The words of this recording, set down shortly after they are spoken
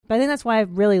But I think that's why I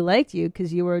really liked you,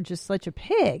 because you were just such a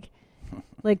pig.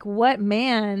 Like, what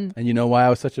man? And you know why I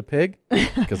was such a pig?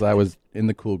 Because I was in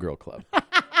the Cool Girl Club.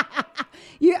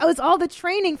 It was all the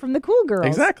training from the Cool Girls.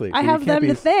 Exactly. I have them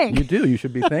to thank. You do. You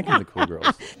should be thanking the Cool Girls.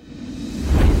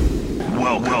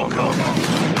 Welcome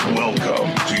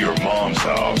to your mom's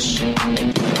house.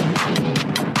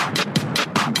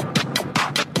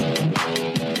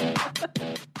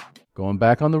 Going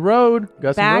back on the road.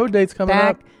 Got some road dates coming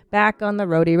up. Back on the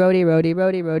roadie.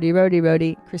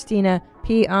 Christina,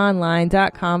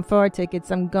 ponline.com for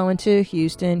tickets. I'm going to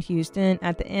Houston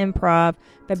at the Improv,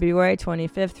 February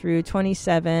 25th through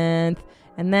 27th.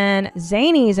 And then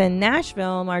Zanies in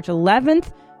Nashville, March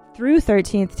 11th through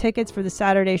 13th. Tickets for the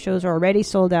Saturday shows are already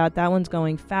sold out. That one's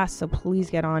going fast, so please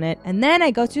get on it. And then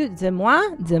I go to Des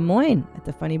Moines at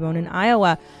the Funny Bone in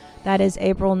Iowa. That is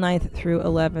April 9th through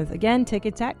 11th. Again,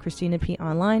 tickets at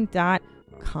ChristinaPOnline.com.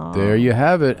 There you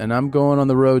have it. And I'm going on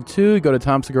the road too. Go to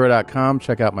TomSegura.com.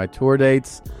 Check out my tour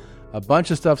dates. A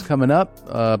bunch of stuff's coming up.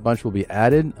 A bunch will be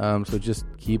added. So just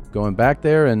keep going back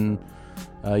there, and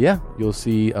you'll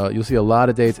see a lot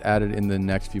of dates added in the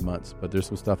next few months. But there's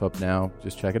some stuff up now.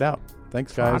 Just check it out.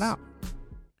 Thanks, guys.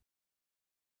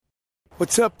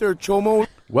 What's up there, Chomo?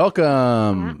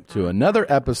 Welcome to another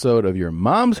episode of Your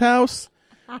Mom's House.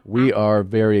 We are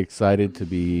very excited to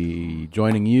be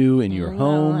joining you in your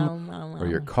home or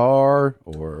your car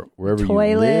or wherever you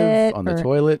live, on the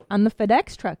toilet. On the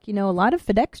FedEx truck. You know, a lot of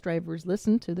FedEx drivers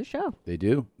listen to the show. They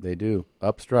do.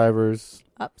 Ups drivers,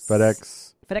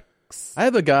 FedEx. I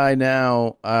have a guy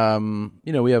now,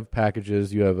 we have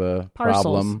packages. You have a Parcels.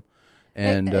 problem.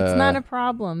 And it's not a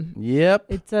problem. Yep.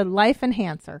 It's a life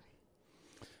enhancer.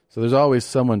 So there's always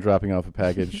someone dropping off a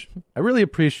package. I really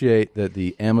appreciate that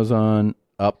the Amazon,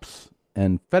 Ups,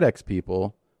 and FedEx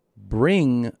people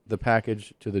bring the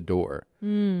package to the door. Do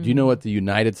you know what the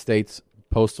United States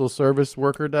Postal Service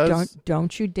worker does?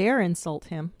 Don't you dare insult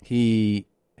him. He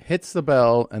hits the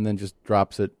bell and then just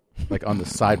drops it like on the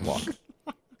sidewalk.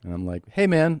 And I'm like, hey,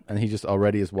 man. And he just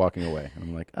already is walking away. And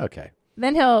I'm like, okay.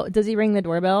 Then does he ring the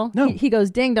doorbell? No. He goes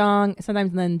ding dong,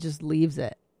 sometimes, and then just leaves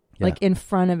it. Yeah. Like in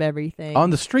front of everything. On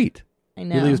the street. I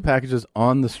know. He leaves packages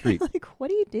on the street. Like, what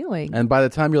are you doing? And by the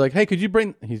time you're like, hey, could you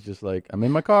bring... He's just like, I'm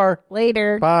in my car.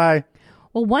 Later. Bye.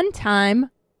 Well, one time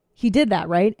he did that,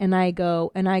 right? And I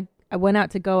went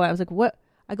out to go. I was like, what?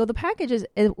 I go, the package is,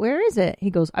 where is it? He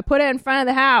goes, I put it in front of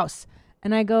the house.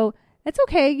 And I go, it's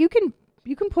okay. You can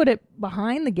put it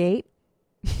behind the gate.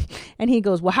 And he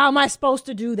goes, well, how am I supposed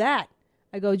to do that?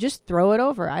 I go, just throw it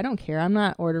over. I don't care. I'm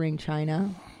not ordering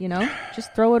China.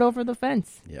 Just throw it over the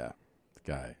fence. Yeah.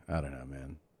 The guy, I don't know,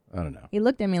 man. I don't know. He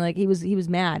looked at me like he was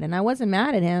mad, and I wasn't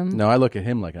mad at him. No, I look at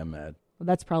him like I'm mad. Well,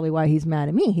 that's probably why he's mad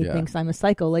at me. He thinks I'm a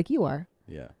psycho like you are.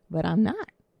 Yeah. But I'm not.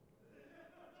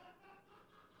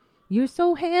 You're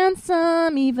so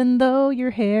handsome, even though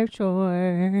your hair short.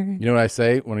 You know what I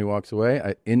say when he walks away?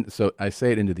 I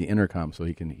say it into the intercom so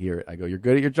he can hear it. I go, you're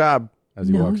good at your job, as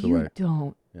he walks away. No, you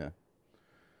don't. Yeah.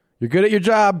 You're good at your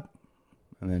job.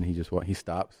 And then he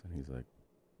stops, and he's like,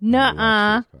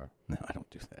 nuh-uh. No, I don't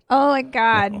do that. Oh, my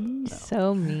God. No.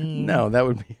 So mean. No, that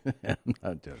would be... I'm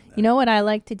not doing that. You know what I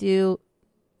like to do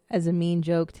as a mean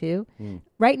joke, too?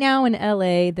 Right now in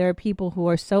L.A., there are people who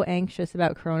are so anxious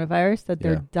about coronavirus that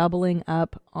they're doubling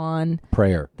up on...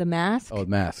 prayer. The mask. Oh,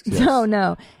 masks, yes.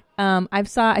 No. I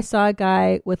saw a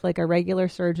guy with like a regular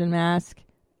surgeon mask,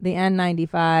 the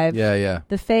N95. Yeah.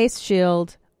 The face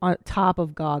shield on top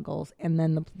of goggles, and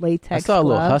then the latex I saw a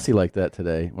little gloves. hussy like that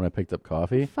today when I picked up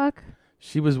coffee. Fuck.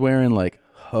 She was wearing like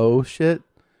hoe shit,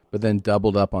 but then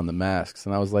doubled up on the masks.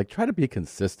 And I was like, try to be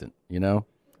consistent, If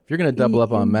you're going to double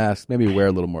up on masks, maybe wear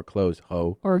a little more clothes,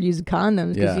 hoe. Or use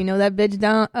condoms, because Yeah. that bitch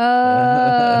don't.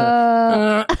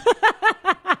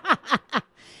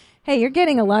 Hey, you're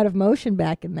getting a lot of motion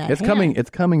back in that. It's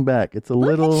coming back. It's a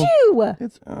little. Look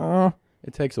at you.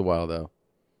 It takes a while, though.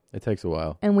 It takes a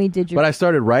while. And we did But I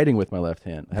started writing with my left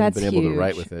hand. I haven't That's been able huge. to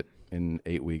write with it in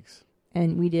 8 weeks.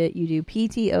 And you do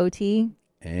PT, OT,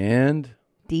 and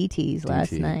DTs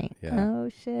last night. Yeah. Oh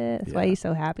shit! That's why you're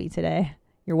so happy today.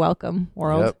 You're welcome,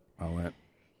 world. Yep. I went.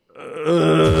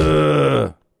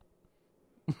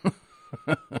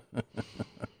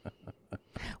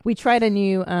 We tried a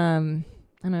new. I don't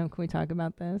know. Can we talk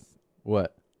about this?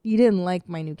 What? You didn't like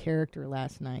my new character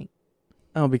last night.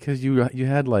 Oh, because you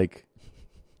had like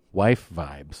wife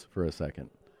vibes for a second.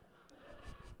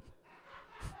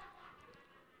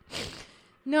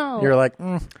 No. You're like,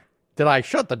 did I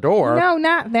shut the door? No,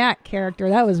 not that character.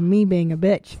 That was me being a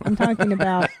bitch. I'm talking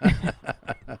about.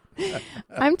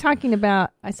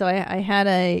 So I had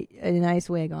a nice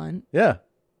wig on. Yeah.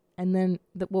 And then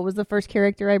what was the first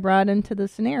character I brought into the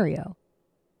scenario?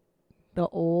 The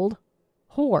old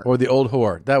whore. Or the old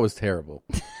whore. That was terrible.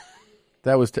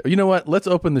 That was you know what? Let's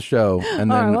open the show, and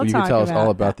then you can tell us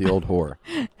all about the old whore.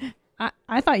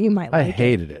 I thought you might like it. I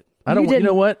hated it. You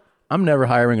know what? I'm never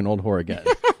hiring an old whore again.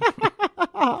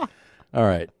 All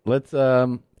right. Let's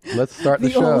start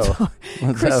the show.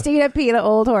 Christina P., the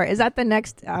old whore. Is that the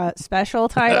next special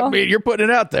title? I mean, you're putting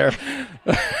it out there.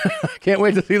 Can't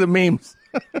wait to see the memes.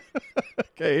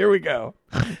 Okay, here we go.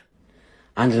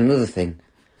 And another thing,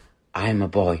 I am a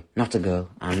boy, not a girl.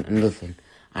 And another thing,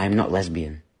 I am not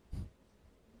lesbian.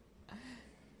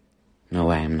 No,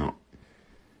 I am not.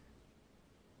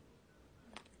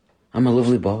 I'm a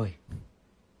lovely boy.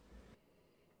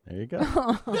 There you go.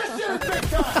 Who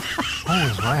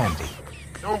is Randy?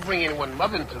 Don't bring anyone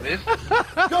love into this. Welcome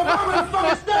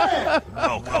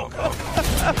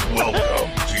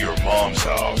to your mom's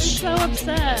house. So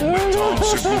upset. With Tom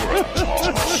Segura.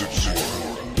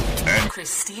 And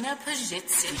Christina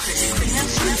Pajitsin.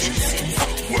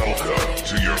 welcome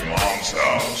to your mom's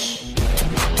house.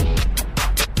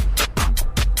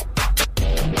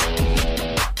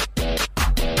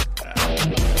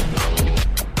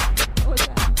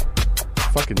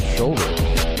 Fucking shoulder.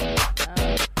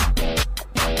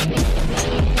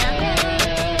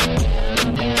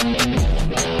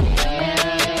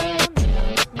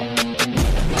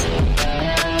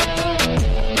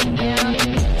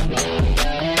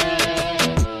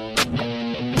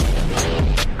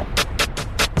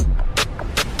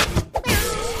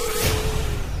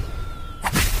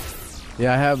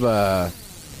 Yeah, I have,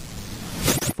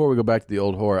 before we go back to the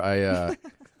old whore, I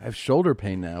have shoulder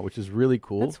pain now, which is really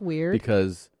cool. That's weird.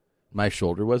 Because my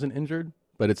shoulder wasn't injured,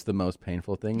 but it's the most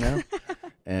painful thing now.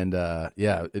 And,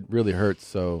 yeah, it really hurts.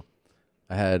 So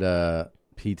I had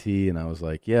PT, and I was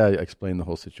like, yeah, I explained the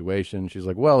whole situation. She's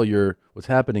like, well, what's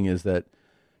happening is that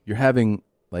you're having,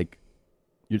 like,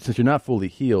 since you're not fully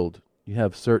healed, you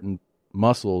have certain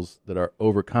muscles that are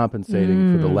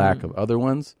overcompensating for the lack of other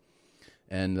ones.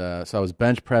 And so I was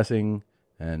bench pressing,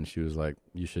 and she was like,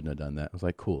 you shouldn't have done that. I was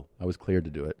like, cool. I was cleared to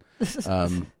do it.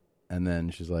 And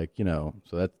then she's like, so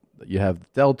that you have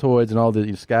deltoids and all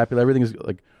the scapula, everything is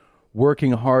like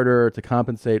working harder to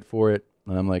compensate for it.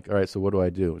 And I'm like, all right, so what do I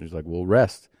do? And she's like, well,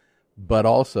 rest, but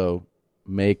also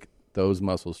make those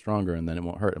muscles stronger, and then it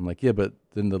won't hurt. I'm like, yeah, but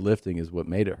then the lifting is what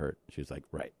made it hurt. She's like,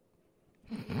 right.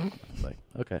 I was like,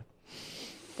 okay.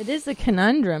 It is a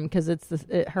conundrum because it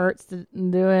hurts to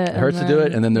do it. It hurts to do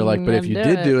it, and then they're like, but if you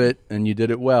did do it and you did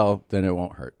it well, then it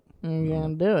won't hurt. You're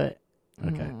going to do it.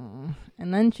 Okay.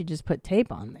 And then she just put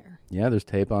tape on there. Yeah, there's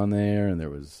tape on there, and there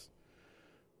was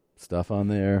stuff on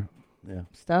there. Yeah.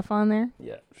 Stuff on there?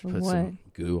 Yeah. She put some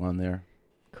goo on there.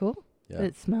 Cool. Yeah. Did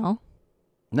it smell?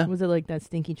 No. Was it like that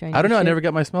stinky Chinese I don't know. shit? I never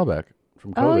got my smell back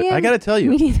from COVID. Oh, yeah. I got to tell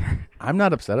you, Me neither. I'm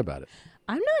not upset about it.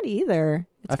 I'm not either.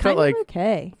 It's I kind felt of like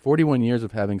okay. 41 years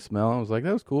of having smell. I was like,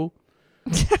 that was cool.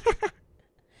 It's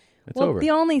over.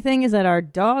 The only thing is that our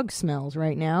dog smells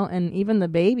right now, and even the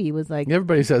baby was like,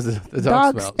 everybody says the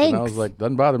dog dog smells. stinks. And I was like,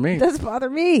 doesn't bother me. doesn't bother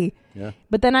me. Yeah.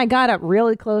 But then I got up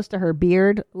really close to her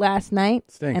beard last night,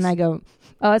 Stinks. and I go,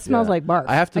 oh, it smells Yeah. like barf.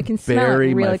 I have to I can smell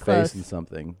bury it really my close. face in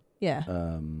something. Yeah.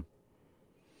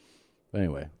 But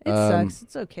anyway. It sucks.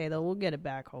 It's okay, though. We'll get it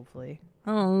back, hopefully.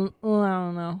 I don't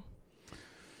know.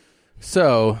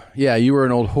 So, yeah, you were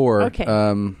an old whore. Okay.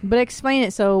 But explain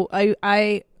it. So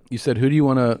You said, who do you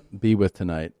want to be with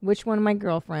tonight? which one of my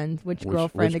girlfriends, which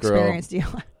girlfriend which girl? experience do you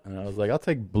want? And I was like, I'll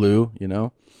take Blue,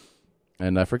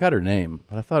 And I forgot her name,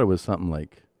 but I thought it was something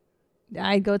like...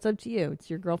 It's up to you.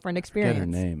 It's your girlfriend experience. Forget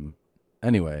her name.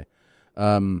 Anyway,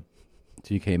 so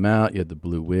you came out, you had the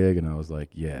blue wig, and I was like,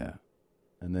 yeah.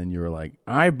 And then you were like,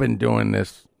 I've been doing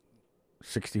this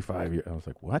 65 years. I was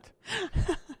like, what?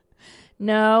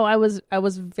 No, I was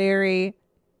very,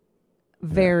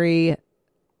 very,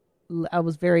 I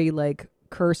was very like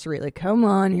cursory, like, come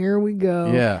on, here we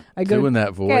go. Yeah, doing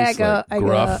that voice,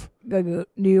 gruff. I go,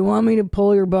 do you want me to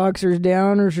pull your boxers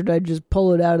down, or should I just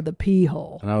pull it out of the pee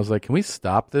hole? And I was like, can we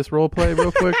stop this role play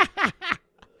real quick?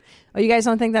 Oh, you guys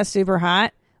don't think that's super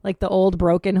hot? Like the old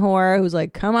broken whore who's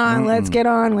like, come on, let's get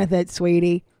on with it,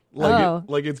 sweetie.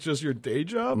 Like it's just your day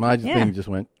job? My thing just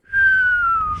went...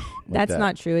 That's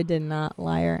not true. It did not,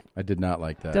 liar. I did not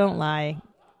like that. Don't lie.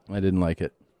 I didn't like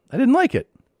it. I didn't like it.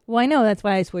 Well, I know. That's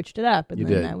why I switched it up. And You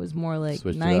then did. I was more like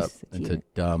Switched nice. it up into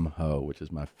Dumb Ho, which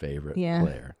is my favorite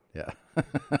player. Yeah.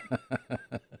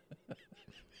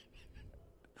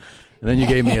 And then you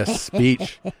gave me a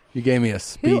speech. You gave me a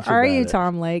speech. Who are about you, it.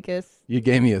 Tom Lakis? You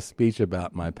gave me a speech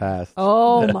about my past.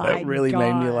 Oh, my That really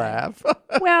made me God. laugh.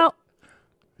 Well,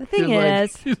 The thing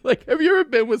is... she's like, have you ever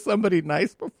been with somebody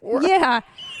nice before? Yeah.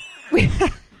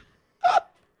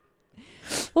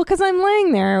 Well, because I'm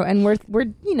laying there and we're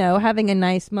having a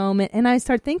nice moment, and I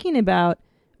start thinking about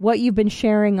what you've been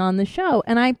sharing on the show,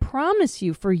 and I promise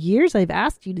you, for years I've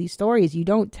asked you these stories. You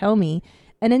don't tell me,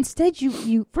 and instead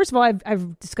you first of all,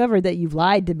 I've discovered that you've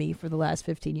lied to me for the last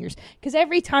 15 years. Because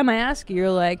every time I ask you, you're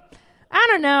like, I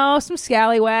don't know, some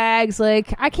scallywags.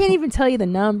 Like, I can't even tell you the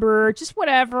number. Just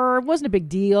whatever. It wasn't a big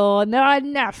deal. No,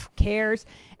 enough cares.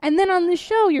 And then on the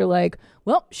show, you're like,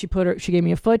 well, she gave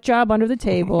me a foot job under the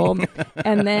table,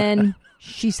 and then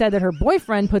she said that her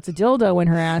boyfriend puts a dildo in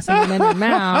her ass and in her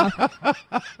mouth. And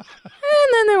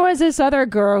then there was this other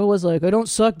girl who was like, I don't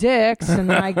suck dicks,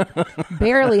 and I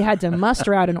barely had to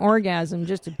muster out an orgasm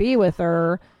just to be with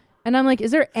her. And I'm like,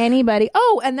 is there anybody?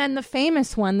 Oh, and then the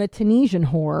famous one, the Tunisian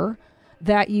whore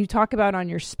that you talk about on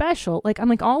your special. Like, I'm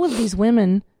like, all of these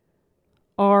women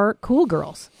are cool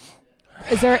girls.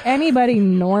 Is there anybody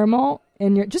normal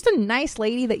and you're just a nice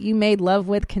lady that you made love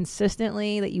with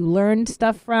consistently, that you learned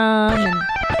stuff from? And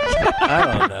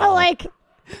I don't know. Like,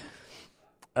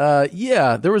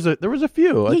 yeah, there was a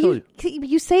few. I told you.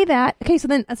 You say that. Okay, so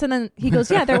then he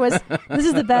goes, yeah, there was. This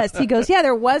is the best. He goes, yeah,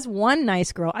 there was one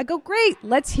nice girl. I go, great.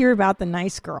 Let's hear about the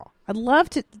nice girl. I'd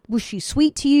love to. Was she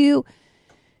sweet to you?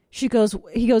 He goes,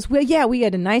 well, yeah, we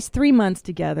had a nice 3 months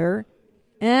together.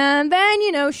 And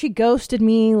then, she ghosted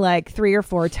me like 3 or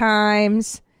 4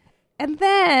 times. And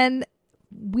then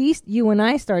you and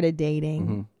I started dating.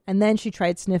 Mm-hmm. And then she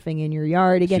tried sniffing in your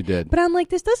yard again. She did. But I'm like,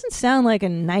 this doesn't sound like a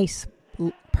nice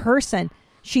person.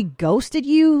 She ghosted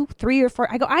you 3 or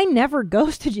 4. I go, I never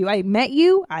ghosted you. I met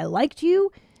you. I liked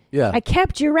you. Yeah. I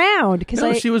kept you around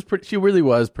because she really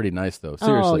was pretty nice though.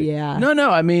 Seriously. Oh yeah.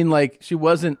 No. I mean, like she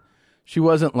wasn't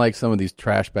like some of these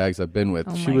trash bags I've been with.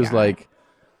 Oh she was God.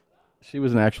 She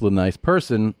was an actual nice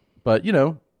person, but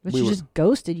But she just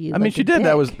ghosted you. I mean, like she a did. dick.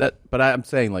 That was that. But I'm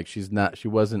saying, like, she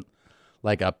wasn't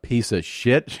like a piece of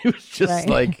shit. She was just Right.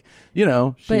 like,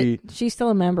 But she's still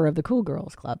a member of the Cool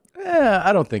Girls Club. Yeah,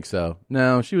 I don't think so.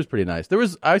 No, she was pretty nice.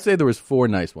 I'd say there was 4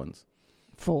 nice ones.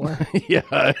 4.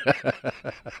 Yeah.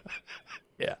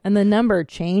 Yeah. And the number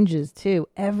changes too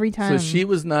every time. So she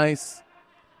was nice.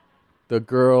 The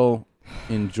girl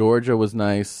in Georgia was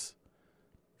nice.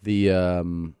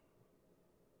 I'm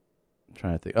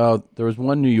trying to think. Oh, there was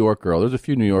one New York girl. There's a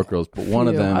few New York girls, but one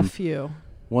of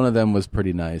them was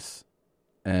pretty nice.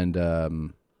 And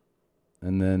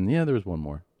then there was one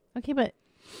more. Okay, but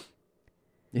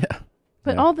yeah.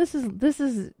 But yeah. all this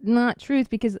is not truth,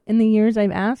 because in the years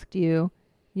I've asked you,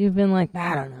 you've been like,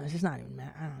 I don't know, it's just not even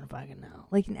that. I don't fucking know.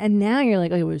 Like, and now you're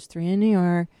like, oh, it was 3 in New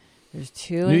York. There's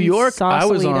 2 in New York. I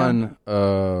was Sausalito. on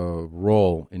a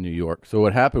roll in New York. So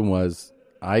what happened was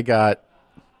I got.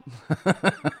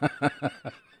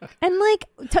 And like,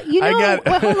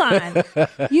 hold on.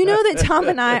 You know that Tom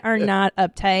and I are not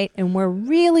uptight, and we're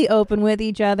really open with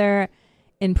each other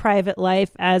in private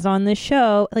life, as on the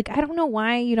show. Like, I don't know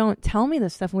why you don't tell me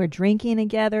this stuff. We're drinking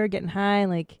together, getting high.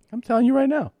 Like, I'm telling you right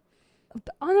now.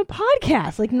 On a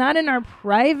podcast, like not in our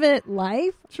private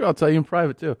life. Sure, I'll tell you in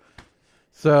private too.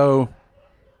 So.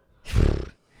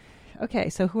 Okay,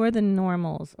 so who are the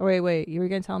normals? Oh, wait. You were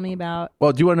going to tell me about...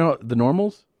 Well, do you want to know the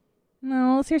normals?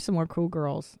 No, let's hear some more cool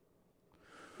girls.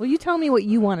 Well, you tell me what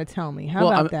you want to tell me. How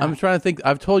about that? I'm trying to think.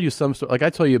 I've told you some story. Like I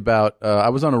told you about, I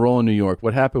was on a roll in New York.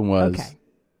 What happened was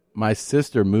my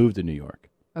sister moved to New York.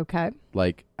 Okay.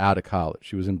 Like out of college.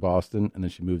 She was in Boston, and then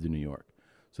she moved to New York.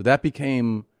 So that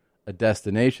became a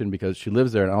destination because she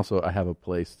lives there, and also I have a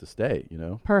place to stay,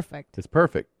 Perfect. It's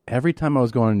perfect. Every time I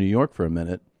was going to New York for a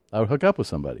minute, I would hook up with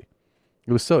somebody.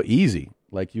 It was so easy.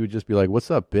 Like, you would just be like, what's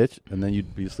up, bitch? And then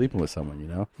you'd be sleeping with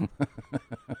someone,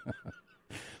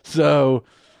 So,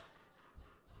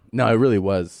 no, it really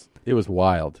was. It was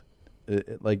wild.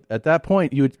 Like, at that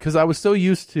point, because I was so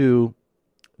used to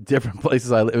different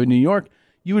places I live in New York,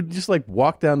 you would just, like,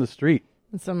 walk down the street.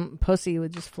 And some pussy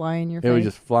would just fly in your face. It would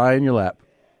just fly in your lap.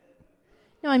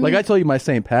 No, I mean... Like, I told you my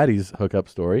St. Patty's hookup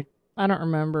story. I don't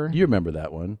remember. You remember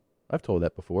that one. I've told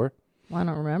that before. Well, I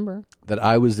don't remember. That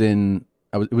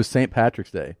it was St.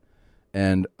 Patrick's Day,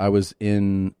 and I was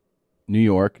in New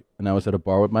York, and I was at a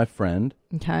bar with my friend.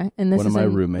 Okay. And this one of my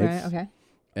roommates. Right, okay.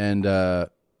 And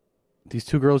these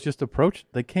 2 girls just approached.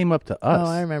 They came up to us.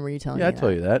 Oh, I remember you telling me that. that. Yeah, I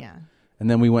told you that. Yeah. And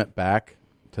then we went back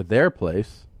to their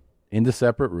place, into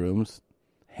separate rooms,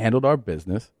 handled our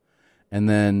business, and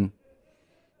then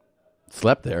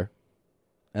slept there.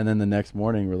 And then the next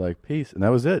morning, we're like, peace. And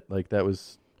that was it. Like, that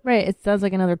was... Right. It sounds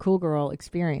like another cool girl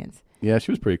experience. Yeah,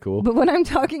 she was pretty cool. But what I'm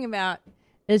talking about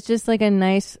is just like a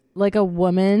nice, like a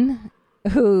woman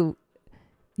who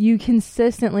you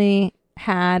consistently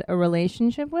had a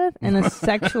relationship with and a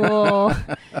sexual,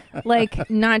 like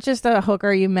not just a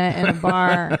hooker you met in a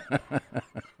bar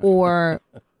or,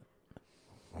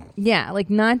 yeah, like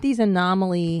not these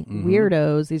anomaly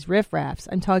weirdos, these riffraffs.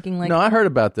 I'm talking like no, I heard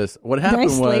about this. What happened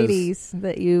nice was ladies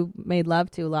that you made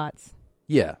love to lots.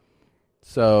 Yeah.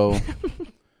 So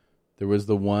there was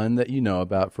the one that you know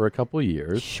about for a couple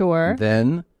years. Sure.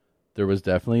 Then there was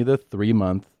definitely the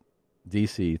 3-month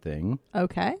DC thing.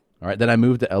 Okay. All right. Then I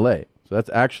moved to LA. So that's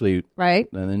actually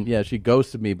right. And then yeah, she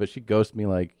ghosted me, but she ghosted me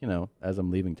like, you know, as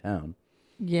I'm leaving town.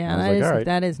 Yeah,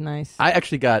 that is nice. I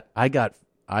actually got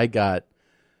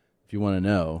if you want to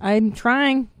know. I'm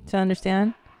trying to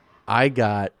understand. I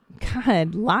got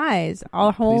God, lies.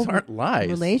 Our whole these aren't lies.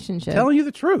 Relationship. I'm telling you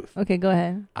the truth. Okay, go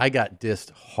ahead. I got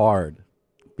dissed hard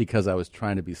because I was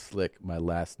trying to be slick my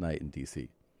last night in DC.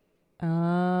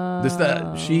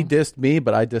 Oh. She dissed me,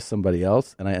 but I dissed somebody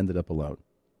else, and I ended up alone.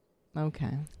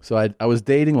 Okay. So I was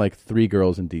dating like 3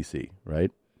 girls in DC,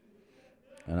 right?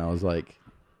 And I was like,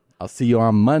 I'll see you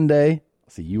on Monday. I'll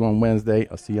see you on Wednesday.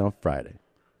 I'll see you on Friday.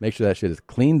 Make sure that shit is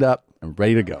cleaned up and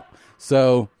ready to go.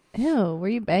 So... Ew, were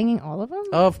you banging all of them?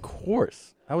 Of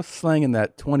course. I was slanging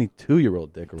that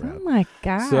 22-year-old dick around. Oh, my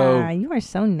God. So, you are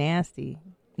so nasty.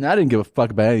 Now, I didn't give a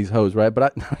fuck about any of these hoes, right?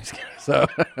 But no, I'm just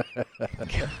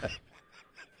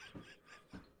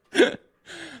kidding.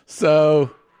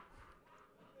 So...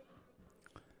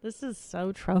 This is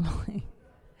so troubling.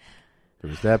 There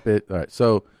was that bit. All right,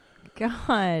 so... God.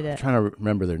 I'm trying to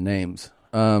remember their names.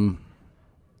 So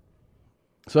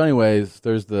anyways,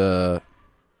 there's the...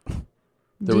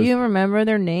 Do you remember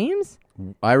their names?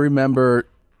 I remember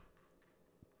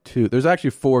 2. There's actually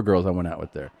 4 girls I went out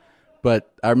with there.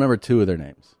 But I remember 2 of their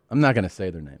names. I'm not going to say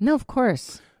their names. No, of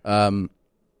course. So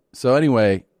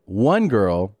anyway, one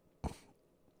girl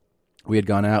we had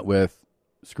gone out with,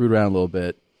 screwed around a little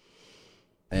bit,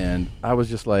 and I was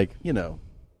just like, you know,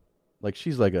 like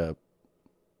she's like a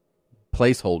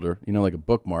placeholder, you know, like a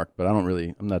bookmark, but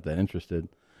I'm not that interested.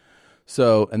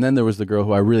 So, and then there was the girl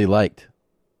who I really liked,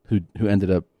 who ended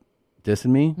up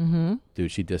dissing me. Mm-hmm. Dude,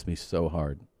 she dissed me so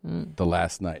hard the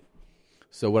last night.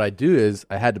 So what I do is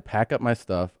I had to pack up my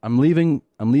stuff. I'm leaving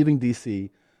DC.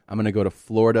 I'm going to go to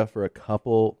Florida for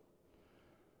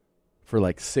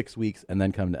like 6 weeks and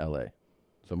then come to LA.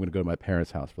 So I'm going to go to my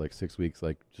parents' house for like 6 weeks,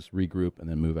 like just regroup and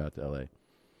then move out to LA.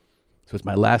 So it's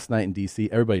my last night in DC.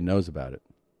 Everybody knows about it.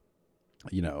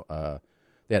 You know,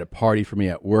 they had a party for me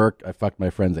at work. I fucked my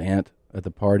friend's aunt at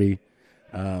the party.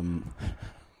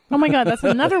 Oh my God, that's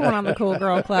another one on the Cool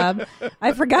Girl Club.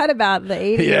 I forgot about the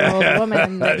 80-year-old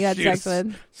woman that you had sex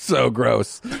with. So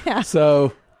gross. Yeah.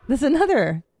 So there's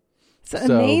another. It's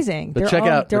amazing. But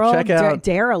They're all check out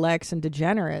derelicts and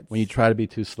degenerates. When you try to be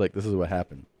too slick, this is what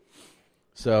happened.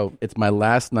 So it's my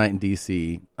last night in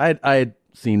DC. I had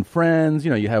seen friends.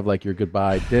 You know, you have like your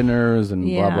goodbye dinners and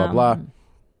blah blah blah.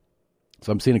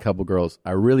 So I'm seeing a couple girls.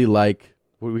 I really like.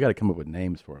 We got to come up with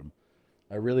names for them.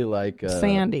 I really like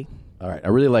Sandy. All right, I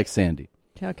really like Sandy.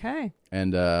 Okay.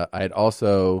 And I had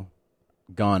also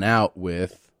gone out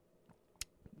with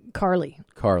Carly.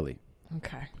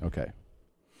 Okay.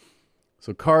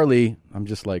 So Carly, I'm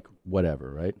just like,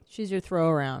 whatever, right? She's your throw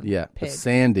around. Yeah. Pig. But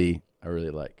Sandy, I really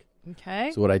like.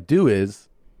 Okay. So what I do is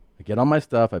I get all my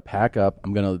stuff, I pack up.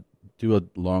 I'm going to do a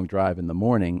long drive in the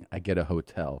morning. I get a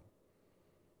hotel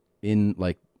in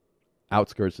like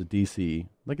outskirts of DC,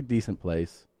 like a decent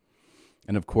place.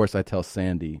 And of course, I tell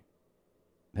Sandy,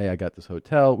 hey, I got this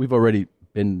hotel. We've already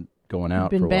been going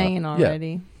out for a while. Been banging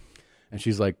already. Yeah. And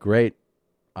she's like, great.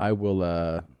 I will,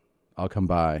 I'll come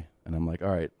by. And I'm like, all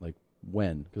right, like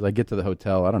when? Because I get to the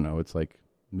hotel, I don't know, it's like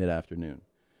mid-afternoon.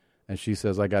 And she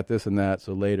says, I got this and that,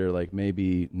 so later, like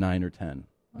maybe 9 or 10.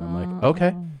 And I'm like, okay.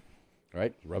 All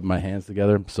right, rub my hands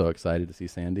together. I'm so excited to see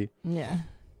Sandy. Yeah.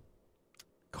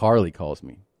 Carly calls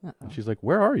me. And she's like,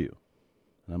 where are you?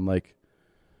 And I'm like,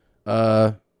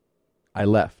 I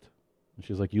left. And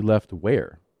she's like, you left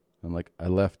where? I'm like, I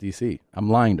left DC. I'm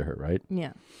lying to her, right?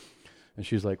 Yeah. And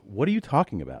she's like, what are you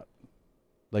talking about?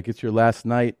 Like, it's your last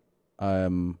night.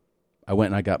 I went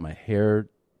and I got my hair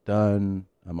done.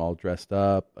 I'm all dressed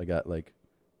up.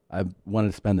 I wanted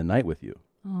to spend the night with you.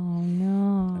 Oh,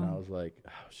 no. And I was like,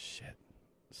 oh, shit.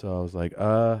 So I was like,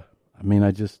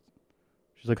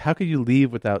 she's like, how could you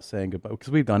leave without saying goodbye? Because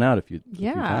we've gone out a few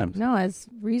times. No, it's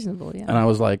reasonable, yeah. And I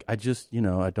was like, I just,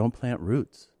 I don't plant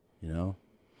roots,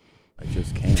 I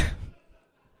just can't.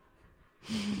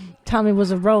 Tommy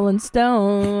was a Rolling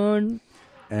Stone.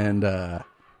 And,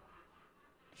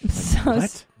 so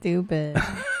what? Stupid.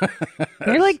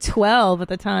 You're like 12 at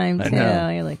the time, too. I know.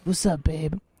 You're like, what's up,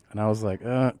 babe? And I was like,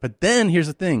 but then here's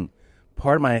the thing.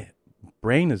 Part of my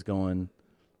brain is going,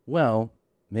 well,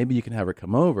 maybe you can have her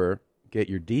come over, get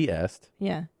your DS,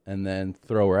 Yeah. and then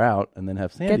throw her out, and then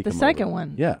have Sandy Get the come second over.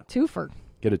 one. Yeah. Twofer.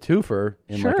 Get a twofer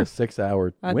in like a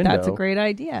 6-hour window. That's a great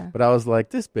idea. But I was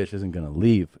like, this bitch isn't going to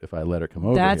leave if I let her come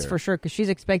over That's here. for sure, because she's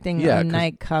expecting a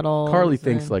night cuddle. Carly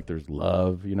thinks like there's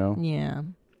love, Yeah.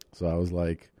 So I was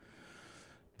like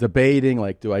debating,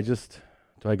 like, do I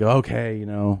go, okay,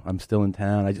 I'm still in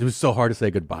town. It was so hard to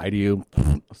say goodbye to you.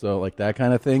 So like that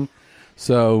kind of thing.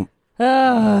 So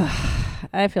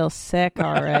I feel sick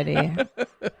already. I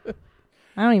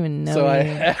don't even know. So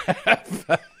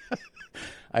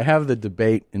I have the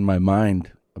debate in my mind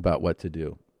about what to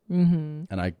do. Mm-hmm.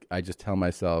 And I just tell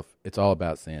myself, it's all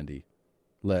about Sandy.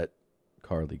 Let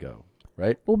Carly go,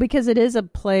 right? Well, because it is a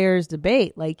player's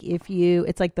debate. Like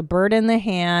it's like the bird in the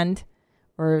hand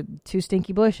or two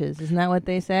stinky bushes. Isn't that what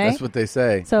they say? That's what they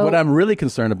say. So what I'm really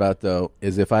concerned about, though,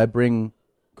 is if I bring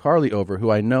Carly over,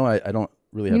 who I know I don't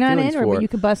really have you're not feelings in her, for. but you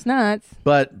could bust nuts.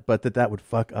 But that would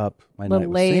fuck up my But night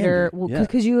later, with Sandy.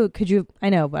 well, could you? I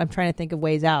know, but I'm trying to think of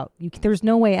ways out. There's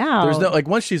no way out. There's no, like,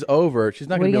 once she's over, she's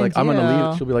not going to be like, I'm going to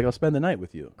leave. She'll be like, I'll spend the night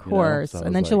with you. Of course. So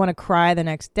and then she'll want to cry the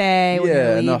next day. When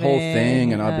you're and the whole leaving.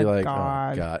 thing. And I'll be like,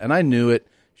 God. oh, God. And I knew it.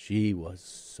 She was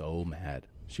so mad.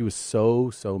 She was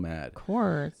so mad. Of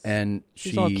course. And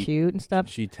she's all cute and stuff.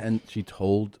 She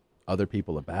told other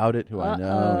people about it who I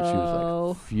know. She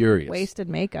was like furious. Wasted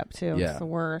makeup too. Yeah. It's the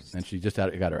worst. And she just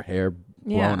got her hair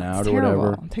blown Yeah, out it's or terrible.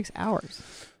 whatever. It takes hours.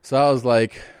 So I was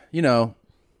like,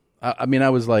 I mean, I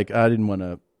was like, I didn't want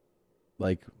to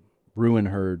like ruin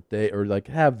her day or like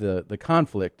have the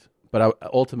conflict. But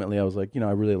ultimately I was like,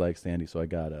 I really like Sandy. So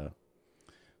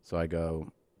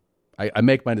I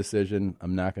make my decision.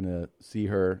 I'm not going to see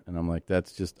her. And I'm like,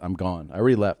 I'm gone. I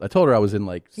already left. I told her I was in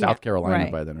like South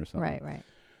Carolina by then or something. Right.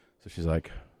 So she's like,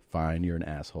 fine, you're an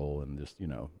asshole. And just,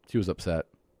 she was upset.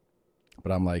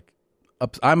 But I'm like,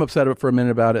 I'm upset for a minute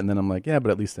about it. And then I'm like, yeah,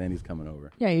 but at least Sandy's coming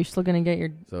over. Yeah, you're still going to get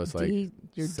your So it's like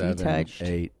your 7, detouched.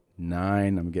 8,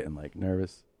 9. I'm getting like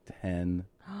nervous. 10.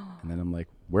 And then I'm like,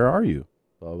 where are you?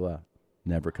 Blah, blah, blah.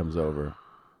 Never comes over.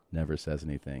 Never says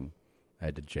anything. I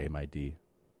had to J my D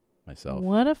myself.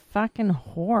 What a fucking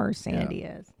whore Sandy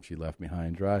is. She left me high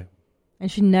and dry.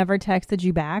 And she never texted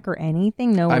you back or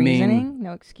anything? No reasoning?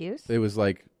 No excuse? It was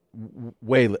like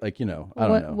way, like, I don't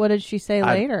know. What did she say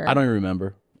later? I don't even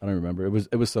remember.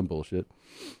 It was some bullshit.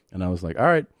 And I was like, all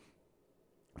right.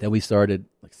 Then we started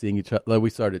like seeing each other. Like, we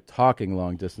started talking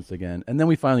long distance again. And then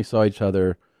we finally saw each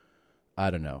other, I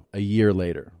don't know, a year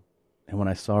later. And when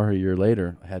I saw her a year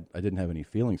later, I didn't have any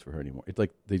feelings for her anymore. It's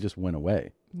like they just went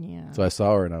away. Yeah. So I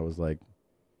saw her and I was like,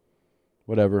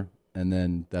 whatever. And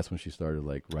then that's when she started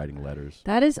like writing letters.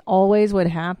 That is always what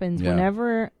happens Yeah.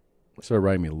 whenever. She started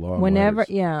writing me long letters.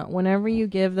 Whenever you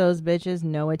give those bitches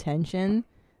no attention,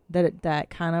 that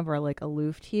kind of are like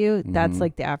aloof to you. That's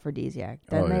like the aphrodisiac.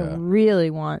 Then they really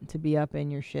want to be up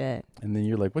in your shit. And then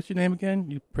you're like, what's your name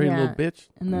again? You pretty little bitch.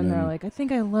 And then they're like, I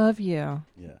think I love you.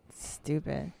 Yeah.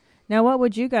 Stupid. Now, what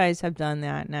would you guys have done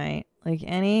that night? Like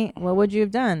what would you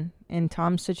have done in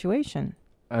Tom's situation?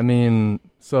 I mean,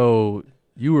 so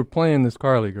you were playing this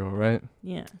Carly girl, right?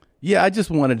 Yeah. Yeah, I just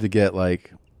wanted to get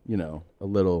like, a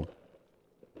little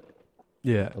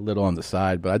on the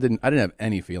side, but I didn't have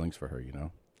any feelings for her,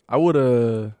 I would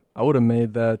have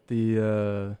made that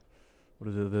the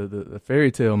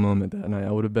fairy tale moment that night.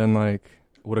 I would have been like,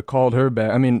 would have called her back.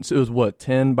 I mean, it was what,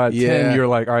 10 by 10? You're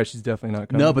like, all right, she's definitely not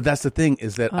coming. No, but that's the thing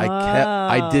is that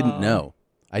I didn't know.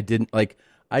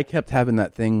 I kept having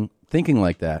that thing, thinking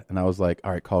like that. And I was like,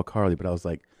 all right, call Carly. But I was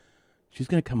like, she's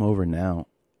going to come over now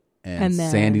and then,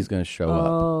 Sandy's going to show up.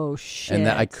 Oh, shit. And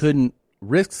that I couldn't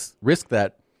risk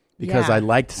that because I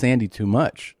liked Sandy too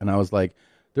much. And I was like,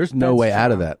 there's no way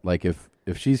out of that. Like if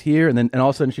she's here and all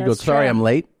of a sudden she goes, sorry, I'm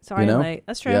late. Sorry, I'm late.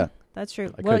 That's true. Yeah. That's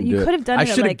true. Well, you could have done it. I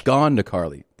should have gone to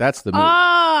Carly. That's the move.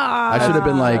 I should have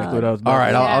been like, all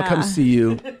right, I'll come see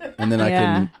you, and then I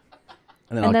can,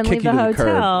 and then I'll kick you to the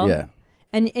curb. Yeah.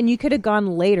 And you could have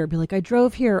gone later. Be like, I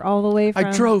drove here all the way from.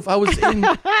 I was in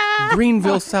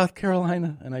Greenville, South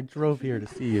Carolina, and I drove here to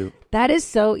see you. That is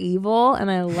so evil, and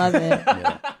I love it.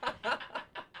 Yeah.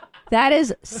 That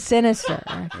is sinister.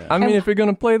 Yeah. I mean, if you're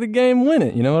gonna play the game, win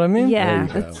it. You know what I mean? Yeah.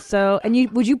 That's so. And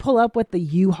would you pull up with the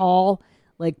U-Haul?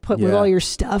 Like with all your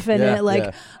stuff in it,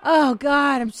 like, oh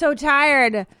God, I'm so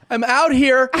tired. I'm out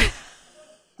here.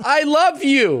 I love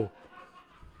you.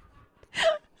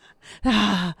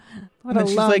 What a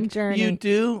long journey. You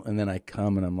do, and then I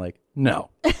come and I'm like,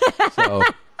 no. So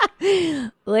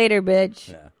later, bitch.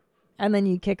 Yeah. And then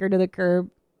you kick her to the curb.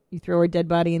 You throw her dead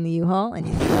body in the U-Haul, and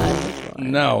you drive.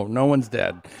 No one's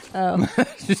dead. Oh,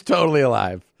 she's totally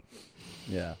alive.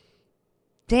 Yeah.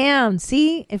 Damn.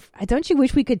 See, don't you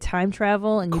wish we could time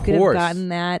travel and you could have gotten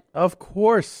that? Of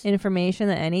course. Information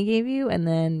that Annie gave you, and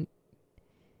then.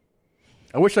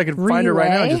 I wish I could find her right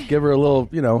now and just give her a little,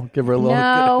 No.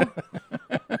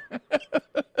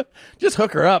 Just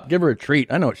hook her up, give her a treat.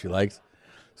 I know what she likes.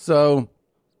 So,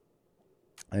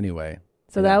 anyway.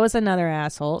 So that was another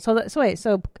asshole.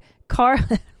 So Carl.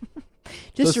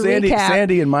 Just to Sandy, recap.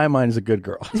 Sandy, in my mind, is a good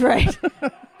girl. Right.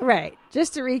 Right.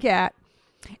 Just to recap.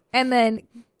 And then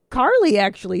Carly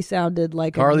actually sounded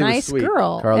like a nice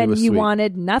girl. Carly and was you sweet.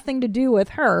 wanted nothing to do with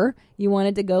her. You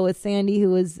wanted to go with Sandy, who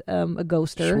was a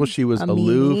ghoster. Well, she was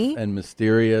aloof and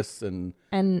mysterious and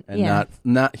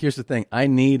not. Here's the thing: I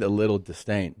need a little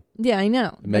disdain. Yeah, I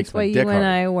know. It makes That's why my you dick and hard.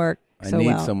 I work. I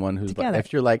need someone who's like,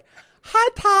 if you're like, "Hi,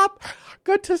 Pop,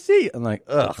 good to see you," I'm like,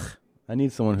 ugh. I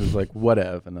need someone who's like,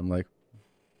 whatever, and I'm like.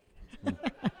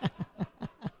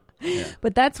 Yeah.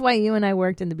 But that's why you and I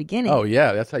worked in the beginning. Oh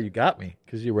yeah, that's how you got me,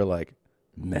 because you were like,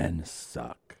 men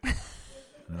suck.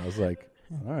 And I was like,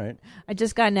 all right. I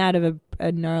just gotten out of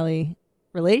a gnarly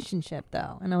relationship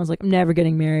though, and I was like, I'm never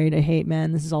getting married. I hate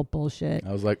men. This is all bullshit.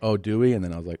 I was like, oh, do we? And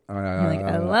then I was like,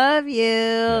 I love you.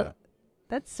 Yeah.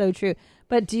 That's so true.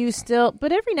 But do you still?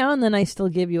 But every now and then I still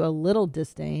give you a little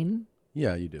disdain.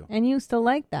 Yeah, you do. And you still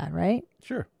like that, right?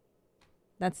 Sure.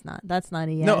 That's not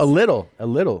a yes. No, a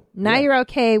little. Now you're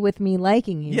okay with me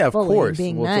liking you. Yeah, of fully, course.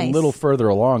 Being well, nice. it's a little further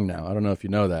along now. I don't know if you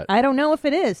know that. I don't know if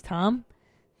it is, Tom.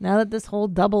 Now that this whole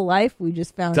double life we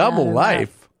just found out Double about.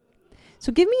 life?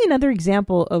 So give me another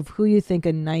example of who you think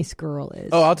a nice girl is.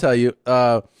 Oh, I'll tell you.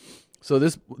 So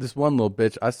this one little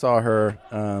bitch, I saw her.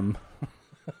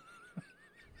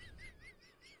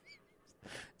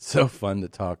 So fun to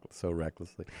talk so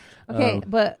recklessly. Okay,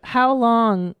 but how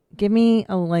long? Give me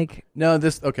a like. No,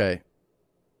 okay.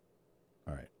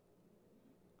 All right.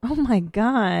 Oh my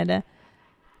God!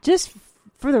 Just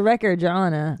for the record,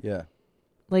 Joanna. Yeah.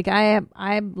 Like I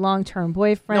have long-term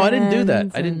boyfriends. No, I didn't do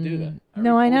that. I didn't do that.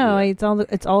 I know.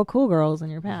 It's all cool girls in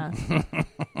your past.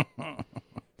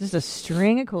 Just a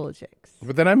string of cool chicks.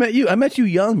 But then I met you. I met you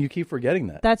young. You keep forgetting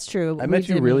that. That's true. I met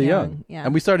you really young. Yeah.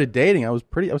 And we started dating. I was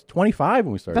 25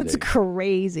 when we started That's dating.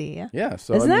 crazy. Yeah.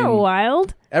 So Isn't that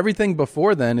wild? Everything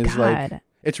before then is God. like,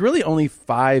 it's really only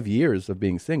 5 years of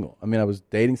being single. I mean, I was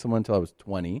dating someone until I was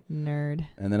 20. Nerd.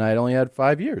 And then I had only had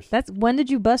 5 years. When did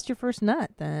you bust your first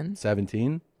nut then?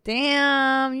 17.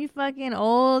 Damn, you fucking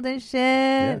old and shit.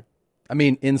 Yeah. I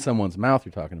mean, in someone's mouth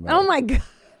you're talking about. Oh my God.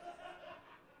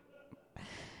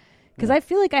 Because I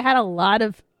feel like I had a lot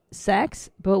of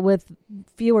sex, but with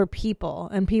fewer people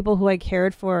and people who I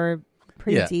cared for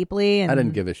pretty deeply. And I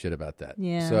didn't give a shit about that.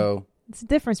 Yeah. So it's the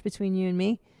difference between you and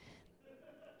me.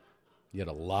 You had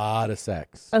a lot of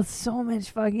sex. So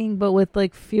much fucking, but with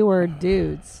like fewer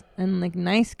dudes and like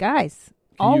nice guys.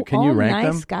 Can you rank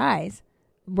nice them? Guys.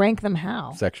 Rank them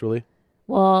how? Sexually?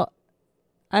 Well,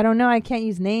 I don't know. I can't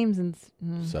use names and.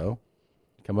 So,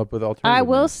 come up with alternatives. I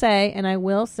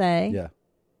will say, Yeah.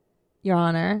 Your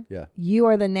Honor. Yeah. You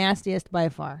are the nastiest by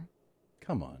far.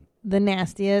 Come on. The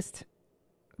nastiest,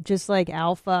 just like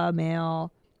alpha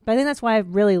male. But I think that's why I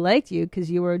really liked you, because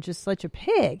you were just such a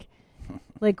pig.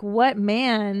 Like, what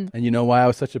man? And you know why I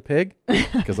was such a pig?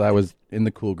 Because I was in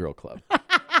the cool girl club.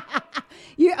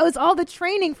 It was all the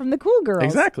training from the cool girls.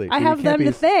 Exactly. I So have you can't them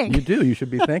to thank. You do. You should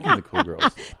be thanking the cool girls.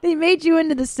 They made you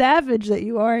into the savage that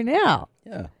you are now.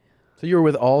 Yeah. So you were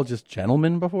with all just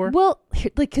gentlemen before? Well,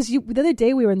 like, because the other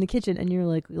day we were in the kitchen and you're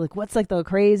like, what's like the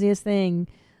craziest thing,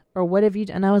 or what have you?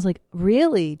 And I was like,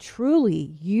 really,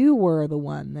 truly, you were the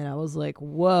one that I was like,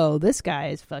 whoa, this guy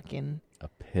is fucking a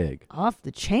pig, off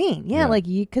the chain. Yeah. Like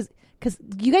you, because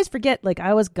you guys forget, like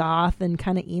I was goth and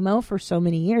kind of emo for so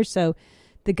many years. So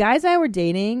the guys I were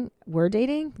dating,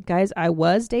 the guys I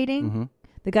was dating,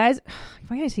 the guys.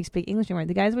 If I can't speak English anymore,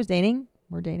 the guys I was dating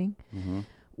were dating.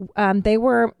 They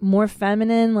were more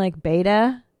feminine, like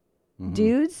beta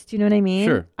dudes. Do you know what I mean?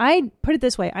 Sure. I put it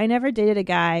this way. I never dated a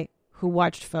guy who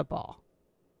watched football.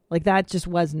 Like that just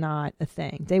was not a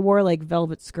thing. They wore like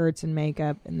velvet skirts and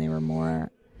makeup, and they were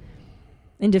more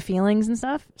into feelings and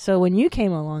stuff. So when you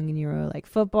came along and you were like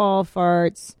football,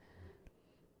 farts,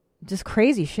 just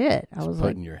crazy shit, I was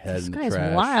like, your head this in the guy's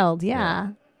trash. wild.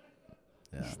 Yeah.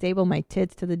 Stable my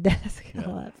tits to the desk.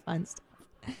 All that fun stuff.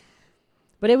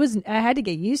 But I had to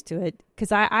get used to it,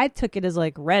 because I took it as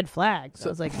like red flags. I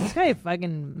was like, this guy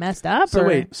fucking messed up. So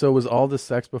wait, so was all the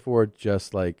sex before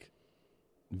just like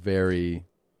very,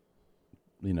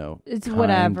 it's kind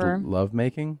whatever love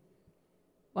making?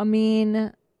 I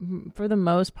mean, for the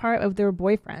most part, they were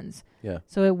boyfriends. Yeah.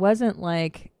 So it wasn't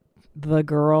like the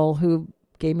girl who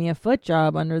gave me a foot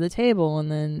job under the table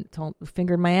and then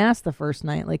fingered my ass the first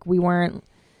night. Like we weren't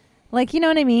Like, you know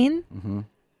what I mean? Mm-hmm.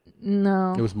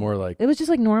 No. It was more like... It was just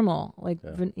like normal. Like,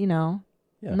 Yeah. you know.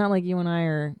 Yeah. Not like you and I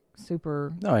are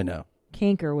super... No, I know.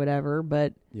 Kink or whatever,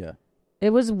 but... Yeah. It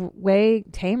was way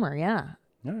tamer, yeah.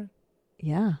 All right.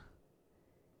 Yeah.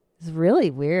 It's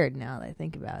really weird now that I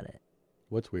think about it.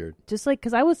 What's weird? Just like,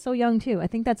 because I was so young too. I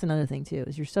think that's another thing too,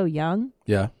 is you're so young.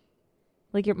 Yeah.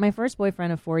 Like my first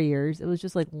boyfriend of 4 years, it was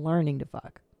just like learning to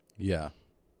fuck. Yeah.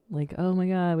 Like, oh my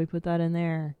God, we put that in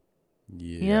there.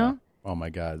 Yeah. You know? Oh my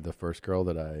God, the first girl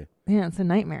that I... Yeah, it's a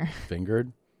nightmare.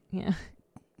 Fingered. Yeah.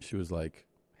 She was like,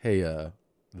 hey,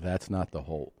 that's not the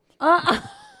hole.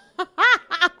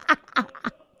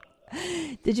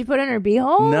 Did you put it in her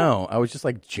beehole? No, I was just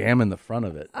like jamming the front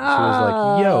of it. She was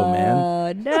like, yo,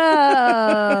 man.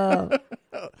 No.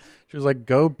 She was like,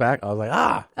 go back. I was like,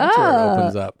 that's where it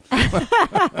opens up.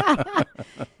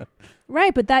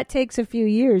 Right, but that takes a few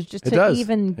years just to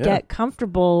even get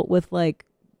comfortable with like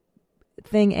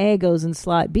thing A goes in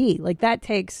slot B. Like that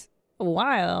takes a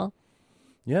while.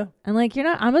 Yeah. And like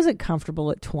I wasn't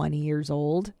comfortable at 20 years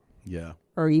old. Yeah.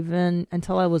 Or even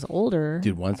until I was older.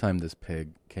 Dude, one time this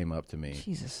pig came up to me.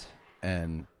 Jesus.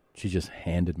 And she just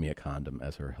handed me a condom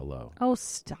as her hello. Oh,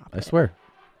 stop I swear.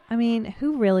 I mean,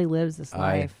 who really lives this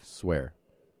life? I swear.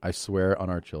 I swear on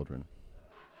our children.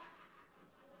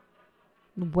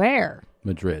 Where?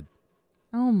 Madrid.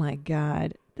 Oh my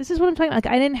God. This is what I'm talking about.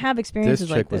 Like, I didn't have experiences This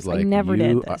chick like this. was like, I never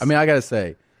did this. I mean, I got to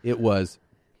say, it was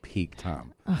peak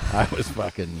Tom. I was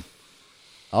fucking...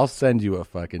 I'll send you a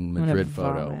fucking Madrid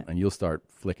photo, and you'll start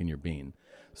flicking your bean.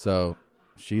 So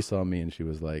she saw me, and she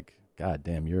was like, God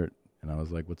damn, you're... And I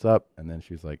was like, what's up? And then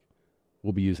she was like,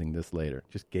 we'll be using this later.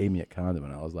 Just gave me a condom,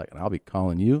 and I was like, and I'll be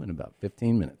calling you in about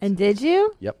 15 minutes. And did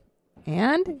you? Yep.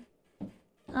 And?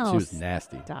 Oh, she was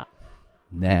nasty. Stop.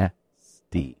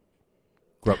 Nasty.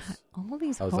 Gross. All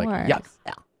these I was whores. like, yuck.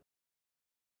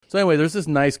 So anyway, there's this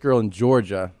nice girl in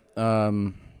Georgia.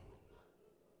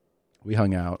 We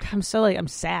hung out. I'm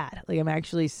sad. Like, I'm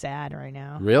actually sad right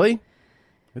now. Really?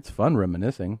 It's fun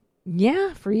reminiscing.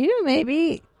 Yeah, for you,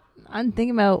 maybe. I'm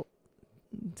thinking about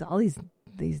all these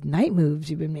night moves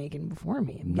you've been making before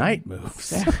me. Night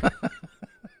moves?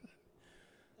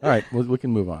 All right, we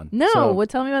can move on. No,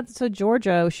 tell me about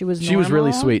Georgia. She was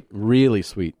really sweet. Really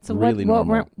sweet. So really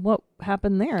normal. What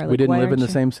happened there? We didn't live in the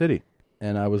same city.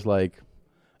 And I was like,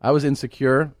 I was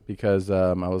insecure because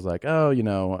I was like, oh,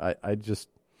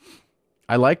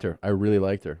 I liked her. I really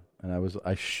liked her. And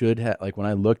I should have, like, when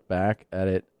I looked back at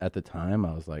it at the time,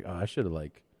 I was like, oh, I should have,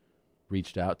 like,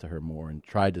 reached out to her more and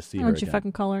tried to see her. Why don't you again.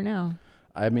 fucking call her now?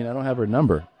 I mean, I don't have her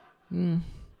number. You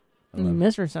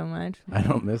miss her so much. I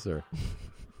don't miss her.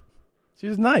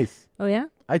 She's nice. Oh, yeah?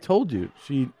 I told you.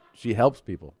 She helps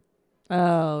people.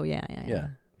 Oh, yeah.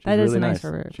 That really is nice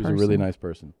for her. She's a really nice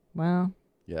person. Wow.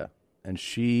 Yeah. And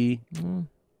she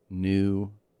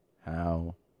knew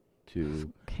how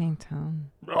to... Okay,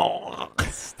 Tom.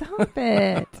 Stop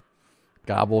it.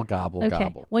 Gobble, gobble, okay.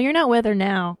 gobble. Well, you're not with her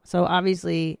now, so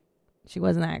obviously she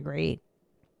wasn't that great.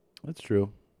 That's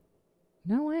true.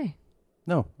 No way.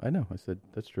 No, I know. I said,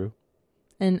 that's true.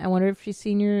 And I wonder if she's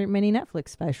seen your many Netflix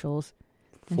specials.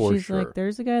 And For she's sure. like,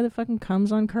 there's a guy that fucking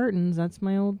comes on curtains. That's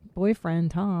my old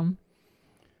boyfriend, Tom.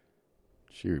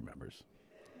 She remembers.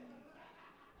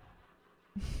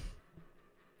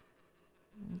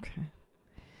 Okay.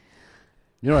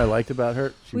 You know what I liked about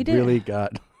her? She really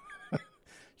got...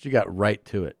 she got right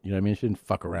to it. You know what I mean? She didn't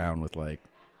fuck around with like,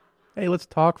 hey, let's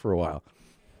talk for a while.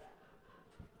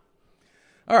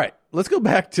 All right, let's go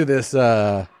back to this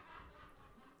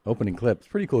opening clip. It's a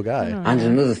pretty cool guy. And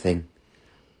another thing,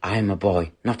 I'm a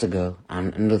boy, not a girl.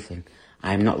 And another thing,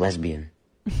 I'm not lesbian.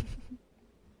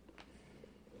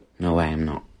 No, I am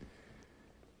not.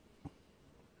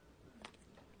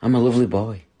 I'm a lovely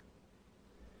boy.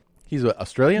 He's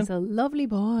Australian? He's a lovely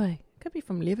boy. Could be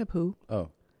from Liverpool. Oh.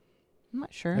 I'm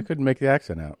not sure. I couldn't make the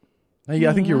accent out.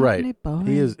 Yeah, I think you're right. Boy.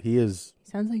 He is He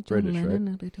sounds like John British, Lennon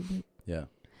right? a little bit. Yeah.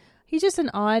 He's just an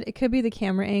odd... It could be the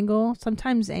camera angle.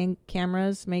 Sometimes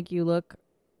cameras make you look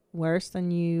worse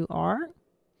than you are.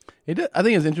 I think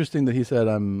it's interesting that he said,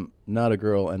 I'm not a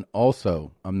girl, and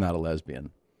also, I'm not a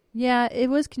lesbian. Yeah, it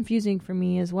was confusing for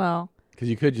me as well. Because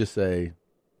you could just say,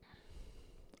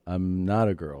 I'm not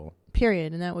a girl.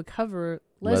 Period. And that would cover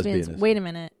lesbians. Lesbianism. Wait a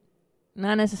minute.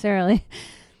 Not necessarily.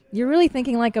 You're really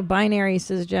thinking like a binary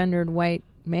cisgendered white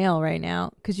male right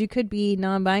now. Because you could be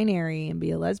non-binary and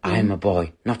be a lesbian. I'm a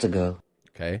boy, not a girl.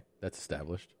 Okay, that's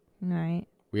established. Right.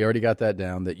 We already got that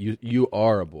down, that you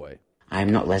are a boy. I'm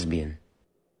not lesbian.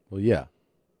 Well, yeah.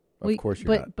 Of course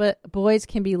you're not. But boys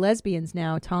can be lesbians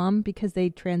now, Tom, because they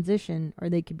transition, or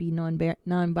they could be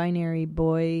non-binary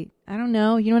boy. I don't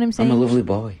know. You know what I'm saying? I'm a lovely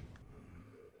boy.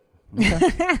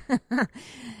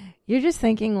 You're just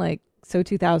thinking like so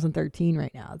 2013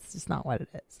 right now. It's just not what it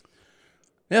is.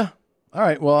 Yeah. All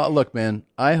right. Well, look, man,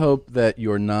 I hope that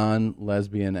your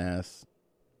non-lesbian ass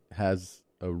has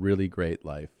a really great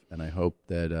life. And I hope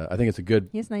that, I think it's a good...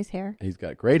 He has nice hair. He's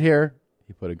got great hair.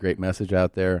 He put a great message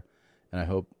out there. And I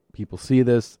hope people see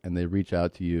this and they reach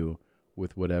out to you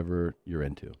with whatever you're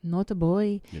into. Not a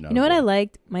boy. You know what I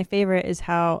liked? My favorite is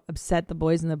how upset the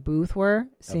boys in the booth were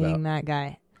seeing that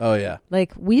guy. Oh, yeah.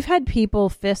 Like, we've had people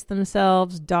fist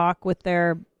themselves, dock with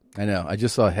their... I know. I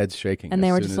just saw heads shaking. And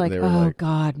they were just like, oh,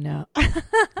 God, no. I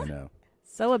know.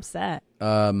 So upset.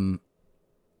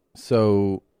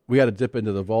 So we got to dip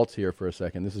into the vaults here for a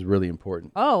second. This is really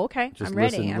important. Oh, okay. Just I'm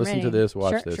ready. Listen to this.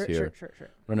 Watch this here. Sure. I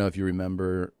don't know if you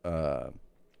remember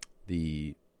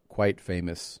the quite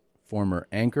famous former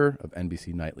anchor of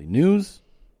NBC Nightly News,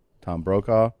 Tom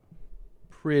Brokaw.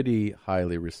 Pretty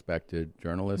highly respected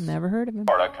journalist. Never heard of him.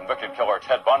 Florida convicted killer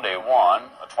Ted Bundy won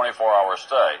a 24-hour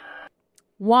stay.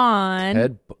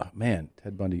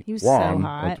 Ted Bundy. He was won so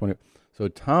hot. So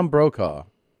Tom Brokaw,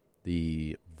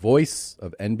 the voice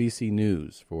of NBC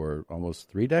News for almost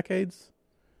 3 decades.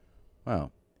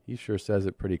 Wow, he sure says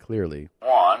it pretty clearly.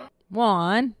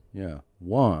 Won. Yeah,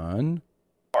 won.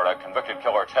 Florida convicted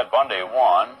killer Ted Bundy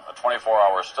won a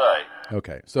 24-hour stay.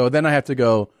 Okay, so then I have to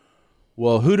go,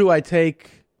 well, who do I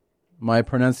take my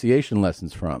pronunciation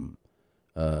lessons from?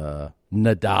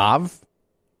 Nadav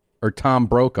or Tom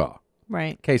Brokaw?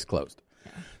 Right. Case closed.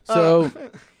 So,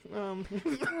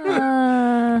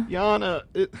 Yana,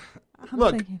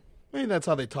 look, maybe that's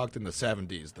how they talked in the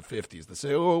 70s, the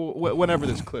 50s, whenever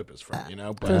this clip is from, you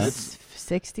know? But the it's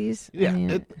 60s? Yeah. I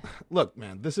mean, look,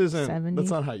 man, this isn't, 70s?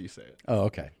 that's not how you say it. oh,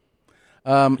 okay.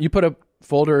 You put a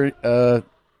folder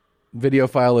video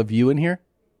file of you in here?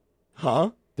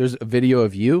 Huh? There's a video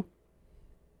of you?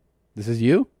 This is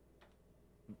you?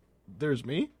 There's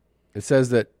me? It says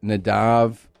that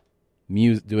Nadav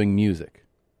doing music.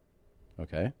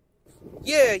 Okay.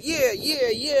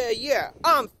 Yeah.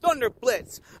 I'm Thunder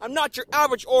Blitz. I'm not your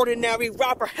average ordinary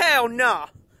rapper. Hell nah.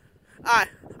 I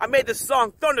made this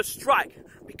song Thunder Strike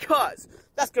because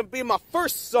that's gonna be my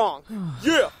first song.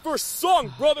 Yeah, first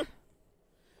song, brother.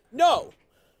 No,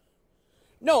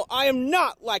 I am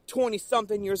not like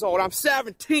 20-something years old. I'm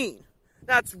 17.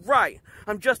 That's right.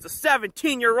 I'm just a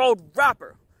 17-year-old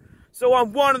rapper. So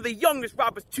I'm one of the youngest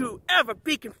rappers to ever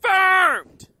be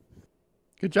confirmed.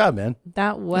 Good job, man.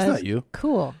 That was That's not you.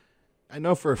 Cool. I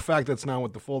know for a fact that's not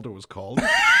what the folder was called.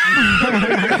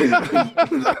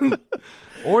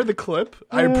 Or the clip.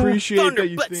 I appreciate Thunder that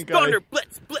you Blitz, think Thunder I...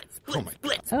 Blitz. Oh,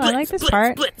 I like this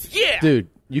part. Blitz, yeah. Dude,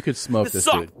 you could smoke The this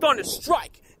song dude. Thunder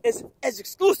Strike is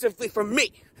exclusively for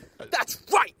me. That's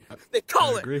right. They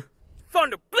call it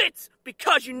Thunder Blitz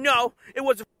because you know it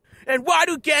was. And why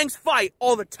do gangs fight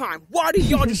all the time? Why do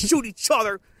y'all just shoot each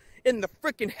other in the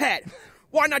freaking head?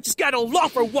 Why not just get along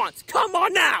for once? Come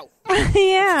on now.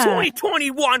 Yeah. It's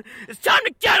 2021. It's time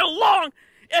to get along.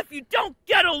 If you don't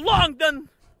get along, then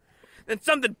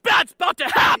something bad's about to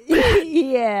happen.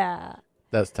 Yeah.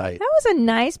 That's tight. That was a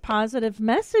nice, positive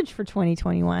message for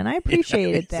 2021. I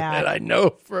appreciated that. And I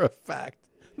know for a fact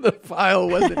the file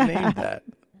wasn't named that.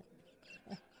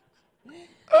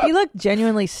 You looked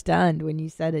genuinely stunned when you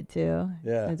said it, too.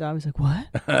 Yeah. And I was like, what?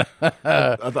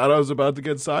 I thought I was about to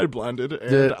get side-blinded,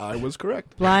 and I was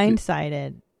correct.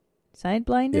 Blindsided.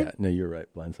 Side-blinded? Yeah, no, you're right.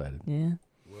 Blindsided. Yeah.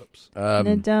 Whoops.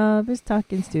 The dove is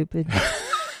talking stupid.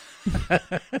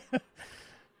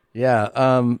 Yeah.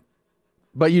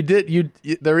 But you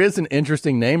there is an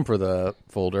interesting name for the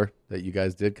folder that you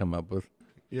guys did come up with.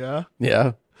 Yeah?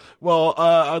 Yeah. Well,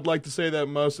 I'd like to say that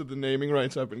most of the naming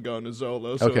rights have been going to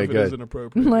Zolo, so Okay, if it good. is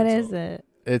inappropriate. What is it?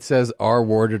 It says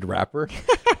R-worded rapper.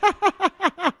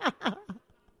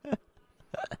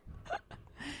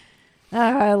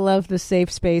 I love the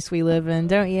safe space we live in,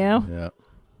 don't you? Yeah.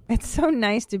 It's so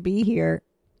nice to be here.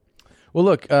 Well,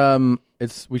 look,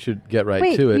 we should get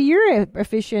right to it. You're an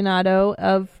aficionado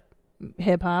of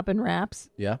hip-hop and raps.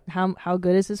 Yeah. How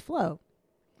good is his flow?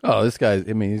 Oh, this guy,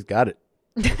 I mean, he's got it.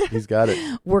 He's got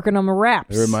it. Working on my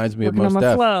raps. It reminds me of Working Mos on my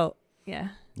Def. flow. Yeah.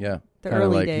 Yeah. The Kinda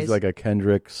early like, days. He's like a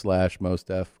Kendrick / Mos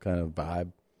Def kind of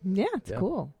vibe. Yeah, it's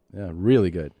cool. Yeah,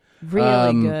 really good.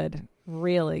 Really good.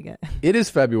 Really good. It is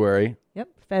February. Yep.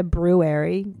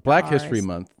 February. Black History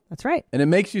Month. That's right. And it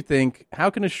makes you think, how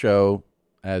can a show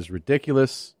as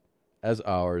ridiculous as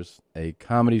ours, a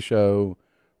comedy show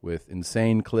with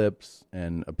insane clips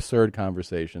and absurd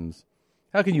conversations,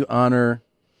 how can you honor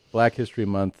Black History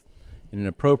Month in an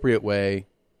appropriate way?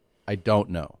 I don't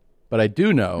know. But I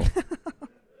do know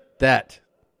that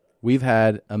we've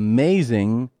had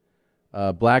amazing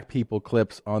black people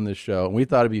clips on this show, and we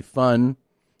thought it'd be fun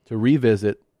to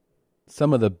revisit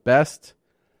some of the best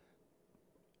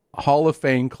Hall of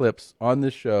Fame clips on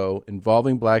this show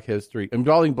involving black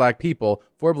people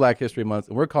for Black History Month,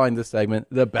 and we're calling this segment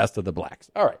 "The Best of the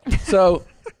Blacks." All right, so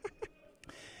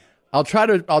I'll try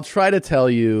to tell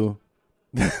you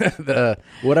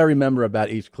what I remember about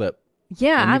each clip.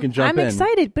 Yeah, I'm in.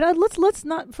 excited, but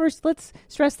let's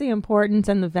stress the importance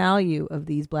and the value of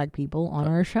these black people on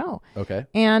our show. Okay,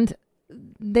 and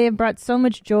they have brought so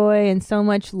much joy and so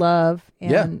much love.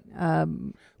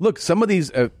 And, look, some of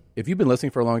these, if you've been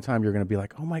listening for a long time, you're going to be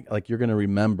like, oh my, like you're going to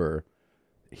remember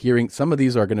hearing. Some of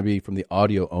these are going to be from the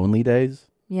audio only days.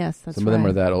 Yes, that's some of them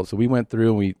are that old. So we went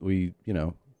through and we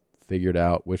figured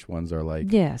out which ones are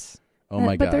like. Yes. Oh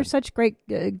my God! But they're such great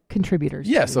contributors.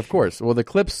 Yes, of course. Well, the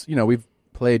clips, we've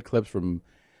played clips from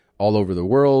all over the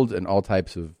world and all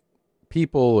types of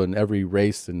people and every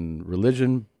race and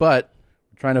religion, but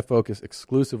we're trying to focus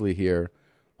exclusively here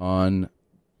on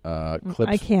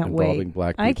clips involving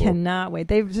black people. I cannot wait.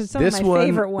 They've just some this of my one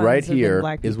favorite ones. Right here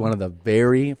black is one of the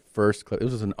very first clips.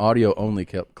 This was an audio only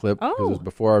clip because it was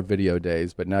before our video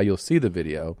days, but now you'll see the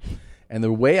video. And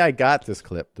the way I got this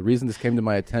clip, the reason this came to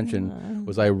my attention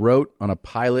was I wrote on a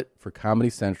pilot for Comedy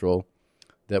Central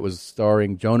that was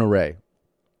starring Jonah Ray.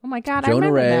 Oh, my God, Jonah I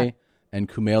remember Ray that. and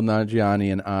Kumail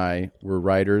Nanjiani and I were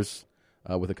writers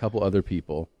with a couple other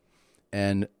people.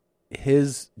 And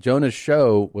Jonah's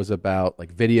show was about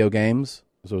like video games.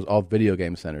 So it was all video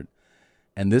game centered.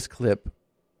 And this clip,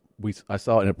 I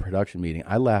saw it in a production meeting.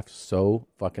 I laughed so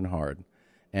fucking hard.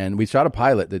 And we shot a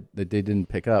pilot that they didn't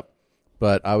pick up.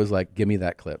 But I was like, give me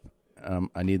that clip.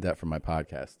 I need that for my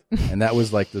podcast. And that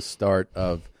was like the start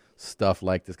of stuff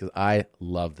like this because I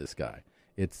love this guy.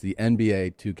 It's the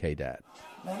NBA 2K dad.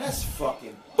 Man, that's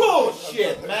fucking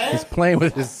bullshit, man. He's playing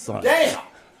with his son. Damn.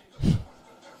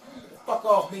 Fuck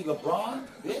off me, LeBron,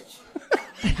 bitch.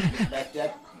 Like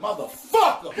that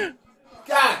motherfucker.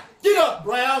 God, get up,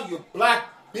 Brown, you black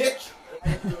bitch.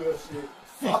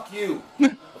 Fuck you.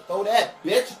 Throw that,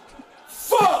 bitch.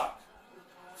 Fuck.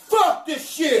 Fuck this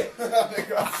shit!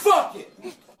 Fuck it!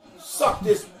 Suck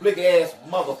this big ass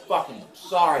motherfucking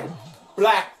sorry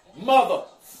black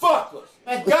motherfuckers!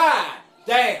 And god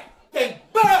damn! They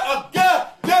better a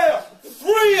goddamn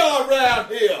free around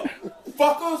here!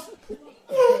 Fuckers!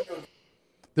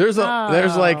 There's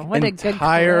like what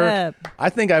entire. A good clip. I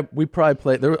think we probably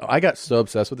played. I got so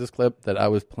obsessed with this clip that I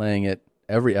was playing it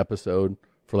every episode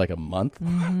for like a month,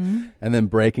 and then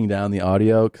breaking down the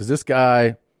audio because this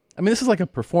guy. I mean, this is like a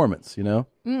performance,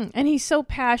 And he's so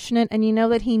passionate, and you know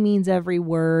that he means every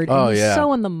word. Oh, and he's yeah.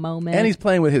 so in the moment. And he's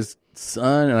playing with his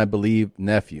son and I believe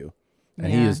nephew.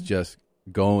 And he is just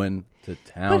going to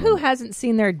town. But who hasn't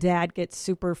seen their dad get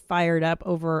super fired up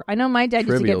over... I know my dad used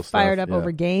to Trivial get fired stuff, up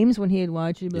over games when he'd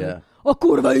watch. He'd be Yeah. like, "Oh,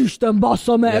 kurwa jestem,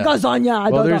 bossa me, Yeah.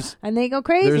 gazania, Well, da, da." And they go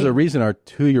crazy. There's a reason our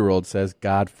 2-year-old says,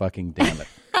 God fucking damn it.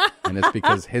 And it's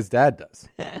because his dad does.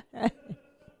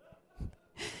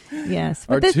 Yes.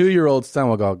 Our 2-year-old son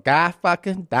will go, God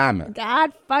fucking damn it.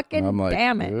 God fucking And I'm like,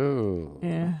 damn it. Ooh.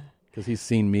 Yeah. Because he's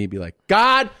seen me be like,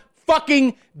 God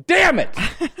fucking damn it.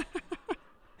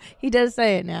 He does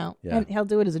say it now. Yeah. And he'll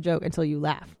do it as a joke until you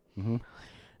laugh. Mm-hmm.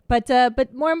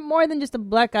 But more than just a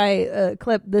black guy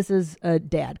clip, this is a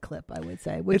dad clip, I would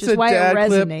say, which It's is a why it dad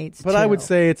clip, resonates. but I would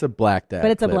say it's a black dad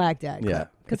But it's clip. a black dad clip. Yeah.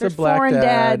 Because It's there's a black foreign dad.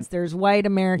 dads, there's white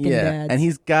American dads. And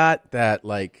he's got that,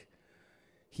 like,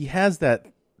 he has that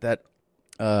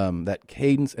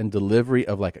cadence and delivery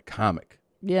of like a comic.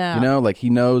 Yeah. Like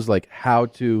he knows like how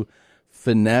to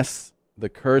finesse the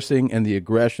cursing and the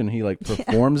aggression. He like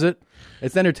performs it.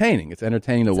 It's entertaining. It's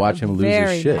entertaining to watch him lose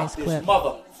his shit. Nice clip. This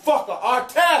motherfucker,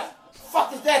 Artest!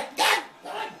 Fuck is that? God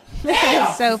damn!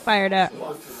 He's so fired up.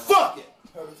 Fuck it!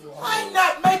 I did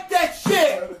not make that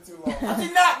shit! I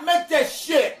did not make that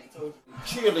shit!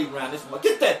 Cheerlead around this mother.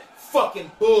 Get that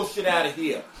fucking bullshit out of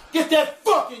here! Get that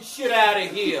fucking shit out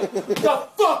of here! The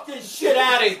fucking shit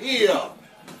out of here!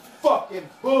 Fucking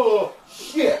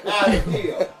bullshit out of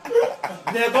here!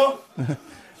 Nigga!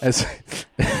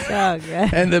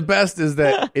 And the best is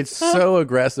that it's so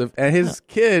aggressive, and his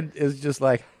kid is just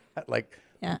like,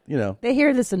 yeah. They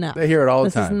hear this enough. They hear it all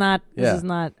the time. This is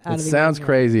not out it of the sounds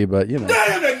ordinary. crazy, but Damn,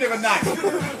 that nigga nice!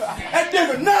 That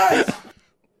nigga nice!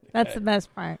 That's the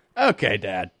best part. Okay,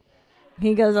 Dad.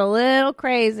 He goes a little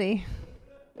crazy.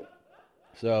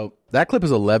 So that clip is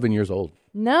 11 years old.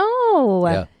 No.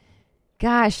 Yeah.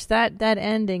 Gosh, that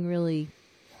ending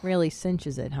really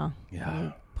cinches it, huh? Yeah.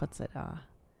 Really puts it I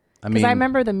because mean, I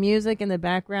remember the music in the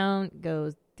background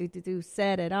goes do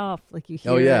set it off, like you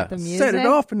hear oh yeah, the music. set it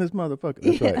off in this motherfucker.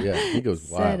 That's right. Yeah, he goes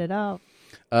wild. Set it off.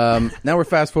 Now we're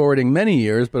fast forwarding many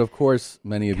years, but of course,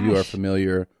 many of you are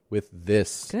familiar with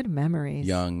this Good memories.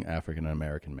 young African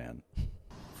American man.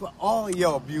 For all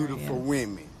y'all beautiful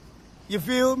women, you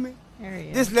feel me? There he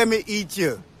is. Just let me eat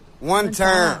you one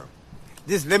time.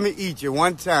 Just let me eat you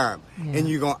one time, and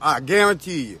I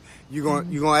guarantee you're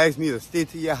gonna ask me to stay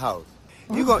to your house.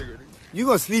 You're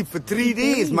gonna sleep for 3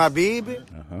 days, my baby.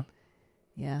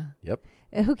 Yeah. Yep.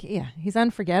 He's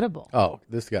unforgettable. Oh,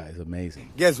 this guy is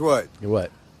amazing. Guess what?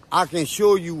 What? I can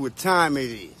show you what time it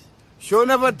is. Sure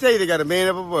enough, I tell you, they got a man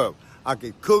up above. I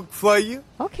can cook for you.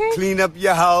 Okay. Clean up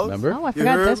your house. Remember? Oh, I You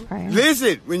forgot heard this me? part.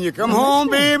 Listen, when you come home,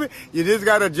 baby, you just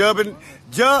gotta jump in all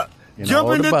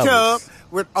the the tub bubbles.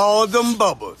 with all them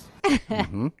bubbles.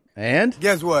 And?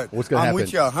 Guess what? What's gonna I'm happen?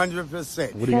 with you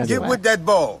 100%. What are you gonna Get do? with that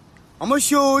ball. I'm gonna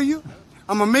show you.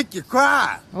 I'm gonna make you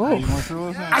cry. Oh.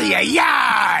 Ay, ay,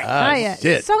 ay. Ah, yeah.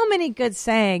 shit. So many good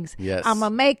sayings. Yes. I'm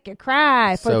going to make you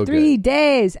cry for So 3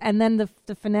 days. And then the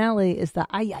finale is the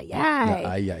ay, ay, ay.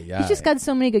 Ay, ay, ay. He's just got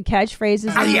so many good catchphrases. in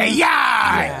Ay, there. ay, ay.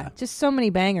 Yeah. Just so many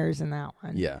bangers in that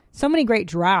one. Yeah. So many great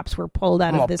drops were pulled out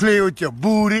I'm of gonna this. play with your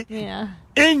booty Yeah.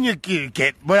 and your kitty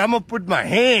cat, but I'm gonna put my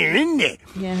hand in there.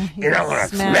 Yeah. He's And I'm going gonna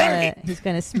to smell smell it. He's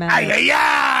going to smell Ay, it. ay,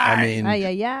 ay. I mean, Ay,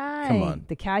 ay, ay. come on.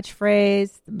 The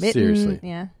catchphrase, the mitten. Seriously.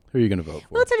 Yeah. Who are you going to vote for?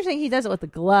 Well, it's interesting. He does it with the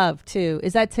glove, too.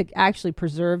 Is that to actually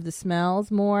preserve the smells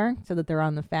more so that they're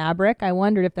on the fabric? I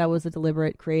wondered if that was a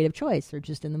deliberate creative choice or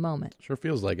just in the moment. Sure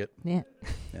feels like it. Yeah.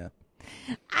 Yeah.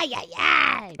 Ay,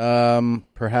 ay, ay.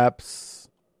 Perhaps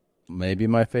maybe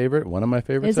my favorite, one of my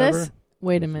favorites Is this? ever.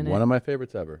 Wait a minute. One of my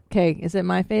favorites ever. Okay, is it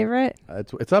my favorite?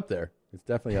 It's up there. It's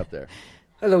definitely up there.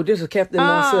 Hello, this is Captain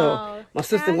Marcel. My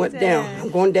sister went down. I'm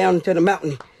going down to the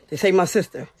mountain to save my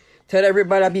sister. Tell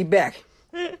everybody I'll be back.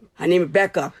 I need to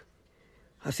back up.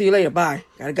 I'll see you later. Bye.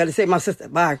 Gotta save my sister.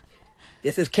 Bye.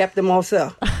 This is Captain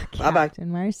Marcel. Bye-bye. Captain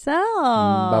Marcel.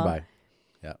 Bye-bye.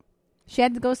 Yeah. She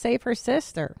had to go save her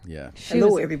sister. Yeah.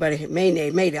 Hello, everybody.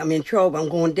 Mayday. I'm in trouble. I'm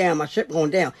going down. My ship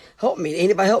going down. Help me.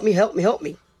 Anybody help me? Help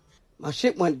me. My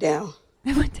ship went down.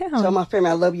 It went down. Tell my family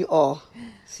I love you all.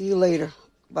 See you later.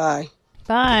 Bye.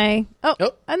 Bye. Oh,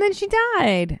 and then she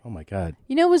died. Oh, my God.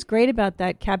 You know what was great about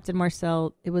that, Captain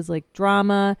Marcel? It was like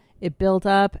drama. It built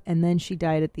up, and then she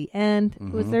died at the end.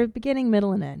 It was their beginning,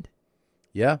 middle, and end.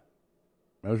 Yeah.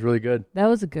 That was really good. That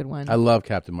was a good one. I love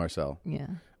Captain Marcel. Yeah.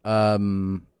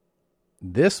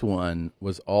 This one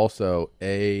was also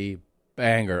a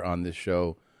banger on this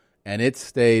show, and it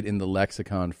stayed in the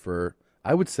lexicon for,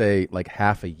 I would say, like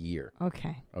half a year.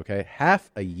 Okay. Okay? Half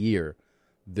a year.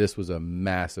 This was a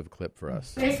massive clip for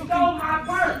us. They stole my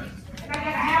purse. And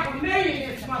I gotta $500,000 in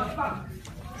this motherfucker.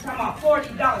 Got my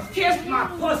 $40. Kiss my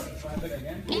pussy.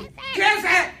 Kiss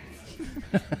it!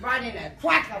 Right in that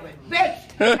quack of it, bitch.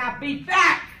 And I be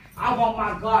back. I want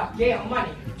my goddamn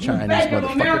money. Chinese you Bank of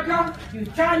motherfucker. America, you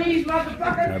Chinese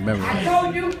motherfucker. I remember I that.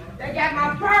 told you they got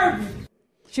my purse.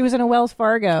 She was in a Wells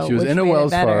Fargo. She was which in a made it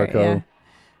Wells better, Fargo. yeah.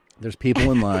 There's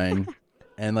people in line,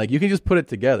 and like you can just put it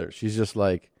together. She's just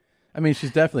like, I mean,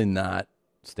 she's definitely not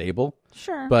stable.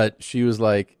 Sure. But she was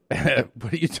like,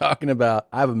 what are you talking about?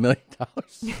 I have $1 million.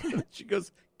 She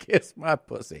goes, kiss my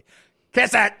pussy.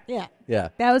 Kiss it. Yeah. Yeah.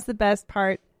 That was the best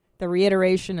part. The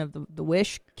reiteration of the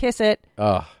wish, kiss it.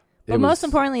 Oh, But most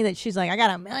importantly, that she's like, I got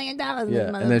 $1 million.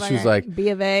 yeah. And then she's like, B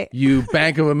of A. you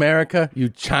Bank of America, you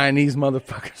Chinese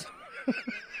motherfuckers.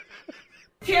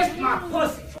 Kiss my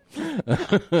pussy.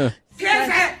 Kiss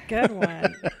it. Good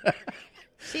one.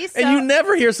 She's And you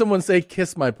never hear someone say,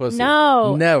 kiss my pussy.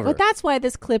 No. Never. But that's why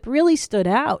this clip really stood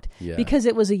out. Yeah. Because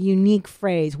it was a unique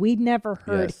phrase. We'd never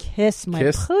heard kiss my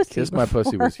pussy Kiss my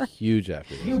pussy was before. huge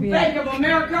after this. You Bank of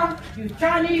America, you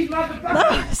Chinese motherfucker.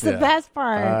 That's the best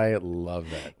part. I love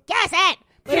that. Kiss it.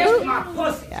 Kiss my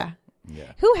pussy. Yeah.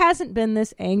 Who hasn't been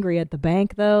this angry at the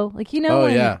bank, though? Like, you know, Oh,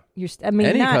 when yeah. you're, I mean,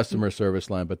 any not, customer service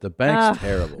line, but the bank's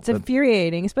terrible. It's The-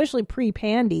 infuriating, especially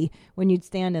pre-Pandy when you'd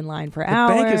stand in line for The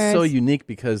hours. bank is so unique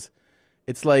because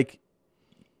it's like,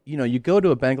 you know, you go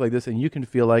to a bank like this and you can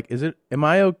feel like, am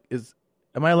I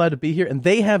allowed to be here? And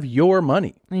they have your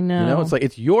money. I know. You know, it's like,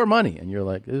 it's your money. And you're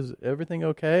like, is everything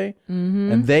okay?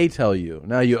 Mhm. And they tell you,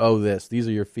 now you owe this. These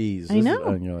are your fees. I This is- know.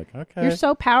 and you're like, okay. You're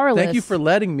so powerless. Thank you for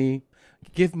letting me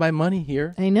give my money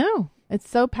here. I know. It's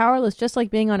so powerless, just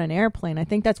like being on an airplane. I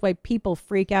think that's why people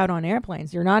freak out on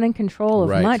airplanes. You're not in control of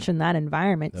Right. much in that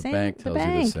environment. The Same bank with tells the you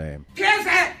bank. the same. Kiss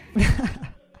it.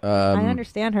 I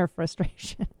understand her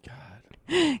frustration.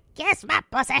 God. Kiss my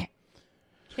pussy.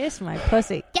 Kiss my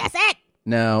pussy. Kiss it.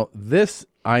 Now, this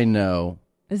I know.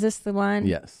 Is this the one?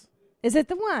 Yes. Is it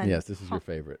the one? Yes, this is your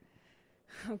favorite.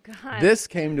 Oh, God. This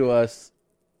came to us.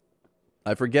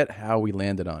 I forget how we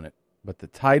landed on it, but the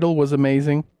title was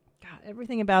amazing. God,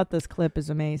 everything about this clip is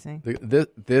amazing.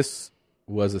 This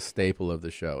was a staple of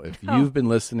the show. If you've been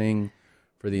listening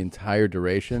for the entire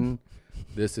duration,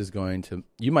 this is going to...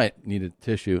 You might need a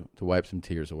tissue to wipe some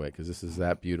tears away because this is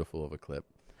that beautiful of a clip.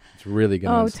 It's really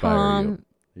going to inspire Tom,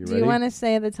 you. Do you want to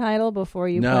say the title before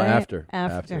you No, play after. it?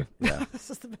 After. Yeah. This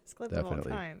is the best clip Definitely. of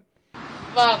all time.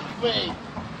 Fuck me.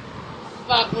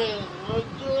 Fuck me. Look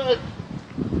good.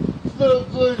 Feel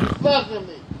good fucking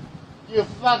me. You're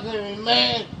fucking me,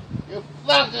 man. You're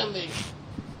fucking me.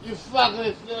 You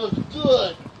fucking feels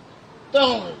good.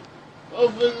 Don't it?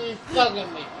 Hopefully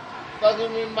fucking me.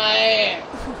 Fucking me in my ass.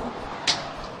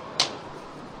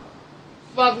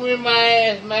 Fuck me in my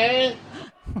ass, man.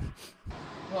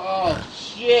 Oh,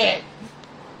 shit.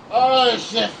 Oh, this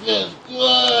shit feels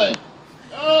good.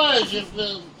 Oh, this shit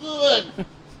feels good.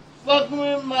 Fuck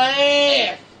me in my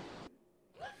ass.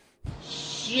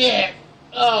 Shit.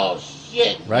 Oh,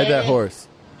 shit, Ride that man. horse.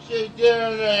 Shit,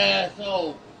 get in the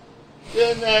asshole.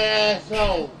 Get in that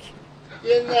asshole.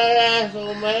 Get in that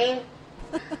asshole, man.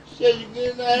 Shit, you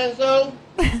get in that asshole?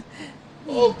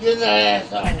 Oh, get in that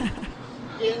asshole.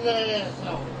 Get in that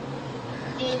asshole.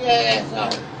 Get in that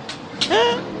asshole.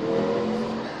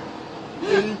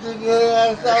 Did you get in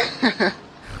that asshole?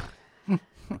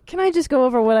 Can I just go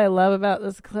over what I love about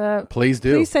this clip? Please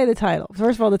do. Please say the title.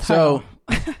 First of all, the title.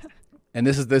 So, and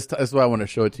this is why I want to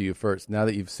show it to you first. Now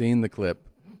that you've seen the clip,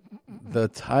 the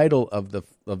title of the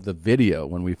video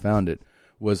when we found it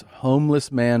was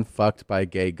 "Homeless Man Fucked by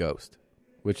Gay Ghost,"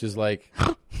 which is like,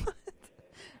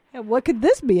 what could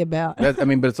this be about?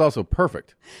 but it's also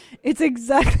perfect. It's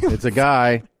exactly. It's a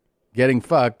guy getting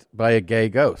fucked by a gay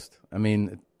ghost. I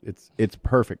mean, it's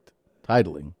perfect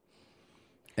titling.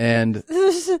 And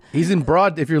he's in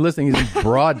broad, if you're listening, he's in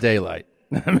broad daylight.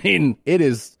 I mean, it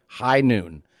is high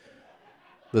noon.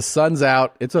 The sun's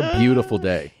out. It's a beautiful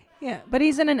day. Yeah, but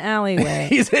he's in an alleyway.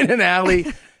 He's in an alley.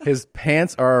 His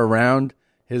pants are around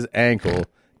his ankle,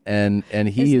 and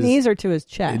his knees are to his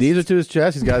chest. His knees are to his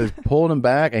chest. He's got his pulling him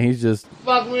back, and he's just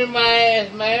Fuck me in my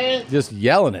ass, man. just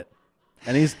yelling it.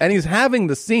 And he's having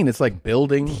the scene. It's like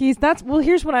building. Here's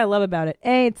what I love about it.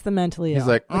 A, it's the mentally He's ill,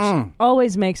 like, which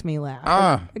always makes me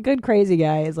laugh. A good crazy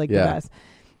guy is like the best.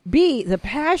 B, the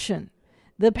passion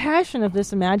of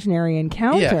this imaginary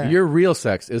encounter. Yeah, your real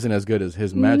sex isn't as good as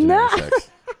his imaginary sex.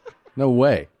 No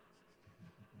way.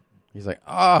 He's like,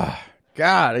 oh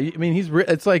God. I mean,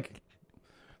 it's like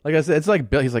I said, it's like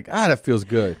Bill. He's like, that feels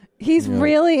good. He's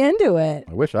really into it.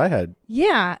 I wish I had.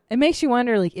 Yeah, it makes you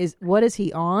wonder. Like, what is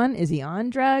he on? Is he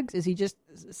on drugs? Is he just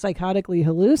psychotically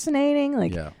hallucinating?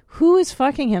 Like, who is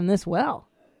fucking him this well?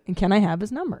 And can I have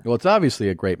his number? Well, it's obviously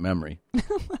a great memory.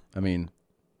 I mean,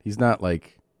 he's not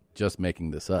like just making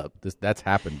this up. That's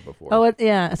happened before. Oh,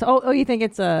 yeah. So, you think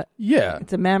it's a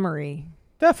it's a memory?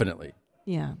 Definitely.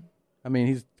 Yeah. I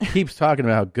mean, he keeps talking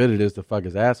about how good it is to fuck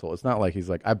his asshole. It's not like he's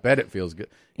like, I bet it feels good.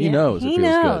 He knows it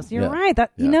feels good. You're right.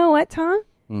 You know what, Tom?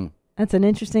 That's an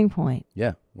interesting point.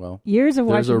 Yeah. Well, years of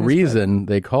watching. There's a reason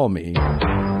they call me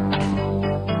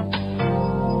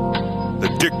the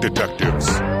Dick Detectives.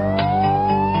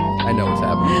 I know what's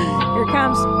happening. Here it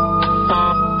comes.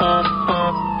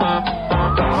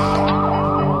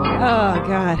 Oh,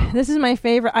 God. This is my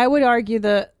favorite. I would argue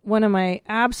that one of my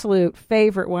absolute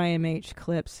favorite YMH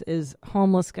clips is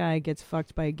homeless guy gets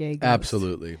fucked by a gay ghost.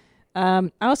 Absolutely.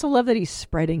 I also love that he's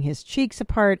spreading his cheeks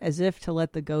apart as if to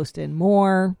let the ghost in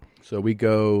more. So we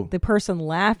go... The person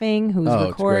laughing who's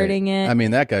recording it. I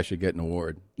mean, that guy should get an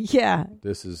award. Yeah.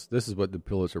 This is what the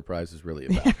Pulitzer Prize is really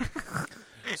about.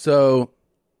 So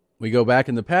we go back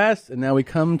in the past, and now we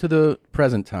come to the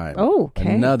present time. Oh,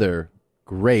 okay. Another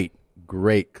great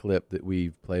clip that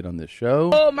we've played on this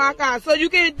show. Oh my God! So you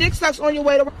getting dick sucks on your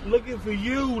way to? Looking for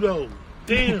you though.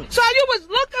 Damn. So you was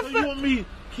looking for? You want me to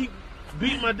keep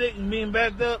beating my dick and being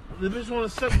backed up? The bitch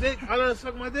want to suck dick? I let her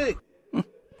suck my dick.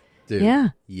 Dude. Yeah.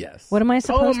 Yes. What am I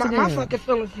supposed to do? My fucking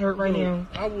feelings hurt right now.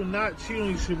 I will not cheat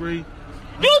on you, Shabri.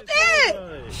 You did.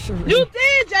 You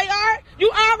did, JR. You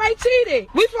already cheated.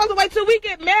 We supposed to wait till we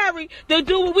get married to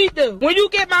do what we do. When you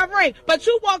get my ring, but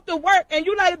you walk to work and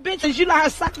you like a bitch and you like her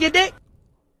suck your dick.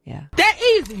 Yeah. That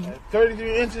easy. At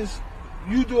 33 inches,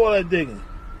 you do all that digging.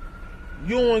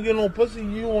 You don't want to get no pussy.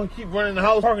 You want to keep running the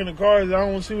house, parking the cars. I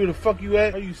don't want to see where the fuck you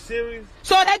at. Are you serious?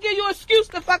 So that give you an excuse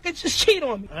to fucking just cheat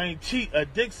on me. I ain't cheat. A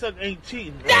dick suck ain't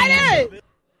cheating. That is.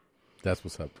 That's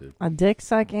what's up, dude. A dick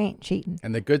suck ain't cheating.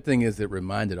 And the good thing is it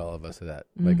reminded all of us of that.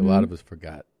 Like a lot of us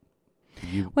forgot.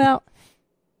 The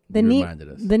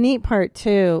neat part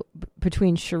too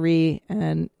between Cherie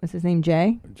and what's his name,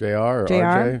 Jay? JR or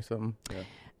RJ or something. Yeah.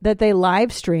 That they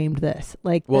live streamed this.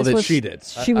 Like, well, this that she did.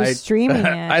 She was streaming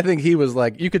it. I think he was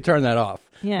like, you could turn that off.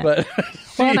 Yeah. But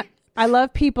I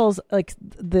love people's like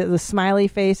the smiley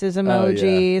faces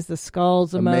emojis, the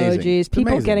skulls Amazing. emojis. It's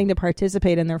People amazing. getting to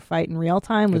participate in their fight in real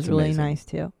time was It's really amazing. nice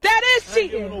too. That is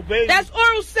cheating. That's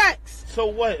oral sex. So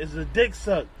what? It's a dick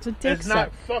suck. It's a dick It's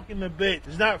not suck. fucking the bitch.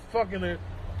 It's not fucking her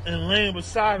and laying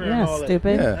beside her Yeah, and all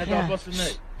stupid. that. Yeah. That's Yeah. all busting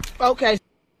neck. Okay.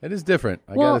 It is different.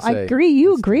 I Well, gotta say. I agree.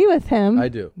 You agree with him. I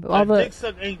do. All the Dick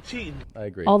suck ain't cheating. I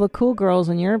agree. all the cool girls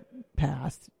in your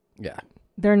past, Yeah.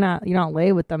 they're not. You don't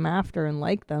lay with them after and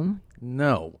like them.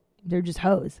 No. They're just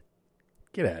hoes.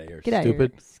 Get out of here, Get out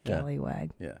stupid. of here,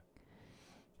 scallywag. Yeah.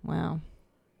 Wow.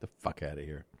 The fuck out of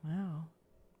here. Wow.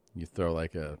 You throw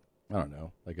like a, I don't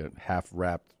know, like a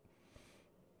half-wrapped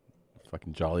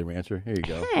fucking Jolly Rancher. Here you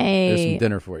go. Hey. There's some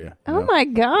dinner for you. Oh my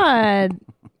God.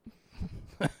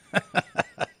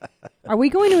 Are we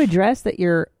going to address that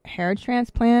your hair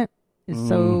transplant is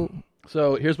so...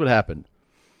 So here's what happened.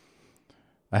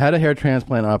 I had a hair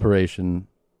transplant operation,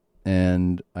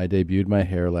 and I debuted my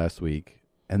hair last week.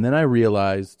 And then I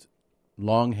realized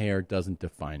long hair doesn't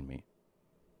define me.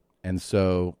 And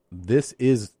so this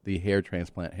is the hair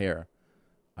transplant hair.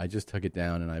 I just took it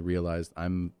down, and I realized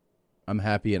I'm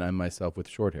happy and I'm myself with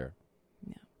short hair.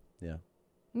 Yeah.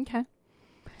 Okay.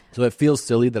 So it feels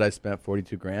silly that I spent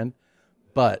 $42,000,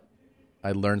 but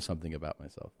I learned something about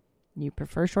myself. You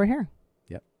prefer short hair.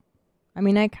 Yep. I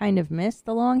mean, I kind of miss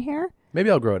the long hair.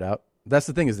 Maybe I'll grow it out. That's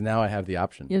the thing is now I have the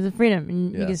option. You have the freedom.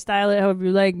 And Yeah. you can style it however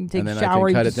you like. And take and then a shower.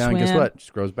 I can cut you it down. And guess swim. what? It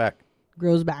just grows back.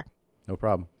 Grows back. No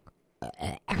problem.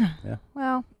 Yeah.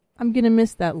 Well, I'm going to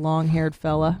miss that long-haired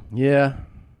fella. Yeah.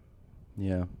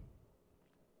 Yeah.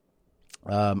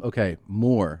 Okay.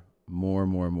 More.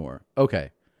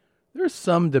 Okay. There's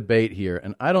some debate here,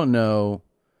 and I don't know.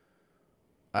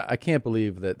 I can't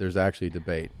believe that there's actually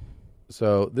debate.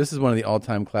 So this is one of the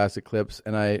all-time classic clips,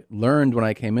 and I learned when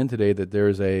I came in today that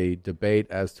there's a debate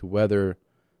as to whether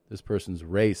this person's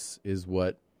race is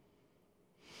what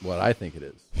I think it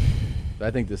is. I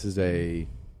think this is a,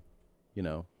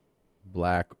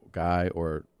 black guy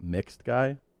or mixed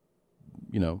guy,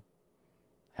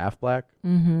 half black,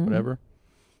 whatever.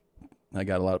 I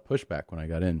got a lot of pushback when I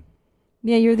got in.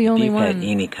 Yeah, you're the only If you've one. had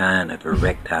any kind of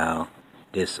erectile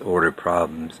disorder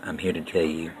problems, I'm here to tell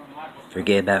you,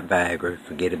 forget about Viagra,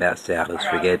 forget about salads,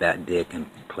 forget about dick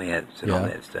implants and all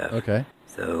that stuff. Okay.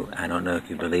 So I don't know if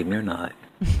you believe me or not,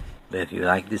 but if you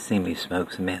like to see me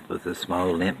smoke some meth with a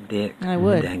small limp dick, I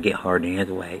would. then get harder the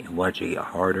other way and watch it get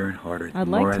harder and harder. The I'd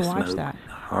like more to I watch smoke, that.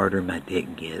 the harder my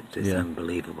dick gets. It's Yeah.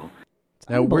 unbelievable.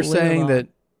 Now we're saying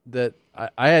that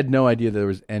I had no idea there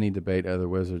was any debate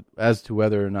as to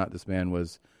whether or not this man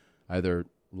was either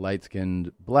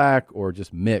light-skinned black or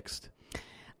just mixed.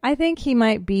 I think he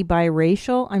might be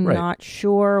biracial. I'm Right. not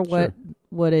sure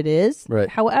what it is. Right.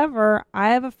 However, I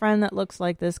have a friend that looks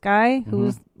like this guy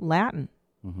who's Latin.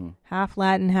 Half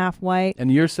Latin, half white.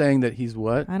 And you're saying that he's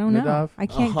what? I don't know. Nadav? I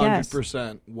can't guess.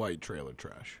 100% white trailer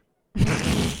trash.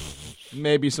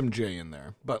 Maybe some J in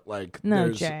there, but No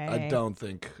there's, J. I don't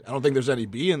think there's any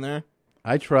B in there.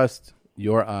 I trust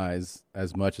your eyes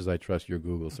as much as I trust your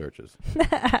Google searches.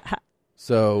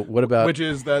 So what about... Which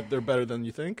is that they're better than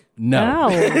you think? No.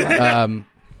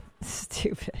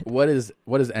 Stupid. What does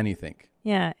any think?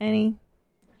 Yeah, any.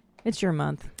 It's your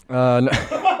month. No.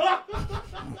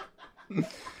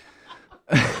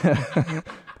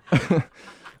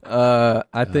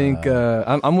 I think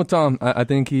I'm with Tom. I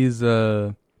think he's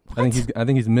I think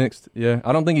he's mixed. Yeah,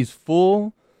 I don't think he's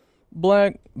full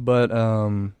black, but I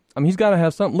mean he's got to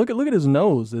have something. Look at his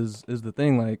nose is the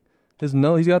thing. Like his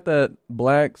nose, he's got that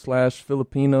black /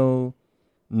 Filipino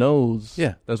nose.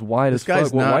 Yeah, that's white this as guy's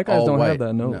fuck. Well, not white guys all don't white. have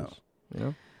that nose. No. You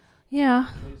know? Yeah.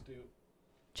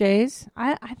 Jays.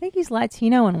 I think he's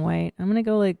Latino and white. I'm gonna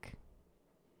go like.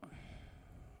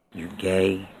 You're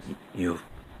gay, you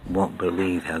won't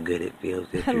believe how good it feels.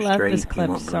 If I you're love straight, this clip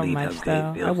you won't so believe much, how good though.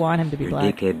 it feels. I want him to be your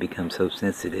black. Your dickhead becomes so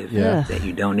sensitive Yeah. that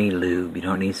you don't need lube, you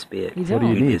don't need spit. You don't. What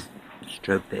do you need? just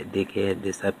stroke that dickhead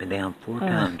just up and down 4 Ugh.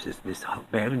 times. Just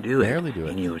barely do it. Barely do it.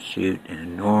 And you'll shoot an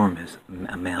enormous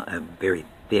amount of very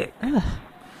thick,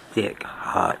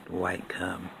 hot white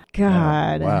cum.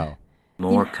 God. Wow.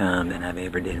 More cum than I've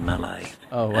ever did in my life.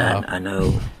 Oh, wow. I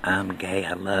know I'm gay.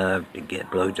 I love to get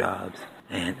blowjobs.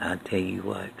 And I tell you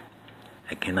what,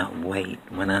 I cannot wait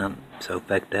when I'm so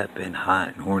fucked up and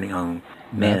hot and horny on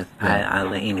meth. Yeah. I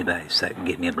let anybody suck and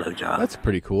give me a blowjob. That's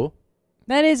pretty cool.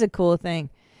 That is a cool thing.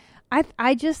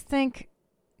 I just think,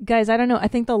 guys, I don't know. I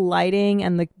think the lighting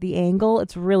and the angle,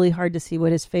 it's really hard to see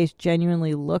what his face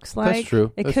genuinely looks like. That's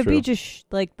true. It That's could true. be just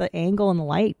like the angle and the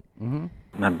light. Mm-hmm.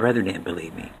 My brother didn't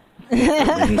believe me.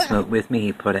 When he smoked with me,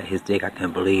 he put out his dick. I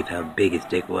couldn't believe how big his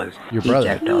dick was. Your he brother.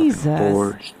 jacked off in Jesus.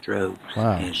 4 strokes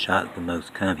Wow. and shot the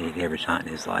most cum he'd ever shot in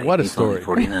his life. What a He's story. only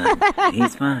 49. And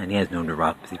he's fine. He has no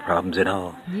neuropathy problems at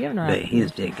all. You have But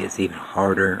his dick gets even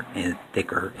harder and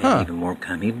thicker and even more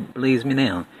cum. He believes me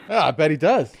now. Yeah, I bet he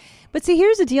does. But see,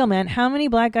 here's the deal, man. How many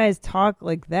black guys talk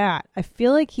like that? I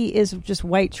feel like he is just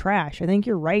white trash. I think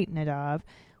you're right, Nadav.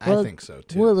 I think so,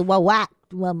 too.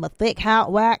 Well, my thick, hot,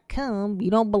 white cum.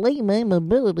 You don't believe me?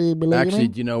 Believe Actually, me?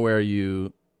 do you know where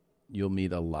you'll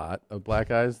meet a lot of black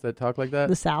guys that talk like that?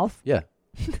 The South? Yeah.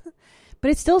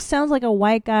 But it still sounds like a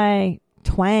white guy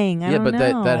twang. I don't but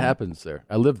know. that happens there.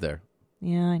 I lived there.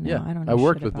 Yeah, I know. Yeah. I don't know. I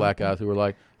worked shit with about black that. guys who were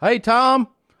like, "Hey, Tom.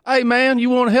 Hey, man,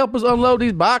 you want to help us unload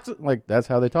these boxes?" Like, that's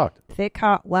how they talked. Thick,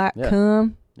 hot, white Yeah.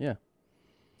 cum. Yeah.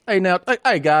 Hey, now,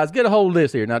 hey, guys, get a hold of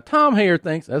this here. Now, Tom here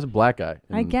thinks that's a black guy.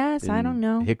 I guess. I don't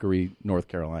know. Hickory, North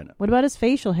Carolina. What about his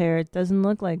facial hair? It doesn't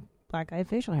look like black guy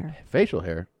facial hair. Facial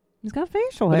hair. He's got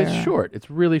facial But hair. it's short. It's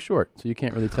really short, so you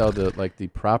can't really tell the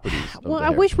properties. Of Well, the I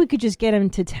hair. wish we could just get him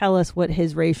to tell us what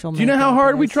his racial. Do you know how makeup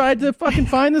hard we is. tried to fucking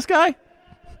find this guy?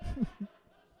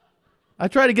 I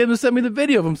tried to get him to send me the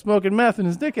video of him smoking meth and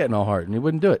his dick getting all hard, and he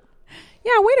wouldn't do it.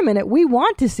 Yeah, wait a minute. We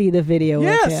want to see the video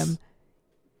Yes. of him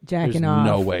jacking There's off.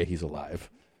 no way he's alive.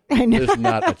 I know. There's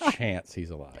not a chance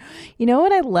he's alive. You know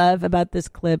what I love about this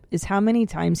clip is how many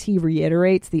times he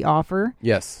reiterates the offer.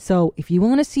 Yes. So if you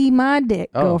want to see my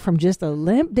dick go Oh. from just a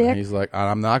limp dick, And he's like,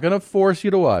 I'm not going to force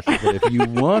you to watch it, but if you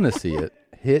want to see it,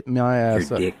 hit my ass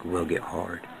Your up. dick will get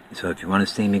hard. So if you want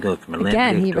to see me go from a limp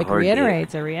Again, dick he to a hard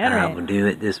reiterates dick, and reiterates. I will do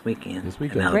it this weekend.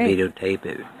 And I'll Great. videotape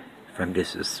it from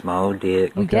just a small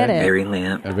dick, You get it. very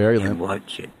limp, very limp. and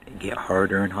watch it get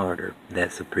harder and harder.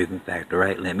 That's a proven fact. All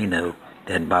right, let me know.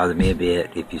 Doesn't bother me a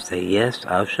bit. If you say yes,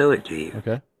 I'll show it to you.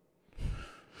 Okay.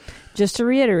 just to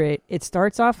reiterate, it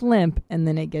starts off limp and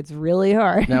then it gets really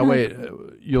hard. Now, wait,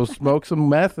 you'll smoke some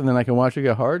meth and then I can watch it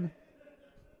get hard?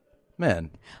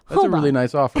 Man, that's Hold a really on.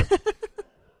 nice offer.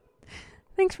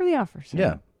 Thanks for the offer,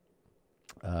 sir.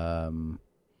 Yeah.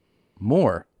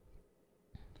 More.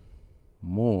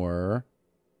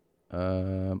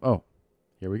 Oh,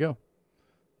 here we go.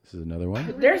 This is another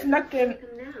one. There's nothing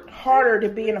harder to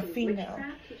being a female.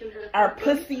 Our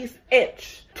pussies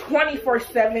itch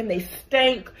 24/7. They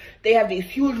stink. They have these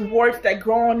huge warts that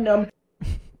grow on them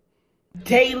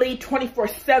daily,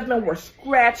 24/7. We're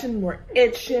scratching, we're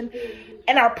itching,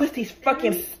 and our pussies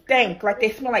fucking stink. Like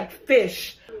they smell like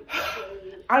fish.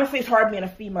 Honestly, it's hard being a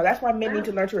female. That's why men need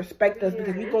to learn to respect us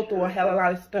because we go through a hell of a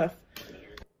lot of stuff.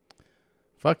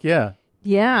 Fuck yeah.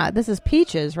 Yeah, this is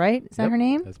Peaches, right? Is that her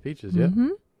name? That's Peaches, yeah. Mm-hmm.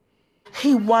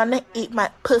 He wanna eat my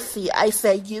pussy. I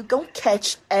say, you gon'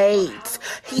 catch AIDS.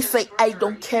 He say, I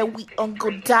don't care, we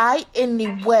gonna die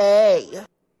anyway.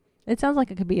 It sounds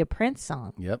like it could be a Prince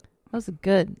song. Yep. That was a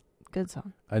good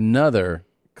song. Another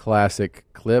classic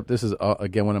clip. This is,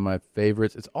 again, one of my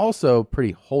favorites. It's also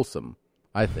pretty wholesome,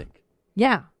 I think.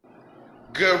 Yeah.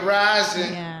 Good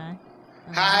rising. Yeah.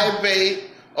 Hi, babe.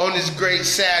 On this great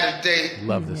Saturday.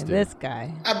 Love this dude. This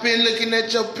guy. I've been looking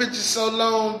at your pictures so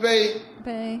long, babe.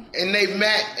 Babe. And they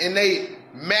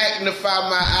magnify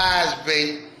my eyes,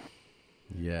 babe.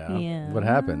 Yeah. What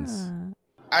happens?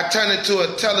 I turn into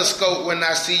a telescope when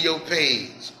I see your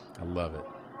page. I love it.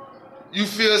 You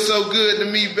feel so good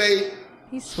to me, babe.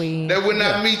 He's sweet. That when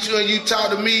I meet you and you talk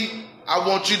to me, I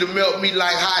want you to melt me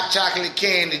like hot chocolate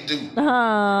candy do.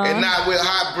 Aww. And not with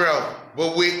hot breath,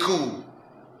 but with cool.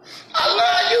 I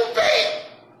love you,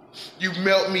 babe. You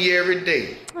melt me every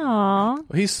day. Aww. Well,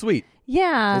 he's sweet.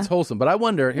 Yeah. It's wholesome. But I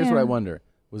wonder, here's what Yeah. I wonder.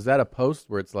 Was that a post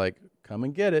where it's like, come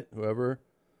and get it, whoever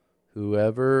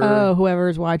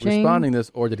whoever's watching. responding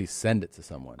this, or did he send it to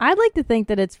someone? I'd like to think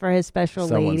that it's for his special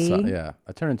Someone lady. yeah.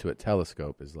 I turn into a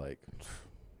telescope is like,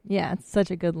 Yeah, it's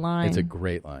such a good line. it's a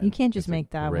great line. You can't just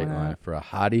make that Great one line. up. For a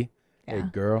hottie. Hey, Yeah.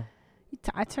 girl.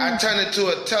 I I turn into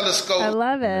a telescope. I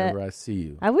love it. Whenever I see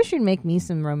you. I wish you'd make me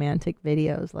some romantic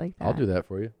videos like that. I'll do that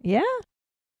for you. Yeah.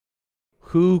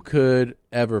 Who could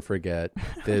ever forget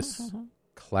this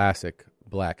classic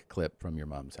black clip from your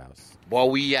mom's house? Boy,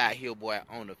 we out here, boy,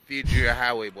 on the Fidget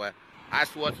Highway, boy. I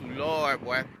swear to Lord,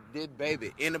 boy, this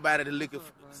baby, anybody that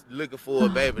looking for a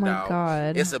baby my dog,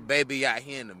 God. it's a baby out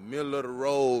here in the middle of the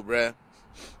road, bruh.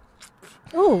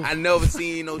 Oh. I never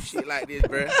seen no shit like this,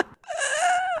 bruh.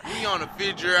 We on the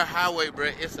Fidget Highway,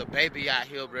 bruh. It's a baby out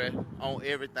here, bruh, on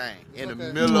everything. In the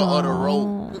middle of the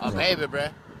road. A baby,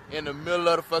 bruh. In the middle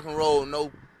of the fucking road.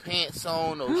 No pants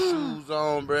on, no shoes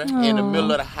on, bruh. In the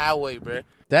middle of the highway, bruh.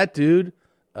 That dude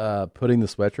putting the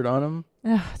sweatshirt on him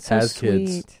so has sweet.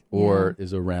 kids or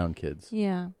is around kids.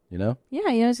 Yeah. You know?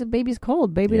 Yeah, the baby's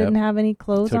cold. Baby Yep. didn't have any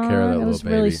clothes Took on. care of that It little was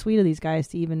really baby. sweet of these guys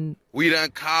to even. We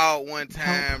done called one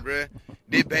time, bruh.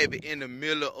 This baby in the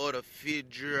middle of the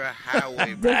Fidjura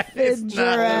Highway, bruh. It's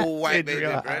not Not old white baby,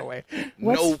 Fidjura bruh. Highway.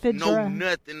 What's No Fidjura?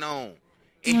 nothing on.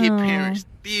 And his parents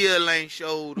still ain't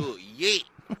showed up yet.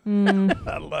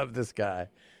 I love this guy.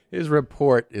 His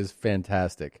report is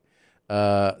fantastic.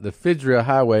 The Fidjura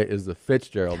Highway is the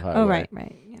Fitzgerald Highway. Oh, right.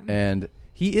 Yeah. And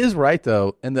he is right,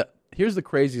 though. And here's the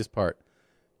craziest part.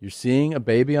 You're seeing a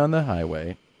baby on the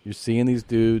highway. You're seeing these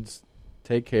dudes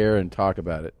take care and talk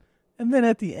about it. And then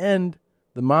at the end,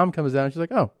 the mom comes down and she's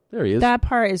like, oh, there he is. That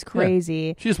part is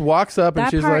crazy. Yeah. She just walks up and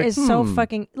That she's part like, is so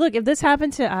fucking. Look, if this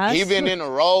happened to us. He been in the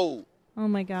road. Oh,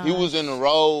 my God. He was in the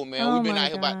road, man. Oh we been my out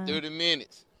here about God. 30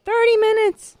 minutes. 30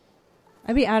 minutes.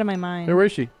 I'd be out of my mind. Where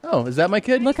is she? Oh, is that my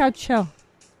kid? Look how chill.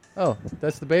 Oh,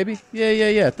 that's the baby?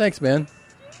 Yeah. Thanks, man.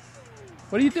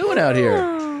 What are you doing out here?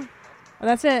 Well,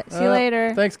 that's it. See you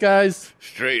later. Thanks, guys.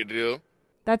 Straight deal.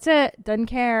 That's it. Doesn't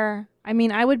care. I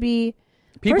mean, I would be.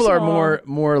 People first are of all-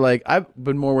 more like, I've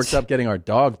been more worked up getting our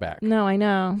dog back. No, I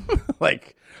know.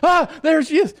 Like, there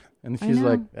she is. And she's know.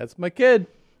 like, that's my kid.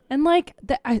 And like,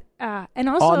 and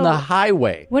also On the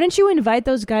highway. Wouldn't you invite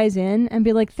those guys in and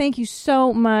be like, "Thank you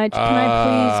so much. Can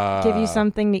I please give you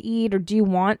something to eat, or do you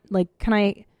want can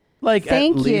I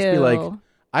thank at least you?" be like,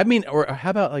 I mean, or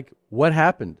how about like, what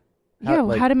happened?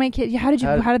 How did my kid? How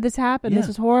did this happen? Yeah. This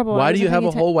is horrible. Why I do you wasn't have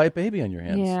a paying whole white baby on your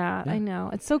hands? Yeah, I know.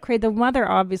 It's so crazy. The mother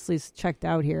obviously is checked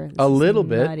out here. This A is little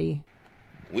bit. nutty.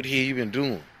 What he even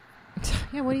doing?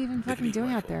 Yeah, what are you even fucking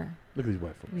doing out there? Look at these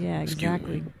white folks. Yeah,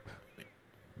 exactly.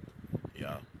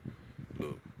 Yeah.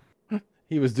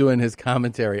 He was doing his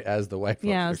commentary as the white folks.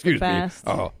 Yeah, it was the Excuse best.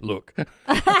 me. Oh, look.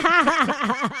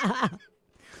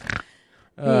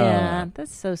 Yeah,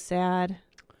 that's so sad.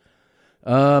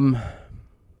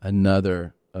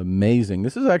 Another amazing.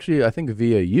 This is actually, I think,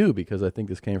 via you, because I think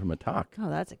this came from a talk. Oh,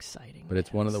 that's exciting. But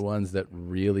it's one of the ones that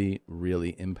really,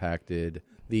 really impacted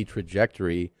the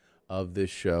trajectory of this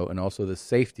show and also the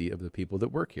safety of the people that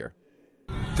work here.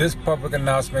 This public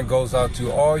announcement goes out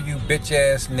to all you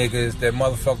bitch-ass niggas that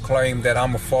motherfucker claim that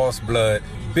I'm a false blood.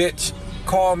 Bitch,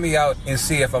 call me out and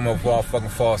see if I'm a motherfucking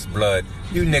false blood.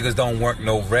 You niggas don't work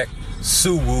no wreck.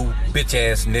 Suwoo,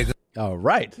 bitch-ass niggas. All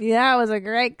right. Yeah, it was a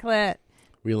great clip.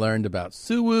 We learned about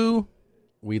Suwoo.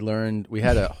 We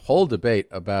had a whole debate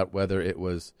about whether it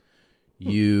was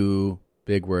you,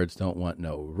 big words, don't want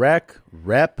no rep.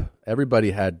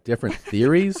 Everybody had different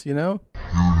theories, you know?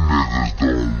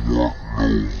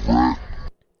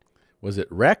 Was it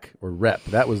rec or rep?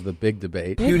 That was the big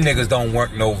debate. You niggas don't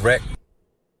work no wreck.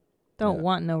 Don't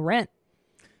want no rent.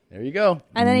 There you go.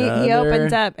 And then he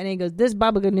opens up and he goes, "This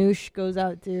Baba Ganoush goes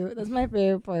out to." That's my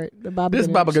favorite part. The Baba. This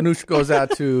Ganoush. Baba Ganoush goes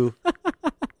out to.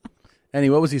 Annie,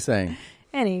 what was he saying?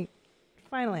 Any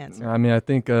final answer? I mean, I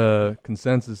think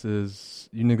consensus is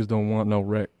you niggas don't want no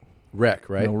wreck. Wreck,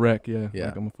 right? No wreck, yeah. Yeah.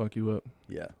 Like, I'm going to fuck you up.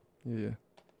 Yeah. Yeah.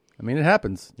 I mean, it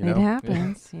happens. You know? It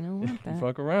happens. You don't want that.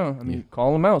 Fuck around. I mean,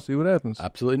 call them out. See what happens.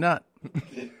 Absolutely not.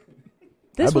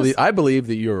 This I believe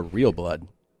that you're a real blood.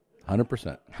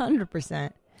 100%.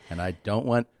 100%. And I don't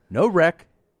want no wreck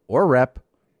or rep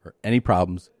or any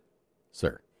problems,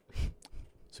 sir.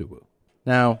 Suwoo.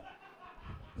 Now,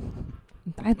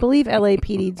 I believe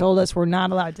LAPD told us we're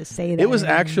not allowed to say that. it was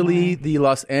actually the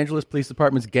Los Angeles Police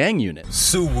Department's gang unit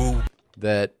Suwoo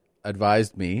that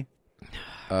advised me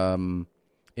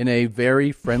in a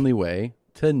very friendly way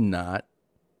to not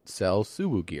sell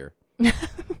Suwoo gear.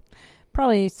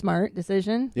 Probably a smart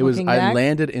decision. It was. looking I back.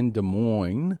 landed in Des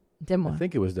Moines. Des Moines. I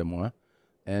think it was Des Moines,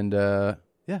 and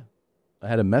yeah, I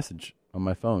had a message on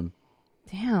my phone.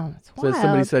 Damn, it's So wild.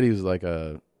 somebody said he was like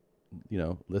a,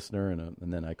 listener, and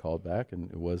then I called back, and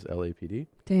it was LAPD.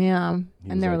 Damn, He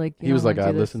and was they were like, like, he was like,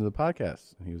 I listened to the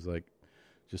podcast, and he was like,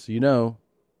 just so you know,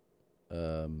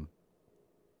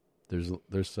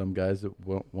 there's some guys that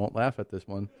won't laugh at this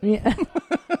one. Yeah.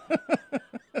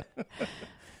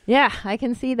 Yeah, I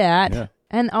can see that. Yeah.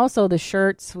 And also the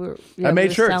shirts. Were, I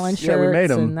made shirts. Selling shirts. Yeah, we made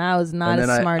them. And that was not and a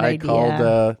then smart I idea. called.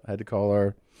 I had to call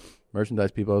our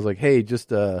merchandise people. I was like, hey,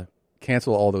 just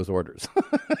cancel all those orders.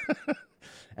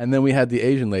 And then we had the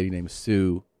Asian lady named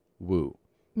Sue Wu.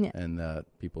 Yeah. And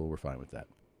people were fine with that.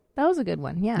 That was a good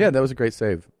one. Yeah. Yeah, that was a great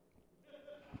save.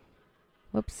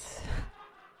 Whoops.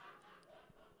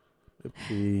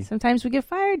 Oopsie. Sometimes we get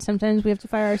fired. Sometimes we have to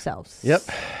fire ourselves. Yep.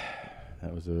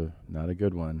 That was not a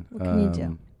good one. What can you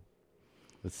do?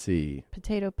 Let's see.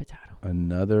 Potato.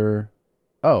 Another.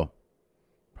 Oh,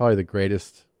 probably the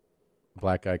greatest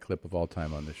black guy clip of all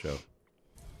time on the show.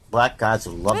 Black guys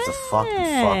who love to fuck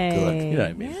and fuck good. You know what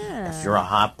I mean? And If you're a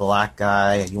hot black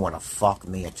guy and you want to fuck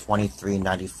me at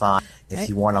 $23.95, if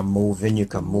you want to move in, you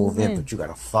can move in, but you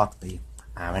gotta fuck me.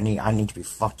 I need to be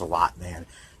fucked a lot, man.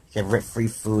 Get free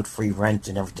food, free rent,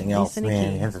 and everything else,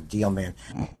 man. Here's the deal, man.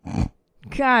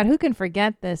 God, who can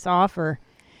forget this offer?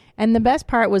 And the best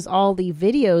part was all the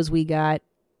videos we got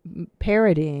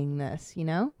parodying this, you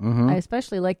know? Mhm. I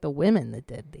especially like the women that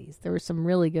did these. There were some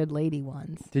really good lady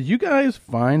ones. Did you guys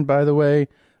find, by the way,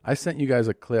 I sent you guys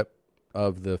a clip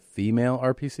of the female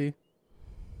RPC.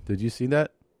 Did you see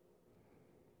that?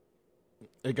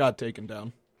 It got taken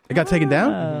down. It got taken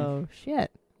down? Oh,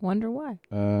 shit. Wonder why.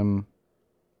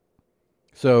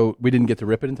 So we didn't get to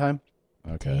rip it in time?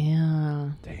 Okay.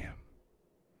 Damn.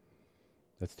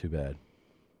 That's too bad.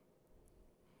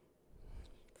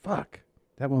 Fuck.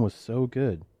 That one was so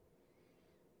good.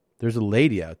 There's a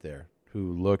lady out there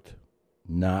who looked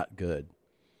not good.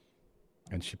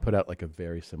 And she put out like a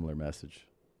very similar message.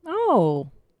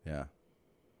 Oh. Yeah.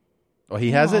 Oh,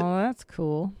 he has it? Oh, that's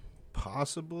cool.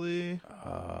 Possibly.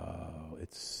 Oh,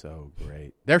 it's so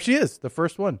great. There she is, the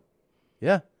first one.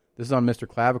 Yeah. This is on Mr.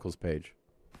 Clavicle's page.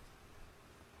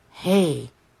 Hey,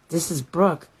 this is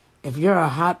Brooke. If you're a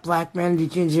hot black man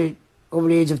over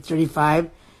the age of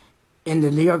 35 in the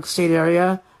New York State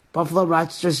area, Buffalo,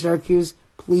 Rochester, Syracuse,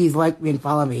 please like me and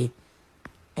follow me.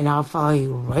 And I'll follow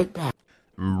you right back.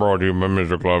 Brought to you by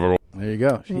Mr. Clavicle. There you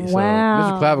go. So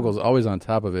Wow. Mr. Clavicle's always on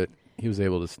top of it. He was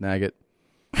able to snag it.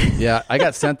 Yeah, I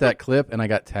got sent that clip and I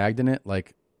got tagged in it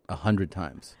like 100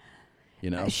 times. You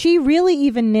know? She really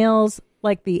even nails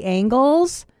like the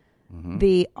angles.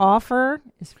 The offer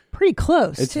is pretty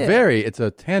close. It's too. it's a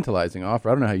tantalizing offer.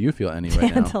 I don't know how you feel, Annie,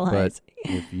 right now. Tantalizing.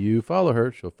 But if you follow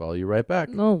her, she'll follow you right back.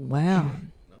 Oh, wow.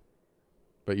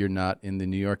 But you're not in the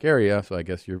New York area, so I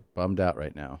guess you're bummed out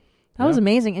right now. That was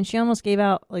amazing. And she almost gave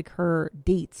out like her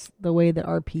deets the way that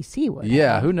RPC would.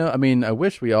 Yeah, who knows? I mean, I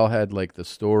wish we all had like the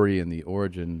story and the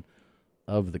origin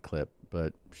of the clip,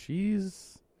 but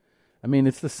it's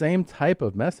the same type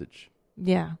of message.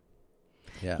 Yeah.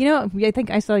 Yeah. You know, I think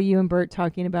I saw you and Bert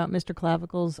talking about Mr.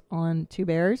 Clavicles on Two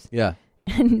Bears. Yeah.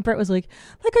 And Bert was like,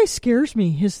 that guy scares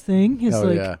me. His thing, his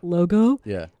logo.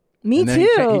 Yeah. Me And then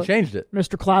too. he changed it.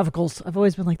 Mr. Clavicles. I've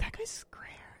always been like, that guy's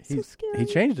so scary. He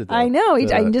changed it, though. I know.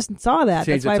 I just saw that.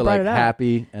 Changed That's why it to I brought like it up.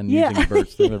 happy and using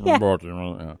Bert's thing.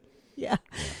 Yeah.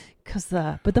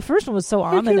 Yeah. But the first one was so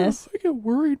ominous. I get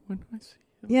worried when I see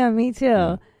him. Yeah, me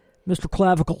too. Mr.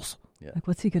 Clavicles. Yeah. Like,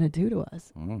 what's he going to do to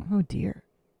us? Oh, dear.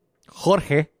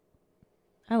 Jorge.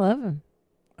 I love him.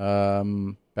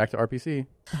 Back to RPC.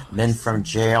 Men from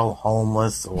jail,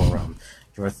 homeless, or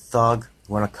you're a thug,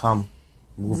 you want to come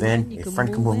move in, your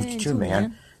friend can move in too,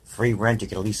 man. Free rent, you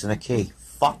get a lease and a key.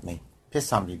 Fuck me.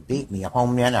 Piss on me, beat me. I'm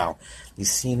home now. You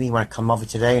see me, you want to come over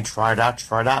today and try it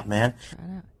out, man.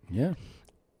 Yeah.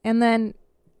 And then...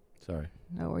 Sorry.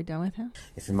 No, we're done with him?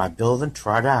 If you're in my building,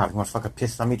 try it out. You want to fucking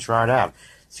piss on me, try it out.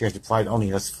 Seriously, applied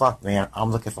only as fuck, man.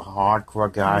 I'm looking for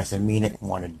hardcore guys that mean it,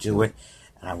 want to do it,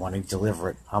 and I want to deliver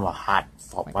it. I'm a hot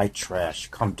white trash.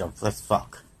 Come down, let's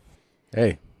fuck.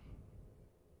 Hey.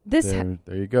 There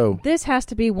you go. This has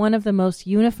to be one of the most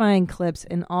unifying clips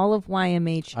in all of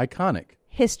YMH iconic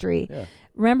history. Yeah.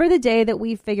 Remember the day that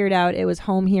we figured out it was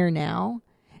Home Here Now?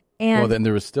 And well, then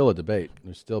there was still a debate.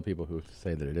 There's still people who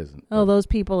say that it isn't. Oh, those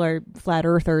people are flat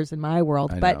earthers in my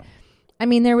world. I But know. I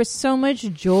mean, there was so much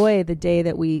joy the day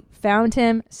that we found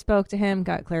him, spoke to him,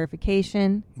 got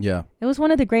clarification. Yeah. It was one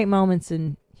of the great moments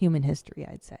in human history,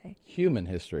 I'd say. Human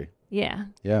history. Yeah.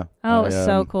 Yeah. Oh, it's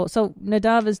so cool. So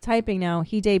Nadav is typing now.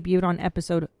 He debuted on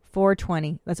episode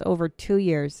 420. That's over 2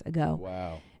 years ago.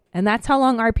 Wow. And that's how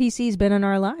long RPC's been in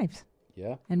our lives.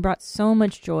 Yeah. And brought so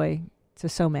much joy to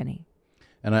so many.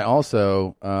 And I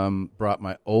also brought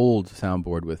my old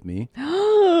soundboard with me.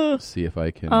 See if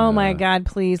I can. Oh my God!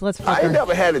 Please, let's. I ain't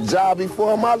never had a job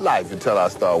before in my life until I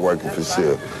started working for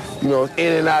Shell. You know,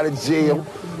 in and out of jail.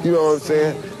 You know what I'm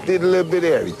saying? Did a little bit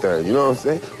of everything. You know what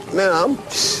I'm saying? Now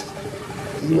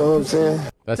you know what I'm saying?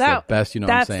 That's the best. You know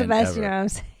what I'm saying? That's the best. Ever. You know what I'm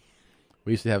saying?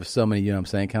 We used to have so many. You know what I'm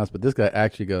saying? Counts, but this guy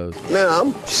actually goes. Now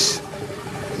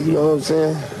you know what I'm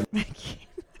saying?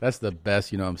 That's the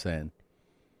best. You know what I'm saying?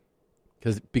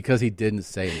 Because he didn't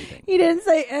say anything. He didn't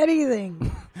say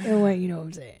anything. And wait, you know what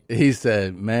I'm saying? He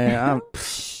said, "Man, I'm."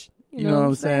 You know what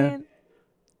I'm saying?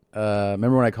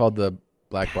 Remember when I called the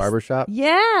black barber shop?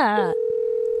 Yeah.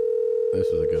 This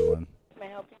was a good one. May I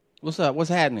help you? What's up?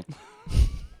 What's happening?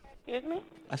 Excuse me?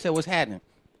 I said, what's happening?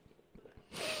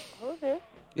 Who's this?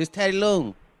 It's Teddy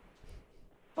Loon.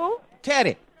 Who?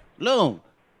 Teddy Loon.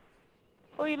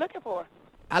 Who are you looking for?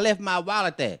 I left my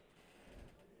wallet there.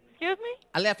 Excuse me?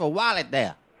 I left a wallet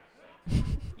there.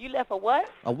 You left a what?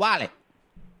 A wallet.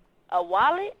 A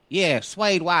wallet? Yeah,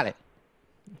 suede wallet.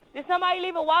 Did somebody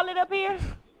leave a wallet up here?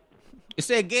 It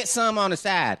said get some on the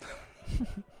side.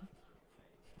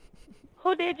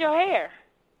 Who did your hair?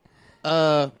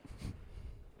 Kind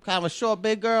of a short,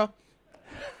 big girl.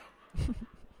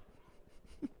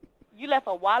 You left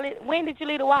a wallet? When did you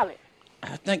leave the wallet?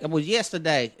 I think it was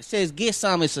yesterday. It says get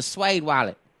some. It's a suede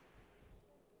wallet.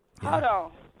 Hold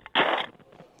on.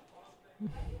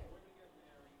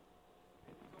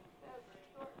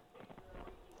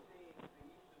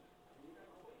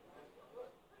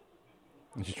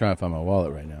 I'm just trying to find my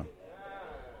wallet right now.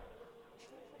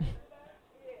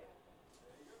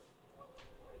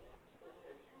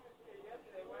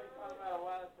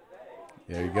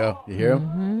 There you go. You hear him?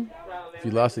 Mm-hmm. If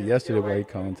you lost it yesterday, why are you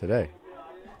calling today?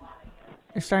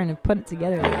 They're starting to put it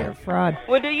together like you're a fraud.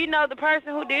 Well, do you know the person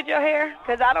who did your hair?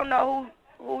 Because I don't know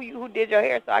who did your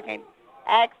hair, so I can't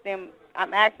ask them.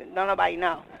 I'm asking. Don't nobody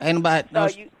know. Ain't nobody. So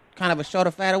No, kind of a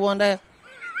shorter, fatter one there.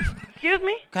 Excuse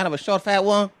me? Kind of a short, fat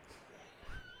one.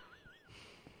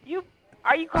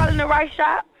 Are you calling the right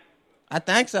shop? I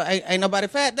think so. Ain't nobody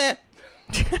fat there.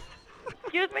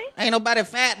 Excuse me? Ain't nobody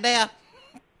fat there.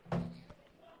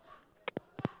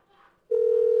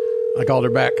 I called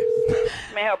her back.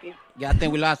 May I help you? Yeah, I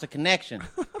think we lost a connection.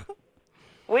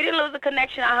 We didn't lose the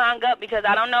connection. I hung up because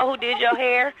I don't know who did your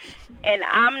hair, and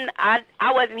I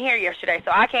wasn't here yesterday,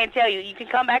 so I can't tell you. You can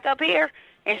come back up here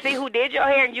and see who did your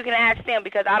hair, and you can ask them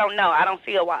because I don't know. I don't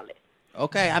see a wallet.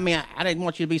 Okay, I mean, I didn't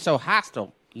want you to be so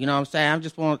hostile. You know what I'm saying? I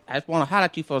just want to holler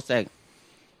at you for a second.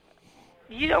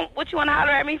 What you want to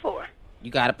holler at me for? You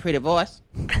got a pretty voice.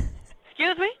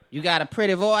 Excuse me? You got a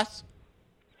pretty voice.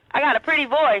 I got a pretty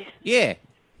voice. Yeah.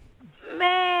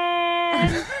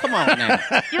 Man. Come on now.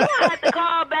 You going to have to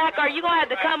call back or you going to have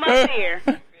to come up here.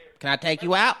 Can I take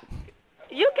you out?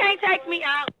 You can't take me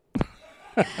out.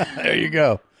 There you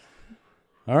go.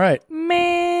 All right.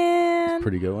 Man.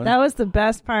 Pretty good one. That was the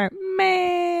best part.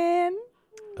 Man.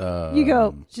 You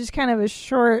go just kind of a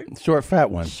short,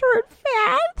 fat one. Short,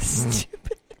 fat,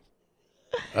 stupid.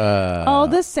 This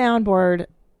soundboard.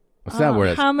 The soundboard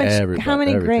has how many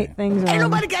everything. great things are Ain't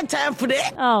on nobody got time for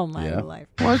that. Oh, my life.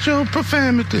 What's your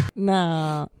profanity?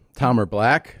 No. Tom or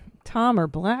Black? Tom or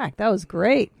Black. That was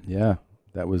great. Yeah,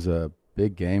 that was a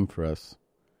big game for us.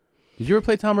 Did you ever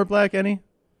play Tom or Black, Eddie?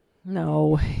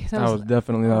 No. I was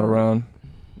definitely not around.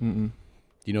 Mm-mm.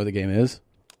 Do you know what the game is?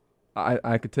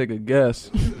 I could take a guess.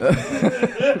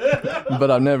 But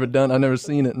I've never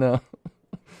seen it now.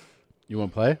 You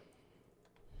want to play?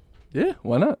 Yeah,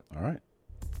 why not? All right.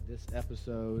 This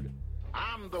episode.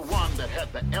 I'm the one that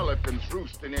had the elephants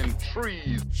roosting in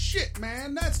trees. Shit,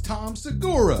 man, that's Tom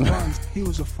Segura. He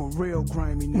was a for real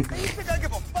grimy nigga. You think I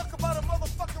give a fuck about a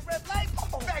motherfucking red light?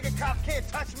 Faggot cops can't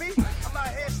touch me. I'm out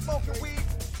here smoking weed,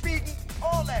 speeding,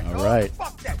 all that. All right.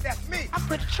 Fuck that, that's me. I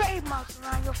put trademarks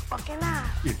around your fucking eyes.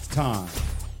 It's time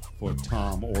for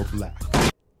Tom or Black.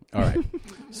 All right.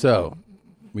 So,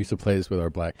 we used to play this with our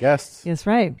black guests. That's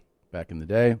right. Back in the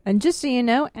day. And just so you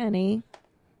know, Annie,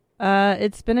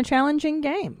 it's been a challenging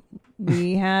game.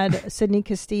 We had Sidney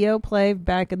Castillo play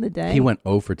back in the day. He went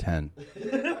 0 for 10.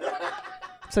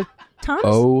 So Tom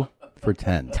 0 for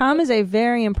 10. Tom is a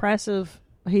very impressive.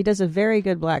 He does a very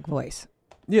good black voice.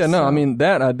 Yeah, no, I mean,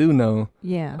 that I do know.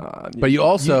 Yeah. But you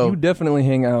also... You definitely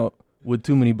hang out with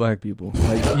too many black people.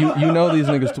 Like, you know these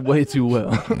niggas way too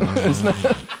well.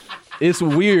 It's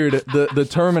weird, the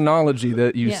terminology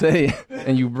that you say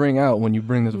and you bring out when you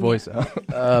bring this voice out.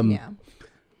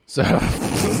 So,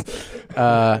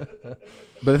 but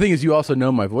the thing is, you also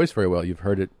know my voice very well. You've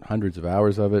heard it, hundreds of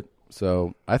hours of it.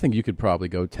 So I think you could probably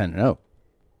go 10-0.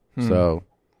 So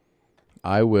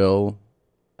I will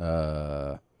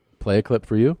play a clip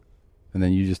for you, and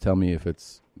then you just tell me if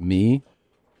it's me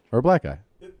or a black guy.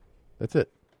 That's it.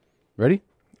 Ready?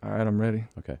 All right, I'm ready.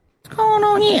 Okay. What's going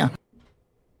on here?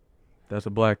 That's a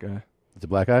black guy. It's a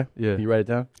black guy? Yeah. Can you write it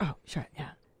down? Oh, sure, yeah.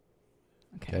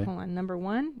 Okay, hold on. Number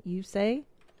 1, you say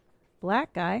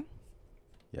black guy.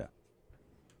 Yeah.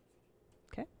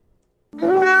 Okay.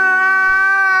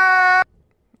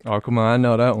 Oh, come on. I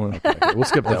know that one. Okay, we'll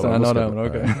skip that one. I know We'll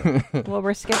that skip one. it. Okay. Well,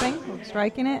 we're skipping. We're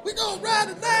striking it. We gonna ride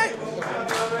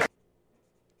tonight.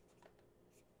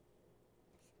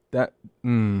 That.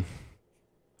 You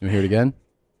hear it again?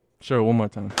 Sure, one more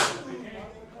time.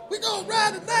 We gonna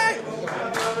ride tonight.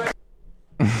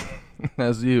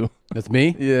 That's you. That's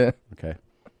me? Yeah. Okay.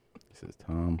 This is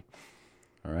Tom.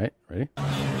 All right, ready?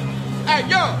 Hey,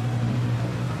 yo.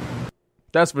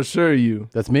 That's for sure you.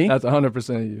 That's me? That's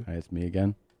 100% you. All right, it's me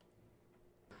again.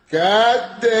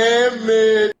 God damn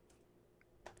it.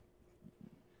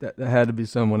 That had to be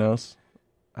someone else.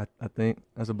 I think.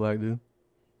 That's a black dude.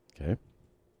 Okay.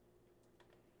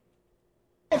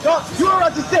 You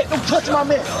already said, don't touch my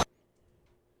man.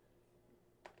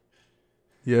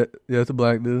 Yeah, it's a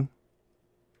black dude.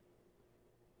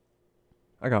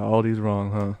 I got all these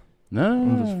wrong, huh? No.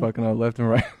 I'm just fucking up left and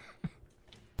right.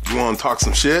 You want to talk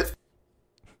some shit?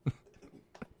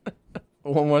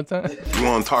 One more time. You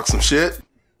want to talk some shit?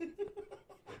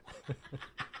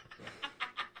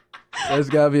 There's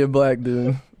gotta be a black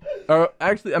dude. Or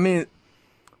actually, I mean,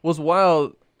 what's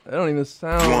wild? I don't even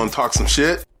sound. You want to talk some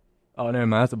shit? Oh, never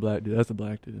mind. That's a black dude. That's a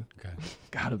black dude. Okay.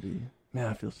 Gotta be. Man,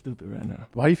 I feel stupid right now.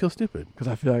 Why do you feel stupid? Because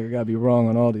I feel like I gotta be wrong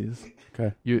on all these.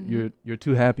 Okay. You're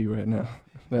too happy right now.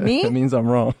 That, Me? That means I'm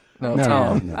wrong. No,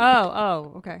 Tom. No.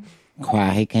 Oh, okay.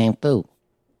 Quiet, he came through.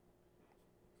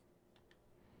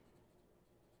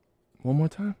 One more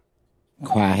time.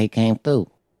 Quiet, he came through.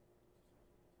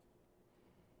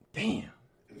 Damn.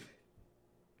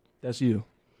 That's you.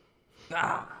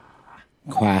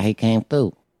 Quiet, he came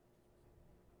through.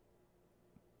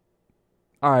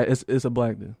 All right, it's a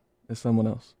black dude. It's someone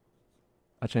else.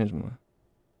 I changed my mind.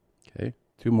 Okay,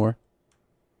 2 more.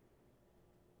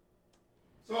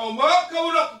 So Mug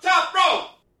coming up the top rope.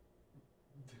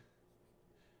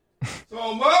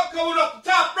 So Mug coming up the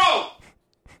top rope.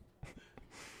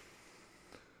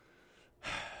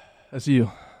 That's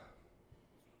you.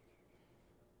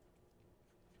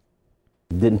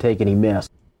 Didn't take any mess.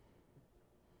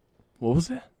 What was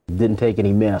that? Didn't take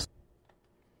any mess.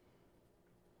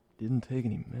 Didn't take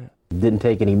any mess. Didn't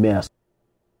take any mess.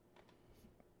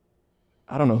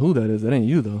 I don't know who that is. That ain't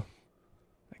you though.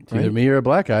 It's either me or a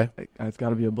black guy. It's got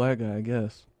to be a black guy, I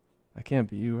guess. I can't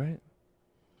be you, right?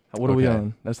 What are we Okay.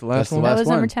 on? That's the last That's one. the last That was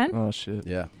one. number 10? Oh shit.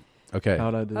 Yeah. Okay.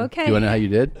 How'd I do? Okay. Do you want to know how you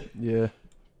did? Yeah.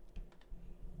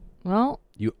 Well,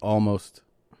 You almost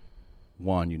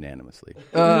won unanimously.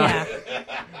 yeah.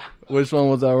 Which one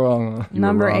was I wrong on? You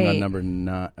Number were wrong 8. on number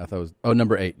 9. I thought it was. Oh,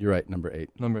 number 8. You're right. Number 8.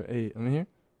 Number 8. I'm here.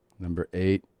 Number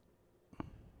 8.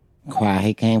 Quiet,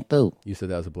 he came through. You said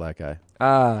that was a black guy.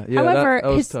 Ah, yeah. However, that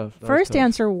was his tough. That was first tough.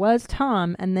 answer was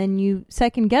Tom, and then you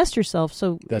second guessed yourself.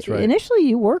 So That's right. Initially,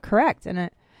 you were correct in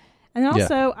it, and Yeah.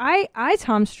 also I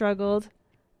Tom struggled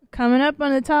coming up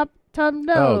on the top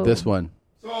no. Oh, this one.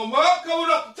 So Mug coming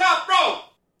up the top rope.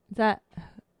 Is that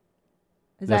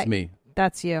That's me.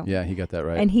 That's you. Yeah, he got that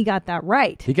right. And he got that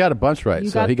right. He got a bunch right. You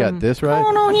So got he them. got this right.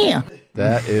 Going on here.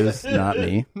 That is not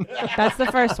me. That's the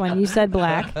first one. You said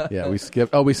black. Yeah, we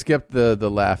skipped. Oh, we skipped the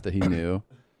laugh that he knew.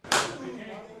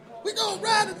 We gonna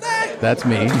ride tonight. That's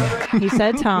me. You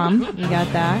said Tom. You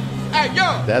got that. Hey,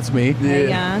 yo. That's me.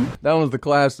 Yeah. That was the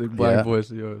classic black Yeah. voice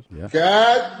of yours. Yeah.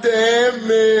 God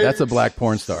damn it. That's a black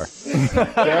porn star.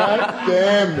 God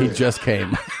damn He it. just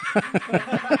came.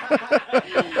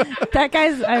 That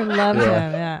guy's. I love him.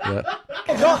 Yeah.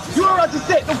 Yeah. You already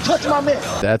said, don't touch my man.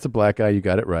 That's a black guy. You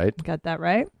got it right. Got that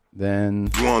right. Then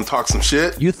You want to talk some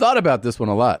shit? you thought about this one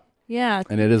a lot, Yeah.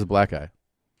 and it is a black guy.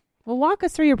 Well, walk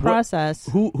us through your process.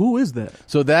 Who is that?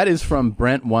 So that is from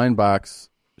Brent Weinbach's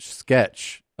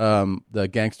sketch, the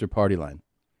Gangster Party Line.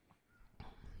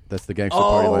 That's the Gangster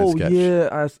Party Line sketch.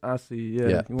 yeah, I see. Yeah.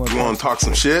 Yeah. You want to talk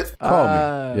some shit? Call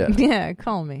me. Yeah. Yeah.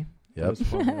 Call me. Yep.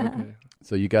 Okay.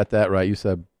 So you got that right. You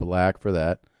said black for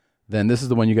that. Then this is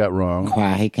the one you got wrong.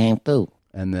 Quiet, he came through.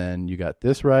 And then you got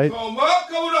this right. So Mug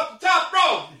coming up the top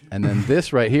rope. And then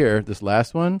this right here, this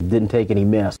last one, Didn't take any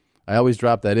mess. I always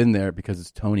drop that in there because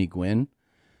it's Tony Gwynn,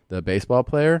 the baseball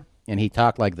player, and he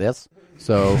talked like this.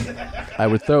 So I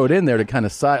would throw it in there to kind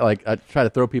of like I try to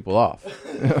throw people off,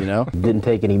 you know? Didn't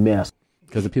take any mess.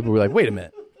 Because the people were like, "Wait a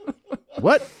minute,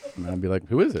 what?" And I'd be like,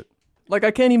 "Who is it?" Like,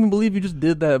 I can't even believe you just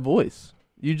did that voice.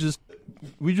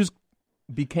 We just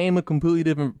became a completely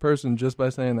different person just by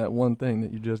saying that one thing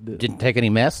that you just did. Didn't take any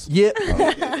mess. Yeah.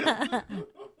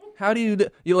 How do you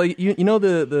know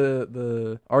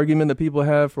the argument that people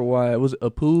have for why it was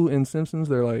Apu in Simpsons?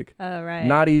 They're like, Oh, right.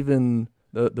 not even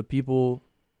the people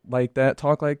like that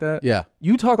talk like that. Yeah.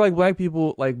 You talk like black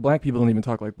people don't even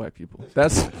talk like black people.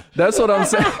 That's what I'm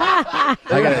saying.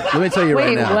 Let me tell you right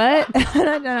Wait, now. what? I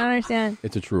don't understand.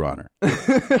 It's a true honor.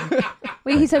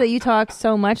 Wait, he said that you talk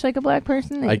so much like a black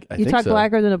person? I You think talk so.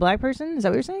 blacker than a black person? Is that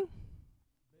what you're saying?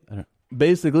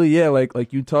 Basically, yeah,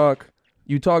 like you talk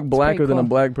blacker than a cool.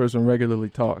 black person regularly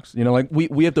talks. You know, like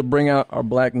we have to bring out our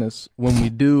blackness when we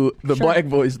do the Sure. black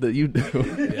voice that you do.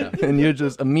 And you're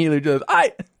just immediately just,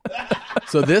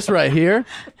 So this right here,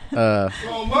 So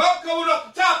Mug coming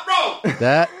up the top rope.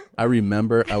 that I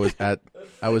remember. I was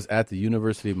at the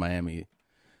University of Miami,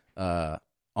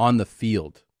 on the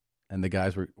field, and the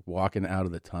guys were walking out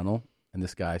of the tunnel, and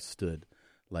this guy stood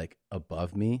like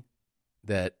above me,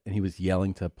 and he was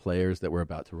yelling to players that were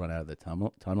about to run out of the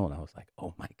tunnel, and I was like,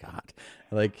 oh my God.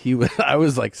 Like I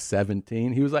was like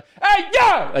 17. He was like, hey,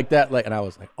 yeah! Like that, and I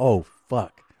was like, oh,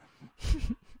 fuck.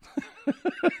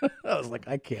 I was like,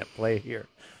 I can't play here.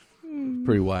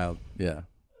 Pretty wild. Yeah.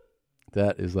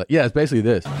 That is like, yeah, it's basically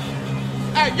this.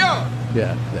 Hey, yo!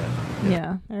 Yeah.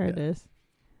 Yeah, there it is.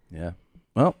 Yeah.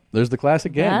 Well, there's the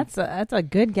classic game. That's a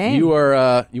good game. You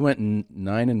are you went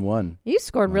 9-1. You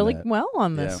scored really that. well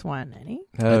on this one, Eddie.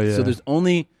 Hell yeah. So there's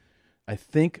only, I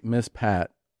think Miss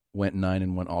Pat went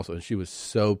 9-1 also, and she was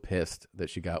so pissed that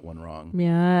she got one wrong.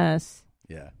 Yes.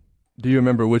 Yeah. Do you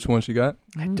remember which one she got?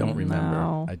 I don't remember.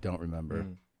 No. I don't remember,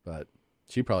 but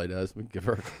she probably does. We can give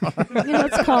her a call.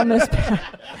 Let's call Miss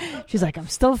Pat. She's like, I'm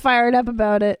still fired up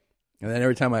about it. And then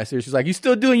every time I see her, she's like, you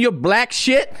still doing your black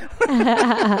shit?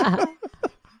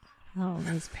 Oh,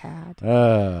 Miss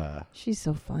Pat. She's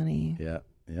so funny. Yeah.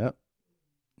 Yep.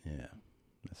 Yeah.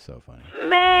 That's so funny.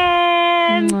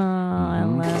 Man. Oh, I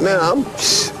love Man,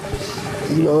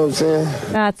 it. you know what I'm saying?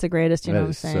 That's the greatest, you know That what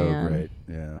I'm is saying? so great.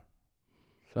 Yeah.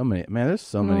 So many. Man, there's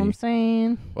so You know many. what I'm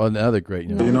saying? Well, another great.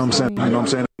 You know what I'm saying? You know what I'm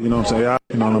saying? You know what I'm saying?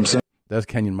 You know what I'm saying? That's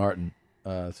Kenyon Martin.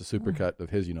 It's a supercut of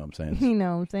his. You know what I'm saying? You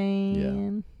know what I'm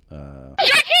saying?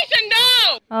 Sharkeisha,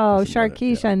 no! Oh,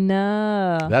 Sharkeisha,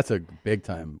 no. That's a big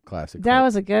time classic. That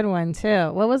was a good one,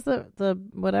 too. What was the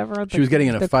whatever? She was getting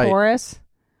in a the fight. Chorus?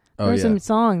 Oh, There was yeah. a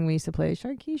song we used to play.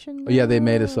 Sharkeisha, no. Oh, yeah, they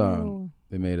made a song.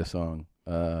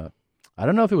 I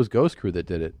don't know if it was Ghost Crew that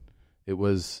did it. It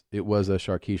was a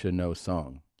Sharkeisha No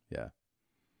song. Yeah.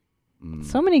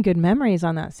 So many good memories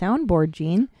on that soundboard,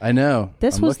 Gene. I know.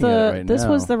 This I'm was looking at it right this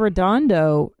now. was the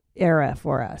Redondo era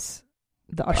for us.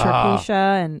 The Sharkeisha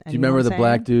and do you know remember what the I'm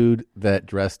black saying? dude that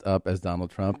dressed up as Donald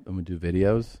Trump and would do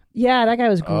videos? Yeah, that guy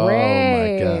was great. Oh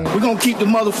my God. We're gonna keep the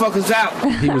motherfuckers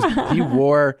out. He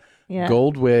wore Yeah.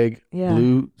 gold wig, Yeah.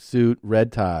 blue suit,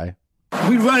 red tie,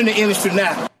 We running the industry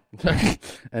now.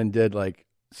 and did like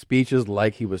speeches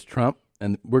like he was Trump.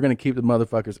 And we're gonna keep the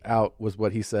motherfuckers out was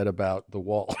what he said about the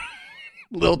wall.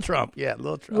 Lil Trump, yeah,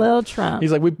 Lil Trump. Lil Trump.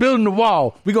 He's like, we're building the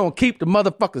wall. We're gonna keep the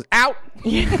motherfuckers out.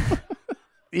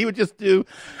 He would just do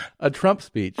a Trump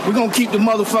speech. We're gonna keep the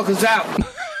motherfuckers out.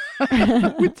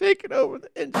 We're taking over the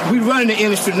industry. We running the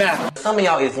industry now. Some of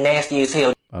y'all is nasty as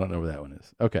hell. I don't know where that one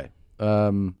is. Okay.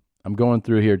 I'm going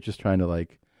through here just trying to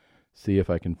like see if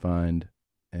I can find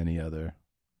any other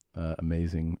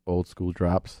amazing old school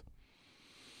drops.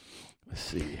 Let's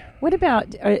see. What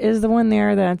about is the one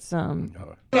there that's You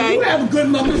have a good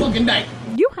motherfucking night.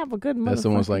 You have a good motherfucking That's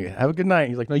someone's like, have a good night.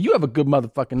 He's like, no, you have a good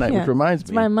motherfucking night, Yeah. which reminds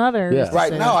It's me. my mother. Yeah. used to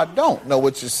Right say now, I that. don't know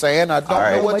what you're saying. I don't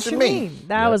know what you mean.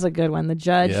 That was a good one. The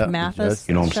Judge Yeah, the Mathis. Judge.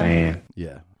 You know what I'm show. saying?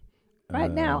 Yeah.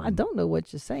 Right now, I don't know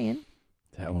what you're saying.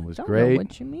 That one was Don't great. know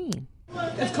what you mean.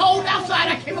 It's cold outside.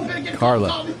 I came up here to get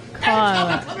Carla. Every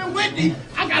time I come in Wendy,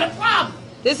 I got a problem.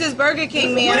 This is Burger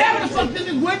King, man. Whatever the fuck this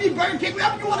is, Wendy, Burger King,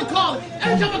 whatever you want to call it.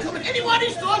 Every time I come in any one of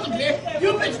these stores up here,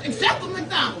 you bitches, except for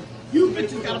McDonald's, you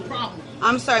bitches got a problem.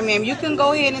 I'm sorry, ma'am. You can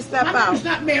go ahead and step My out. name is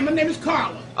not ma'am. My name is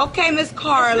Carla. Okay, Miss It's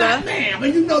Carla. not ma'am,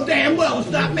 and you know damn well it's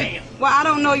not ma'am. Well, I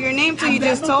don't know your name till you I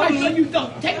just bet my told face so me. You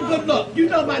don't. Take a good look. You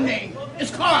know my name.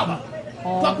 It's Carla.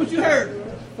 Fuck what you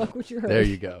heard. Fuck what you heard. There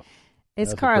you go.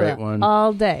 It's That's a Carla great one.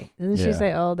 all day. Didn't she Yeah.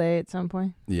 say all day at some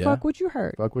point? Yeah. Fuck what you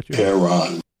heard. Fuck what you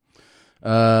heard.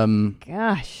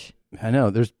 Gosh. I know.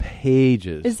 There's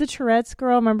pages. Is the Tourette's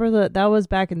girl? Remember that was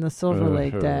back in the Silver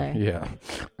Lake day. Yeah.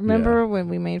 Remember when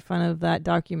we made fun of that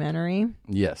documentary?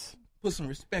 Yes. Put some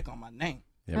respect on my name.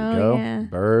 There we Oh, go. yeah.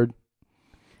 Bird.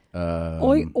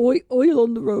 Oi, oil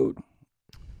on the road.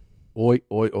 Oi,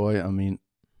 oi, oi. I mean,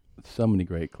 so many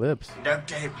great clips. Duct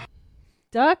tape.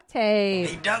 Duct tape.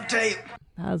 Hey, duct tape.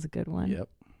 That was a good one. Yep.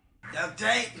 Duct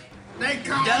tape. They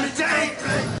call duct tape.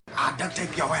 I duct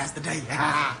tape your ass today.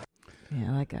 Yeah,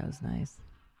 that guy was nice.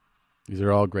 These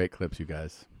are all great clips, you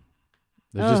guys.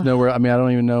 There's Oh. just nowhere. I mean, I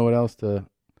don't even know what else to.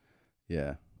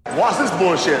 Yeah. Watch this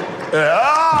bullshit.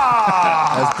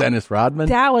 That's Dennis Rodman.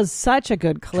 That was such a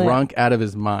good clip. Drunk out of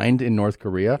his mind in North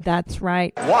Korea. That's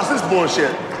right. Watch this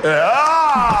bullshit.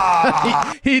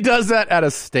 He does that at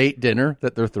a state dinner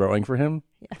that they're throwing for him.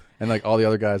 Yeah. And like all the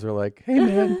other guys are like, hey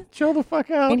man, chill the fuck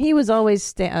out. And he was always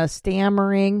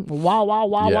stammering. Wow, wow,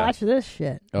 wow, Yeah. watch this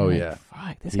shit. Oh, I'm like, yeah.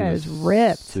 Fuck, this He guy is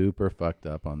ripped. Super fucked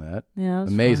up on that. Yeah, it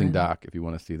was amazing fun. doc if you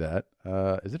want to see that.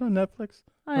 Is it on Netflix?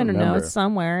 I don't know. remember. It's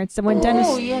somewhere. It's when Dennis.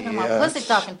 Oh, you got my pussy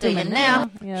talking to you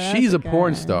now. Yeah, that's She's a the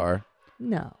porn guy. star.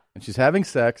 No. And she's having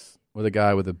sex with a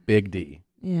guy with a big D.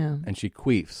 Yeah. And she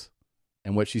queefs.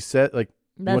 And what she said, like,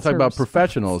 you want That's to talk her about response.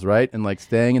 professionals, right? And like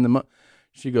staying in the.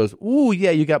 She goes, "Ooh,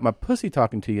 yeah, you got my pussy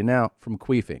talking to you now from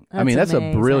queefing." I mean, that's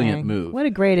amazing. a brilliant move. What a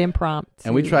great impromptu.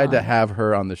 And we tried to have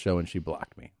her on the show, and she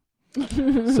blocked me.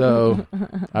 So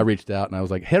I reached out, and I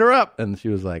was like, "Hit her up," and she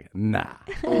was like, "Nah."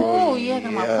 Oh, yeah,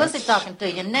 got my pussy talking to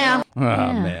you now. Oh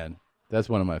man, that's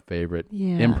one of my favorite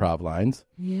improv lines.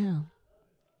 Yeah.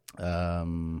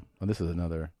 Well, this is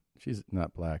another. She's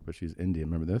not black, but she's Indian.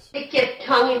 Remember this? Stick your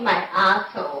tongue in my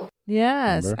asshole.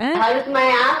 Yes. Remember? And, How does my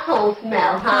asshole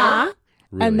smell, huh?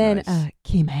 Really and then nice.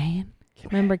 Kim Han.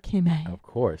 Remember Kim Han? Of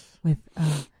course. With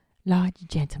large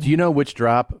gentleman. Do you know which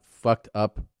drop fucked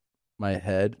up my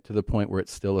head to the point where it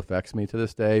still affects me to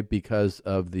this day because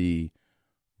of the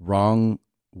wrong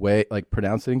way, like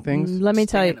pronouncing things? Let me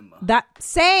tell you. That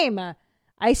same.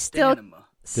 I still...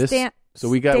 So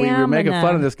we were making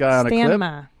fun of this guy on a clip.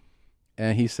 Stamina.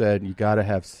 And he said, "You got to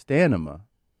have stamina."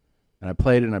 And I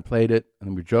played it, and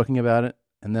we were joking about it.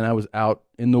 And then I was out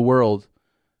in the world,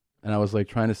 and I was like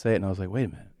trying to say it, and I was like, "Wait a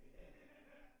minute,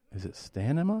 is it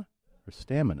stamina or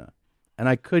stamina?" And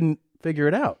I couldn't figure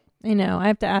it out. I know. I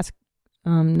have to ask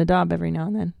Nadab every now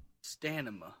and then.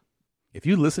 Stanima. If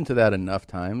you listen to that enough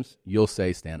times, you'll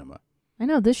say stamina. I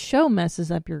know this show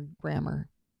messes up your grammar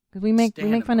because we make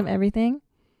fun of everything.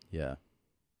 Yeah,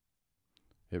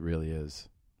 it really is.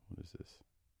 What is this?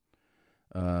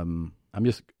 I'm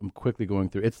quickly going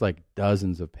through. It's like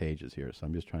dozens of pages here, so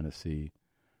I'm just trying to see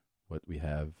what we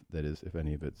have. That is, if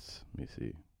any of it's. Let me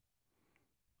see.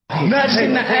 Nuts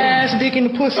in the ass, dick in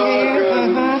the pussy.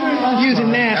 Using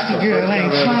nasty girl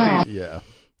ain't fine. Yeah.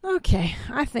 Okay,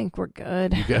 I think we're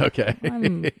good. Okay. I'm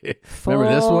Remember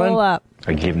this full one? Up.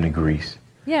 I give him the grease.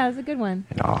 Yeah, it's a good one.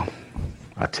 And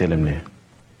I tell him to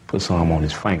put some on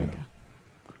his finger.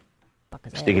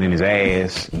 Stick it in his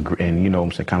ass, and you know what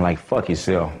I'm saying, kind of like fuck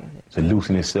himself to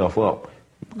loosen himself up,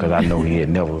 because I know he had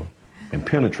never been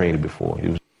penetrated before. It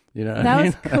was, you know, that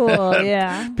was cool.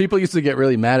 Yeah. People used to get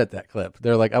really mad at that clip.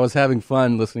 They're like, "I was having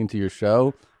fun listening to your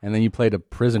show, and then you played a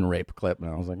prison rape clip," and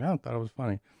I was like, "Oh, I thought it was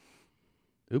funny."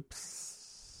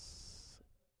 Oops,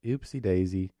 oopsie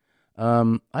daisy.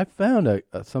 I found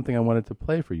something I wanted to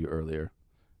play for you earlier,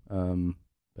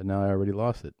 but now I already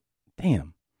lost it.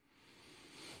 Damn.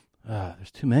 There's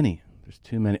too many.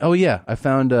 Oh yeah, I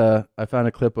found a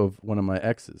clip of one of my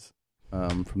exes,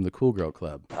 from the Cool Girl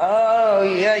Club. Oh,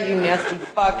 yeah, you nasty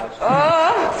fuck.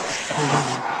 Oh.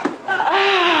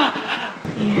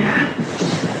 Yeah.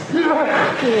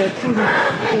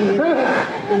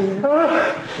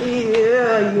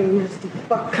 Yeah, you nasty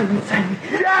fuck. Come inside me.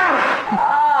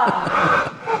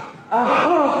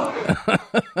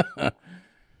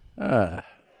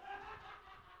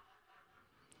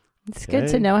 It's good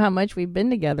to know how much we've been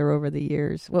together over the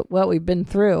years, what we've been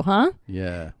through, huh?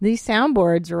 Yeah. These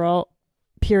soundboards are all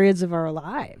periods of our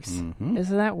lives. Mm-hmm.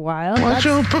 Isn't that wild? Watch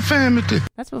your profanity.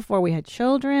 That's before we had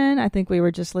children. I think we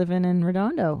were just living in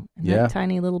Redondo in that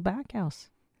tiny little back house.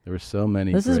 There were so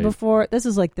many. This is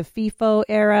like the FIFO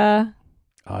era.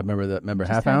 Oh, I remember that. Remember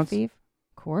Just Half had Ounce? Of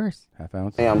course. Half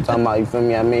Ounce? Yeah, I'm talking about, you feel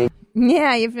me, I mean?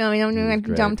 Yeah, you feel me?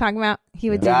 I'm talking about. He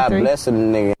would do God three. bless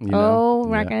him, nigga. Oh,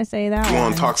 we're not going to say that one. You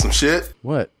want to talk some shit?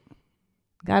 What?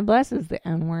 God bless is the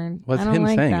N word. What's I don't him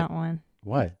like saying that it? one.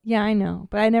 Why? Yeah, I know.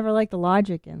 But I never liked the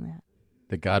logic in that.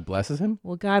 That God blesses him?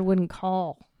 Well, God wouldn't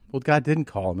call. Well, God didn't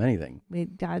call him anything.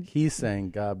 God. He's saying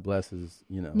God blesses,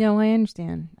 you know. No, I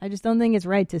understand. I just don't think it's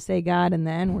right to say God and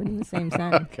the N word in the same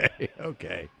sentence.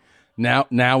 Okay.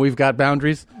 Now we've got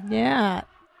boundaries? Yeah.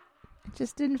 It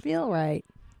just didn't feel right.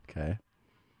 Okay.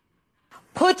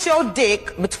 Put your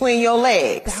dick between your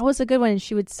legs. That was a good one.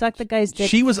 She would suck the guy's dick.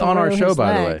 She was on our through show, his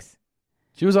by the way. legs.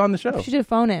 She was on the show. She did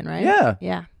phone in, right? Yeah.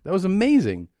 Yeah. That was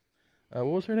amazing. What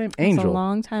was her name? It was Angel. a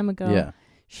long time ago. Yeah.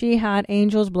 She had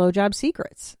Angel's Blowjob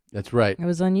Secrets. That's right. It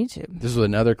was on YouTube. This was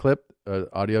another clip,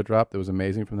 audio drop that was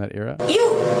amazing from that era.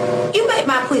 You make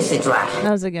my pussy dry.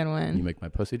 That was a good one. You make my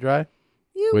pussy dry.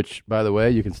 Which, by the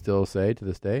way, you can still say to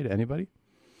this day to anybody.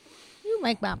 You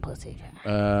make my pussy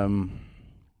dry.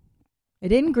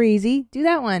 It isn't greasy. Do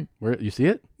that one. Where you see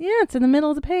it? Yeah, it's in the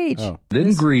middle of the page. Oh.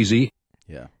 Didn't greasy.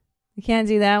 Yeah. You can't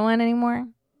do that one anymore?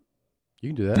 You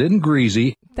can do that. Didn't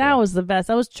greasy. That was the best.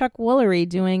 That was Chuck Woolery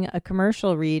doing a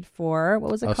commercial read for,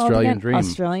 what was it called again? Dream.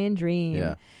 Australian Dream.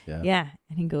 Yeah. Yeah.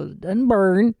 And he goes, doesn't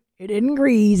burn. It isn't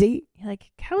greasy. You're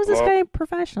like, how is this guy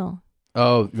professional?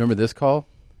 Oh, remember this call?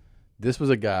 This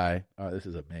was a guy. Oh, this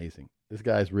is amazing. This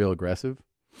guy's real aggressive.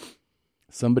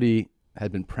 Somebody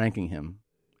had been pranking him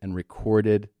and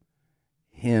recorded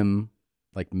him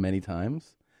like many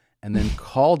times and then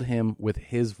called him with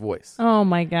his voice. Oh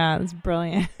my God, that's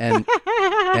brilliant. And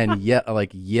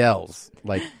yells.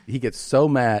 Like he gets so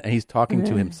mad and he's talking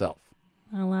to himself.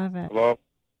 I love it. Hello?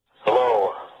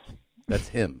 Hello. That's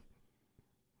him.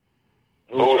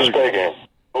 Who's speaking?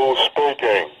 Who's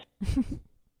speaking?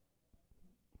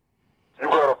 You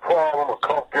got a problem?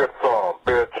 Come get some,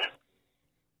 bitch.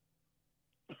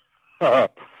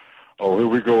 Oh, here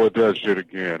we go with that shit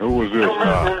again. Who was this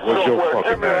now? What's your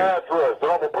fucking name? Address,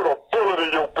 and I'm gonna put a bullet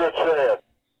in your bitch ass.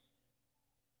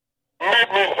 Meet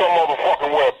me some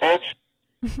motherfucking where, bitch.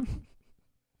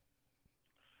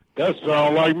 That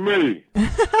sound like me. You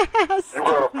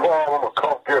got a problem?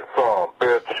 Come get some,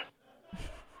 bitch.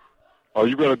 All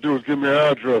you gotta do is give me an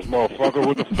address, motherfucker.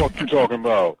 What the fuck you talking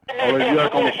about? All that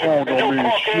yak on the phone don't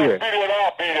mean shit.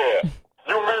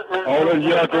 All that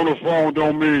yak on the phone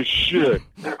don't mean shit.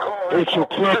 It's your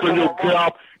clip and your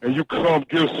gap, and you come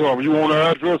get some. You want an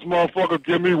address, motherfucker?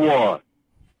 Give me one.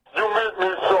 You meet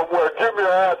me somewhere. Give me an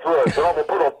address, and I'm gonna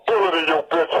put a bullet in your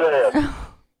bitch ass.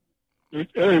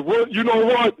 Hey, what? You know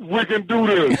what? We can do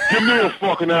this. Give me a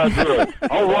fucking address.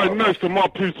 I'm right next to my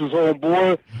pieces,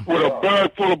 homeboy, with a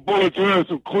bag full of bullets and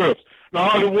some clips. Now,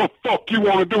 how the what fuck you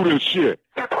want to do this shit?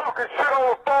 You talking shit on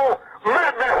the phone?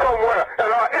 Meet me somewhere,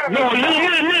 and I'll end No, you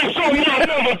meet me somewhere,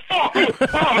 motherfucker.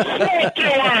 I'll smoke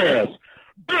your ass.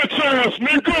 Bitch ass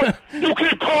nigga. You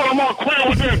keep calling my crib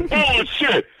with this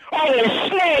bullshit. I will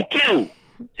smoke you.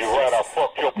 You rather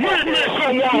fuck your Meet me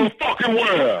somewhere fucking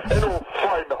where. You don't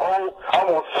fight the hoe. I'm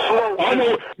gonna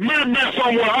smoke you. Meet me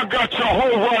somewhere. I got your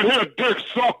hoe right here, dick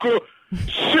sucker.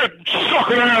 Shit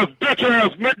sucking ass, bitch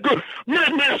ass nigga.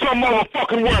 Meet me some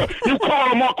motherfucking where. You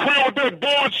calling my crib with that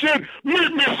bullshit?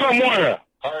 Meet me somewhere.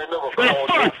 I ain't never In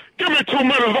fact, give me 2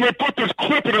 minutes. Let me put this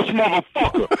clip in this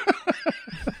motherfucker.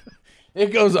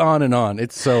 It goes on and on.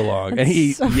 It's so long. And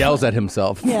he yells at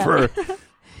himself for...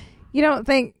 You don't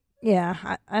think...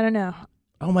 Yeah, I don't know.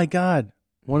 Oh, my God.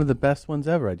 One of the best ones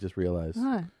ever, I just realized.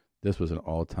 What? This was an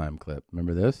all-time clip.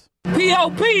 Remember this?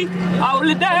 P.O.P. all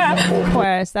the time. Of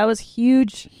course. That was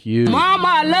huge. Huge. Mama,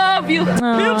 I love you.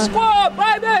 Pimp Squad,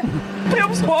 baby.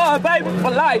 Pimp Squad, baby,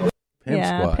 for life. Pimp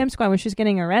Squad. Pimp Squad when she's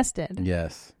getting arrested.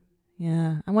 Yes.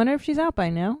 Yeah. I wonder if she's out by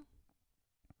now.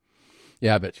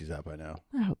 Yeah, I bet she's out by now.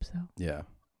 I hope so. Yeah.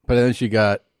 But then she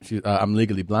got... I'm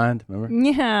legally blind, remember?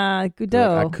 Yeah,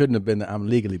 Godot. I couldn't have been I'm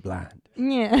legally blind.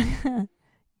 Yeah.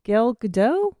 Gail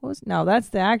Godot? No, that's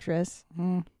the actress.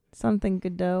 Something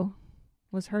Godot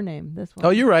was her name. This one. Oh,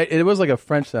 you're right. It was like a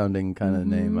French-sounding kind of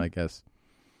name, I guess.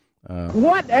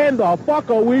 What in the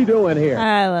fuck are we doing here?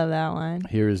 I love that one.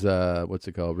 Here's, what's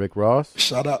it called? Rick Ross?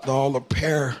 Shout out to all the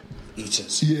pear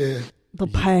eaters. Yeah. The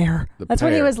pear. That's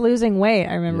when he was losing weight,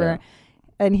 I remember. Yeah.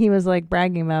 And he was like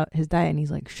bragging about his diet, and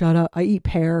he's like, "Shut up! I eat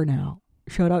pear now.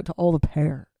 Shout out to all the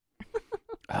pear."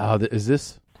 Oh, is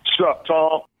this? Shut up,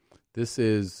 Tom. This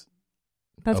is.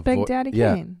 That's Big Daddy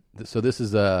Kane. So this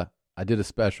is I did a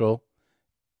special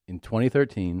in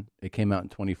 2013. It came out in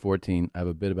 2014. I have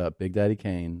a bit about Big Daddy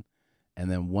Kane, and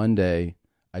then one day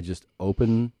I just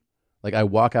open, like I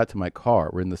walk out to my car.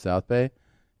 We're in the South Bay,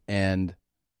 and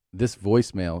this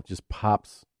voicemail just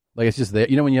pops. Like, it's just there.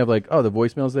 You know when you have, like, oh, the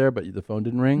voicemail's there, but the phone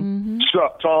didn't ring? Mm-hmm. Shut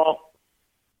up, Tom.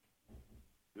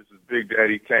 This is Big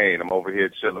Daddy Kane. I'm over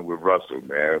here chilling with Russell,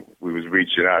 man. We was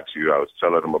reaching out to you. I was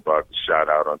telling him about the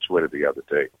shout-out on Twitter the other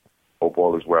day. Hope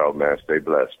all is well, man. Stay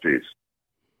blessed. Peace.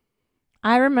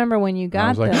 I remember when you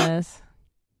got this.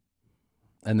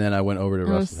 And then I went over to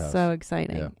Russell's house. It was so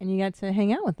exciting. Yeah. And you got to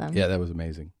hang out with them. Yeah, that was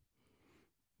amazing.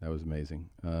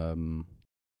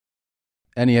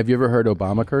 Annie, have you ever heard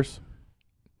Obama curse?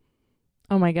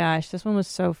 Oh my gosh, this one was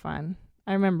so fun.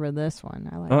 I remember this one.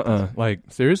 I like this. Like,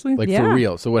 seriously? Like, for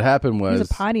real. So what happened was... He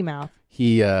was a potty mouth.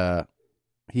 He had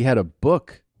a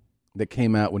book that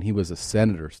came out when he was a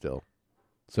senator still.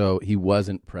 So he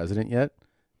wasn't president yet,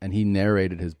 and he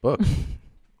narrated his book,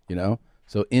 you know?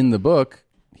 So in the book,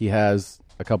 he has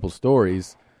a couple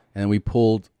stories, and we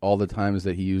pulled all the times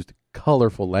that he used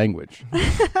colorful language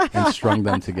and strung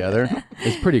them together.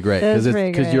 It's pretty great.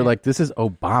 Because you're like, this is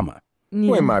Obama.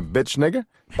 You ain't my bitch, nigga.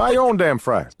 Buy your own damn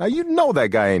fries. Now, you know that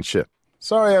guy ain't shit.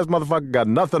 Sorry-ass motherfucker got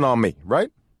nothing on me, right?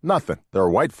 Nothing. There are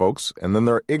white folks, and then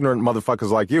there are ignorant motherfuckers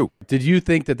like you. Did you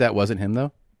think that wasn't him,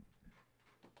 though?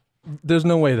 There's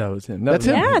no way that was him. That's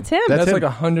him. Yeah, it's him. That's him. like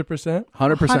 100%?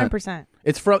 100%.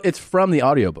 It's from the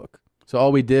audiobook. So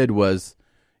all we did was,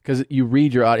 because you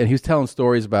read your audio, and he was telling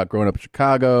stories about growing up in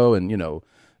Chicago and, you know,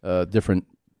 different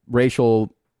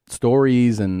racial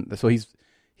stories. And so he's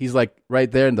like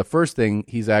right there. And the first thing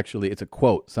it's a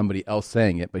quote, somebody else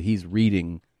saying it, but he's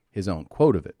reading his own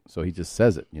quote of it. So he just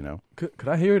says it, you know. Could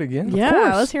I hear it again?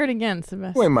 Yeah, let's hear it again,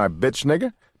 Sebastian. You ain't my bitch,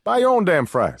 nigga. Buy your own damn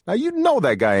fries. Now, you know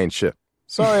that guy ain't shit.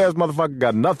 Sorry-ass motherfucker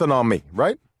got nothing on me,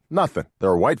 right? Nothing. There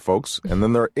are white folks, and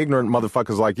then there are ignorant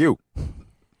motherfuckers like you.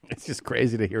 It's just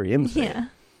crazy to hear him say it. Yeah.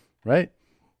 Right?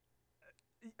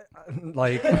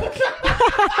 Like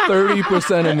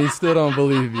 30% of me still don't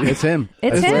believe you. It's him.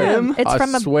 It's him. It's I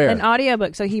from swear. an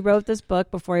audiobook. So he wrote this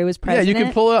book before he was president. Yeah, you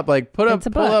can pull it up. Like pull up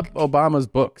Obama's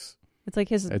books. It's like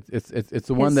his. It's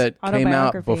the one that came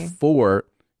out before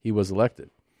he was elected.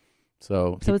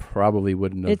 So he probably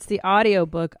wouldn't have. It's the audio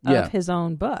book of his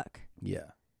own book. Yeah.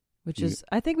 Which is,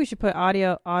 I think we should put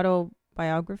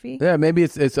autobiography. Yeah, maybe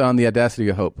it's on The Audacity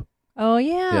of Hope. Oh,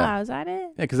 yeah. Is that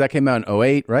it? Yeah, because that came out in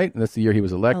 2008, right? That's the year he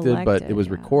was elected, but it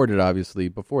was recorded, obviously,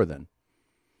 before then.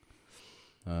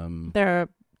 There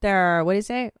are, what do you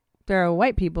say? There are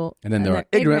white people. And then there are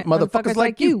ignorant motherfuckers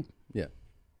like you. Yeah.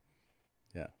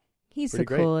 Yeah. He's Pretty the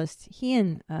great. coolest. He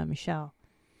and Michelle.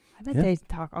 I bet they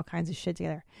talk all kinds of shit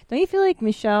together. Don't you feel like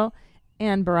Michelle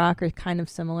and Barack are kind of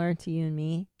similar to you and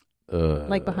me?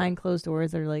 Like behind closed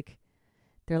doors, they're like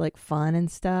fun and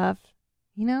stuff.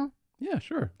 You know? Yeah,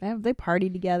 sure. They party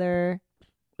together.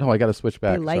 Oh, I got to switch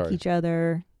back. They like Sorry. each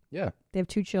other. Yeah. They have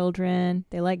 2 children.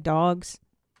 They like dogs.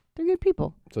 They're good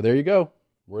people. So there you go.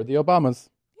 We're the Obamas.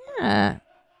 Yeah.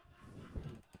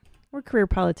 We're career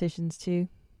politicians, too.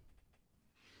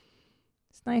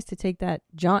 It's nice to take that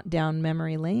jaunt down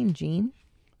memory lane, Gene.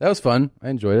 That was fun. I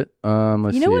enjoyed it.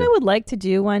 Let's you know see what here. I would like to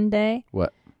do one day?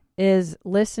 What? Is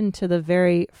listen to the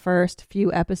very first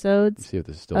few episodes See if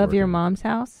this is still of Your working. Mom's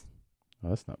House. Oh,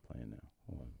 that's not playing now.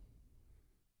 Hold on.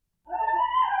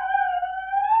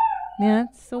 Yeah,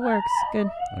 it still works. Good.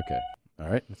 Okay. All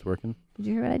right. It's working. Did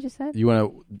you hear what I just said? You want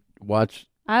to watch?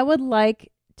 I would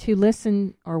like to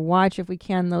listen or watch, if we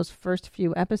can, those first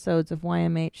few episodes of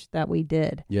YMH that we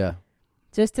did. Yeah.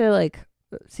 Just to like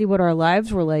see what our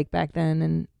lives were like back then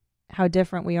and how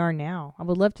different we are now. I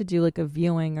would love to do like a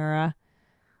viewing or a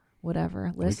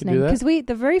whatever, listening. Because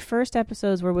the very first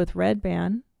episodes were with Red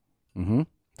Band. Mm-hmm.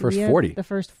 First 40. The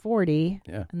first 40.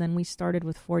 Yeah. And then we started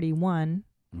with 41.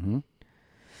 Mm-hmm.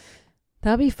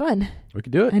 That'll be fun. We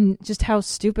could do it. And just how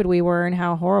stupid we were and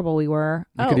how horrible we were.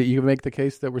 You could make the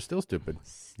case that we're still stupid.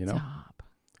 You know? Stop.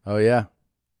 Oh, yeah.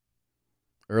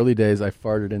 Early days, I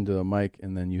farted into a mic,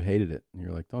 and then you hated it. And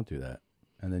you're like, don't do that.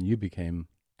 And then you became...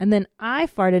 And then I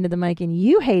farted into the mic and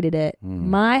you hated it.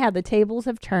 How the tables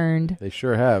have turned. They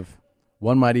sure have.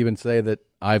 One might even say that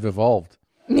I've evolved.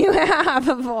 You have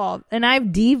evolved. And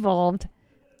I've devolved.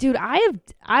 Dude,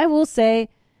 I will say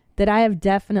that I have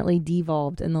definitely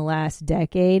devolved in the last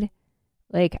decade.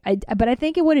 But I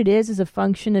think what it is a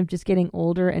function of just getting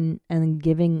older and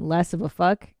giving less of a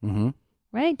fuck. Mm-hmm.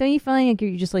 Right? Don't you find like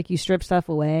you're just like you strip stuff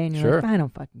away and you're like, I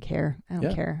don't fucking care. I don't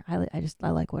Yeah. care. I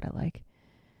like what I like.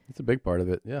 It's a big part of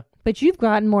it, yeah. But you've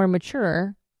gotten more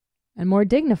mature and more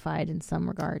dignified in some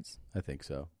regards. I think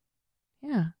so.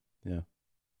 Yeah. Yeah.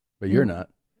 But you're not.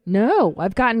 No,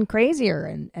 I've gotten crazier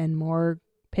and more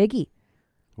piggy.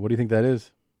 What do you think that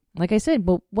is? Like I said,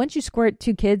 well, once you squirt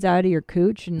 2 kids out of your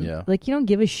cooch and like you don't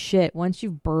give a shit once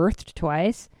you've birthed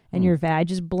twice and your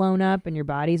vag is blown up and your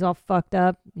body's all fucked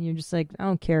up and you're just like, I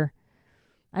don't care.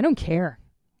 I don't care.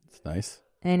 It's nice.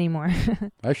 Anymore.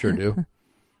 I sure do.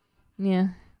 Yeah.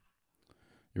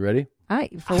 You ready?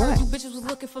 For what? You bitches was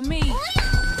looking for me.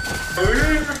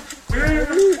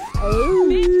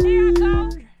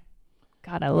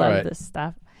 God, I love this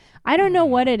stuff. I don't know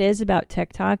what it is about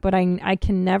TikTok, but I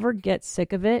can never get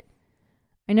sick of it.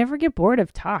 I never get bored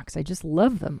of talks. I just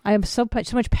love them. I have so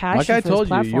much passion. Like I for told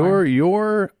this you, platform.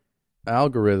 your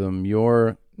algorithm,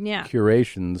 your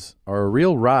curations are a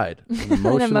real ride, an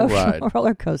emotional ride,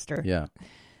 roller coaster. Yeah.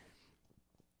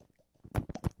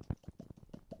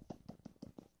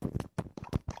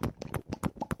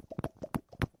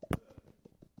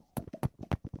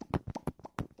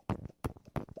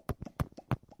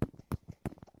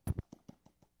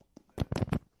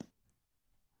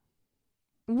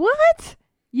 What?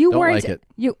 You Don't weren't like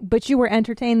it. but you were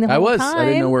entertained the whole I was. time. I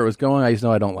didn't know where it was going. I just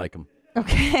know I don't like them.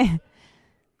 Okay.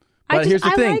 But here's the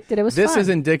I thing. liked it. It was this fun. is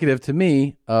indicative to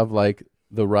me of like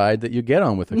the ride that you get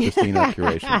on with a Christina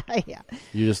curation. Yeah.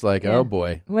 You're just like, Yeah. oh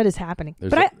boy, What is happening?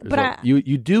 There's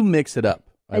you do mix it up.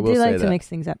 I will do say like that. to mix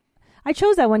things up. I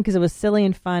chose that one because it was silly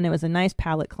and fun. It was a nice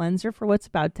palate cleanser for what's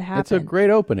about to happen. It's a great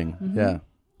opening. Mhm. Yeah.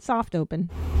 Soft open.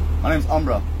 My name's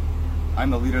Umbra.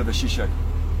 I'm the leader of the Shishak.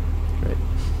 Great.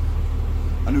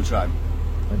 A new tribe.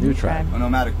 A new tribe. A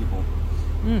nomadic people.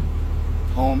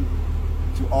 Home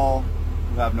to all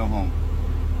who have no home,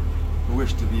 who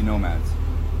wish to be nomads.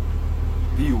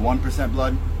 Be you 1%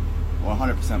 blood or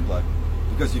 100% blood.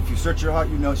 Because if you search your heart,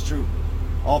 you know it's true.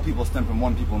 All people stem from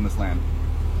one people in this land.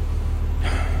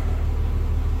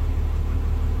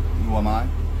 Who am I?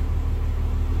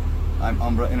 I'm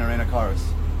Umbra Inarena Karis,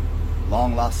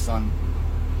 long lost son,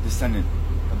 descendant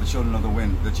of the children of the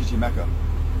wind, the Chichimeca,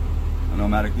 a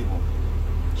nomadic people.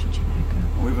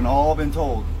 We've all been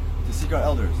told to seek our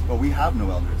elders, but we have no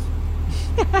elders.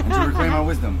 And to reclaim our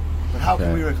wisdom. But how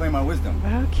can we reclaim our wisdom?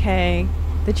 Okay.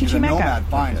 The Because a Chichimeca. nomad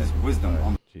finds his wisdom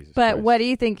on But what do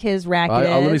you think his racket is?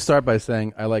 Let me start by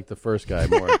saying I like the first guy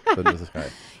more than this guy.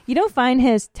 You don't find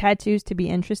his tattoos to be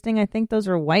interesting. I think those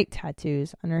are white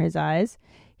tattoos under his eyes.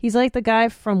 He's like the guy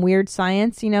from Weird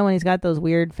Science, when he's got those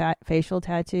weird facial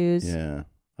tattoos. Yeah.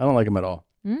 I don't like him at all.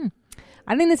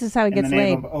 I think this is how he gets In the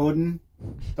name laid. of Odin,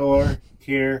 Thor,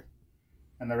 Tyr,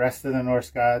 and the rest of the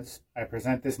Norse gods, I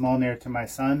present this Mjolnir to my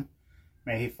son.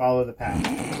 May he follow the path.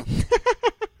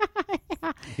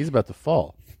 He's about to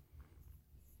fall.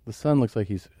 The son looks like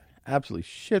he's absolutely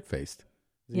shit-faced.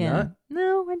 Is he not?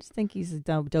 No, I just think he's a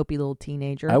dopey little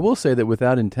teenager. I will say that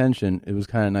without intention, it was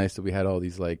kind of nice that we had all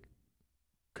these like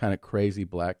kind of crazy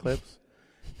black clips,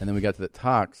 and then we got to the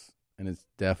talks, and it's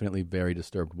definitely very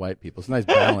disturbed white people. It's a nice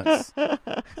balance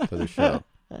for the show.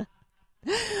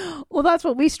 Well, that's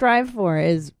what we strive for,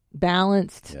 is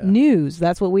balanced news.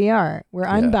 That's what we are. We're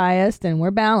unbiased and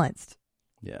we're balanced.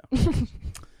 Yeah.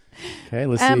 Okay,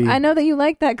 let's see. I know that you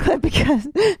like that clip because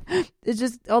it's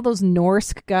just all those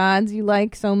Norse gods you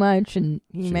like so much, and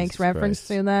he makes reference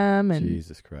to them. And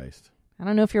Jesus Christ. I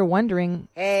don't know if you're wondering.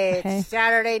 Hey, it's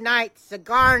Saturday night,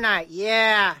 cigar night.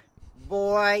 Yeah,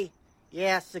 boy.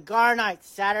 Yeah, cigar night,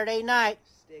 Saturday night.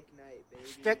 Stick night, baby.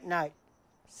 Stick night.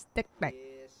 Stick night.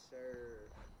 Yes, sir.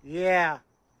 Yeah.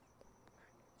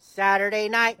 Saturday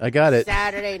night. I got it.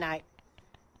 Saturday night.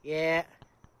 Yeah.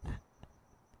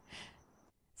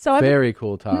 So Very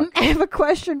cool talk. I have a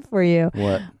question for you.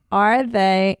 What? Are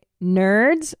they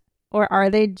nerds or are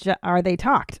they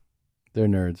talked? They're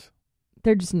nerds.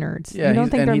 They're just nerds. Yeah, you don't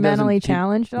think and they're he doesn't- mentally he-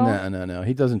 challenged at all? No.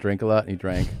 He doesn't drink a lot, and he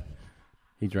drank.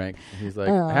 He drank. He's like,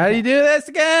 Oh, how do you do this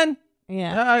again?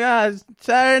 Yeah. Oh, God, it's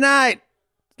Saturday night.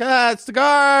 God,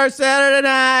 cigar, Saturday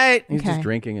night. He's just Okay.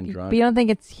 drinking and drunk. But you don't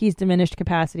think he's diminished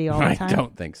capacity all the I time?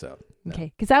 don't think so. No.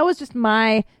 Okay, because that was just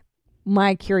my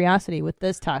curiosity with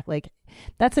this talk. Like,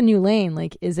 that's a new lane.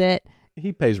 Like, is it?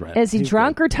 He pays rent. Is he He's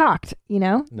drunk or talked?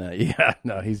 No,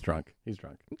 he's drunk. He's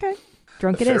drunk. Okay,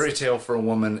 drunk The it is. fairy tale for a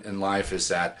woman in life is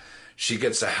that she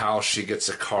gets a house, she gets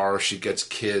a car, she gets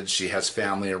kids, she has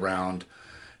family around,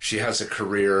 she has a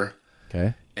career.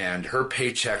 Okay. And her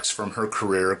paychecks from her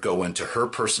career go into her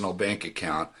personal bank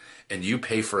account, and you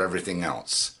pay for everything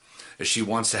else. If she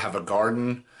wants to have a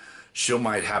garden, she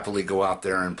might happily go out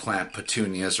there and plant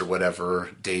petunias or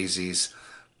whatever, daisies,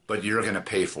 but you're going to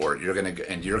pay for it. You're going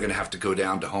to have to go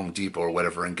down to Home Depot or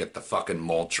whatever and get the fucking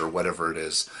mulch or whatever it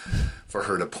is for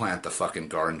her to plant the fucking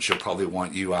garden. She'll probably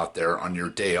want you out there on your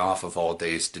day off of all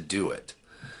days to do it.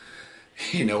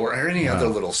 Or any other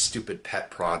little stupid pet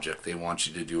project they want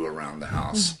you to do around the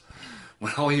house.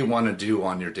 When all you want to do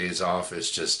on your days off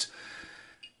is just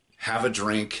have a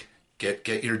drink, get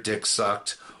your dick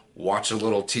sucked, watch a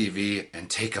little TV,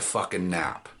 and take a fucking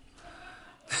nap.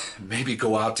 Maybe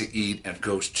go out to eat and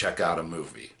go check out a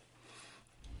movie.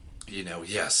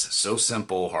 Yes, so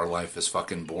simple, our life is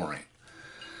fucking boring.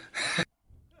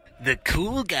 The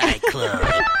Cool Guy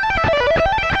Club.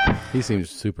 He seems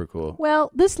super cool.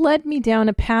 Well, this led me down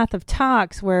a path of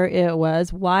talks where it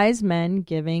was wise men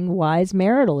giving wise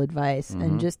marital advice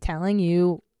and just telling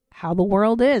you how the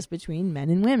world is between men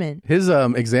and women. His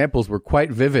examples were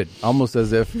quite vivid, almost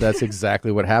as if that's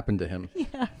exactly what happened to him.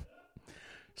 Yeah.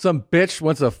 Some bitch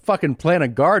wants to fucking plant a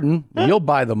garden. You'll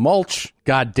buy the mulch.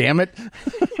 God damn it.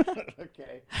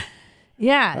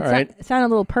 Yeah, All right. it sounded a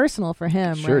little personal for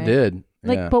him. Sure right? did.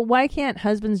 Like, Yeah. but why can't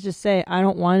husbands just say, "I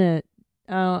don't want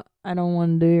to, I don't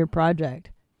want to do your project,"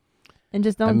 and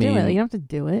just don't do it? Like, you don't have to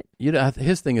do it.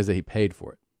 His thing is that he paid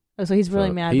for it. Oh, so he's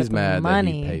really mad. He's that the mad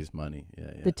money, that he pays money.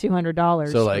 Yeah. the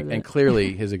 $200. So and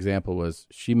clearly his example was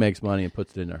she makes money and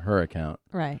puts it into her account.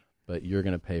 Right. But you're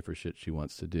going to pay for shit she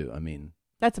wants to do. I mean,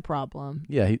 that's a problem.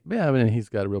 Yeah. He's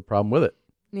got a real problem with it.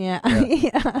 Yeah.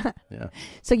 Yeah. Yeah.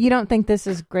 So you don't think this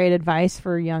is great advice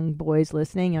for young boys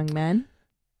listening, young men?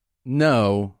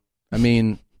 No. I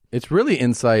mean, it's really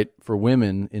insight for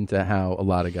women into how a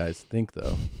lot of guys think,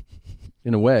 though.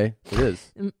 In a way, it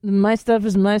is. My stuff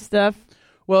is my stuff.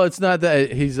 Well, it's not that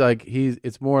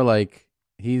it's more like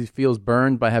he feels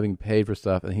burned by having paid for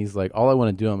stuff, and he's like, all I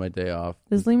want to do on my day off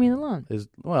Just leave me alone. he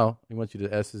wants you to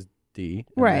SSD,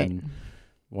 Right. And then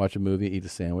watch a movie, eat a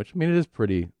sandwich. I mean, it is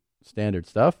pretty standard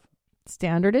stuff.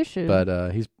 Standard issue.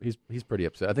 But he's pretty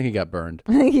upset. I think he got burned.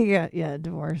 I think he got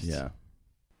divorced. Yeah.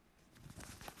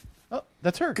 Oh,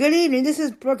 that's her. Good evening. This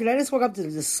is Brooke, and I just woke up to a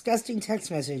disgusting text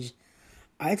message.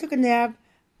 I took a nap.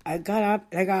 I got up,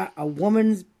 and I got a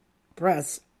woman's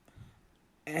breast,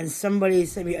 and somebody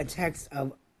sent me a text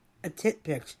of a tit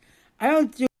pic. I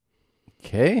don't do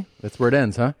Okay, that's where it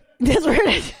ends, huh? That's where it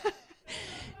ends.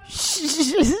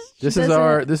 This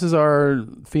is our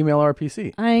female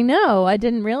RPC. I know. I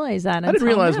didn't realize that. I didn't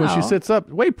realize when she sits up,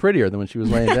 way prettier than when she was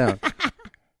laying down.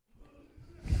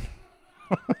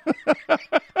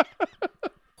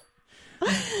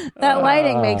 That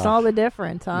lighting makes all the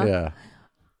difference, huh? Yeah.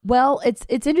 Well, it's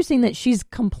interesting that she's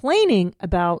complaining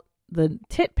about the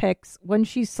tit pics when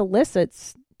she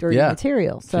solicits dirty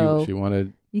material. So she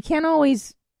wanted. You can't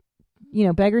always,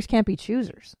 beggars can't be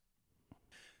choosers.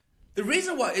 The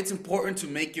reason why it's important to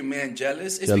make your man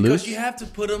jealous is because you have to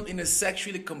put him in a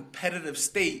sexually competitive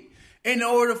state in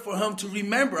order for him to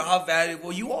remember how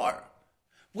valuable you are.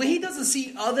 When he doesn't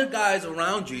see other guys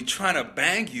around you trying to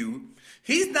bang you,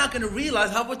 he's not going to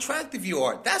realize how attractive you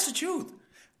are. That's the truth.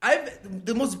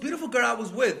 The most beautiful girl I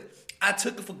was with, I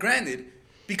took it for granted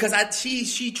because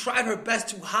she tried her best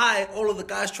to hide all of the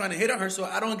guys trying to hit on her so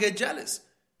I don't get jealous.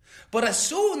 But as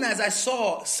soon as I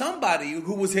saw somebody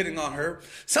who was hitting on her,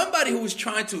 somebody who was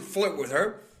trying to flirt with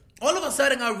her, all of a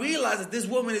sudden I realized that this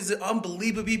woman is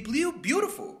unbelievably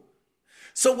beautiful.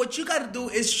 So what you got to do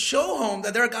is show him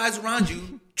that there are guys around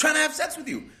you trying to have sex with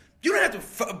you. You don't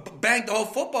have to bang the whole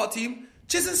football team.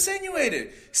 Just insinuate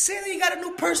it. Say that you got a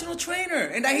new personal trainer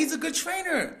and that he's a good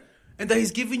trainer and that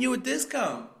he's giving you a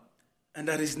discount and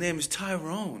that his name is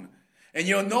Tyrone. And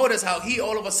you'll notice how he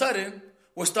all of a sudden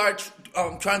will start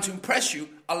trying to impress you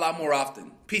a lot more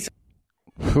often. Peace.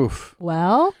 Oof.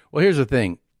 Well, here's the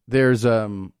thing. There is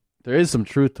some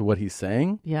truth to what he's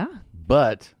saying. Yeah.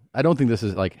 But I don't think this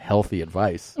is like healthy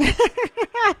advice.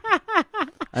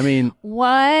 I mean,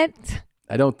 what?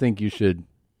 I don't think you should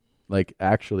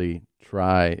actually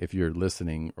try, if you're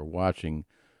listening or watching,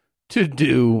 to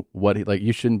do what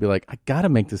you shouldn't be like, I gotta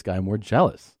make this guy more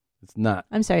jealous. It's not.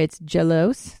 I'm sorry, it's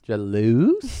jealous.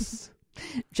 Jealous?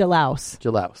 Jealous.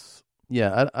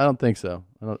 Yeah, I don't think so.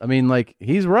 I mean,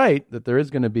 he's right that there is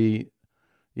going to be,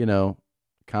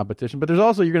 competition, but there's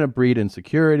also, you're going to breed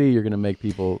insecurity. You're going to make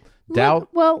people doubt.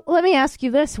 Well, let me ask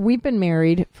you this. We've been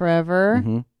married forever.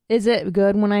 Mm-hmm. Is it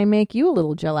good when I make you a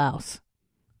little jealous?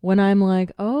 When I'm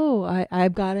like, oh,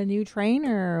 I've got a new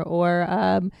trainer, or,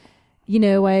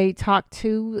 I talked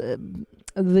to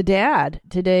the dad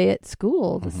today at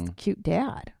school. This cute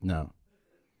dad. No,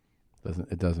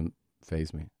 it doesn't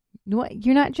faze me. What?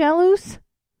 You're not jealous?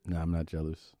 No, I'm not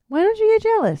jealous. Why don't you get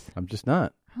jealous? I'm just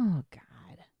not. Oh God.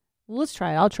 Well, let's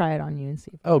try it. I'll try it on you and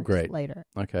see. If it works great. Later.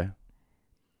 Okay.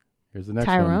 Here's the next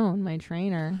Tyrone, one. my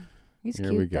trainer. He's Here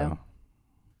cute. we go.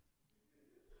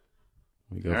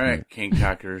 All right, King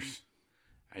Cockers.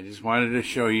 I just wanted to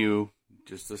show you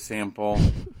just a sample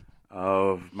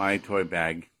of my toy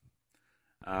bag.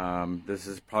 This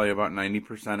is probably about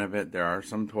 90% of it. There are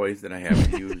some toys that I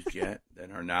haven't used yet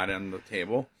that are not on the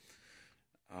table.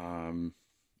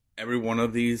 Every one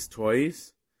of these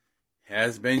toys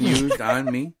has been used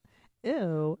on me.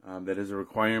 Ew. That is a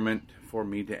requirement for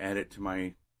me to add it to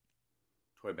my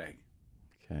toy bag.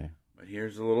 Okay. But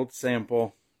here's a little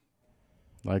sample.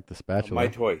 Like the spatula. My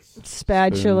toys.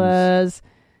 Spatulas, spoons.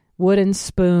 Wooden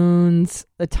spoons,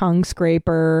 the tongue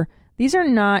scraper. These are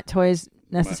not toys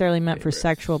necessarily meant for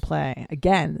sexual play.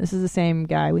 Again, this is the same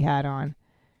guy we had on.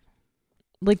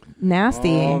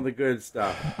 Nasty. All the good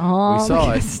stuff. We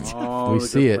saw it. All We the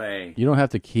see good it. play. You don't have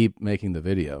to keep making the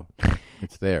video.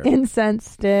 It's there. Incense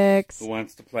sticks. Who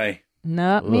wants to play?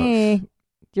 Not me.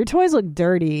 Your toys look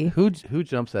dirty. Who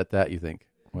jumps at that, you think?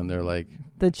 When they're like...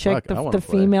 The chick, I wanna the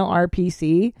play. female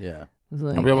RPC. Yeah. Was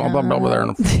like, I'll be over there in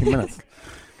a few minutes.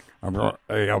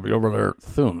 I'll be over there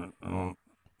soon.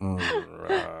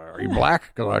 Are you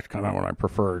black? Because that's kind of what I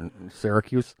prefer in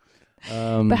Syracuse.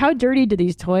 But how dirty do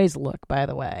these toys look, by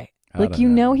the way? I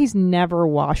don't know. He's never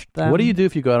washed them. What do you do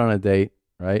if you go out on a date,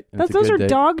 right? and it's a Those good are date?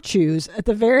 dog chews at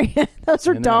the very end. Those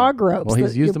are I know. dog ropes. Well,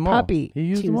 he's that your used them all. puppy He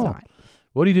used them chews all. on.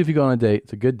 What do you do if you go on a date?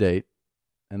 It's a good date.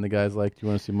 And the guy's like, do you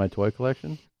want to see my toy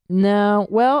collection? No.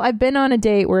 Well, I've been on a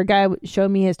date where a guy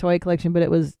showed me his toy collection, but it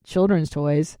was children's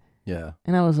toys. Yeah.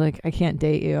 And I was like, I can't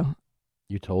date you.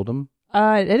 You told him?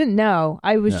 I didn't know.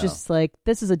 I was No. just like,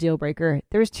 this is a deal breaker.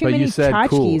 There was too But many you said tchotchkes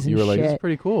cool. and You were like, shit. this is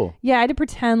pretty cool. Yeah, I had to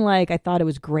pretend like I thought it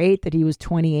was great that he was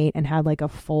 28 and had like a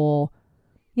full,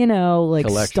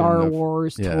 Collection Star of-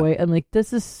 Wars yeah. toy. I'm like,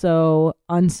 this is so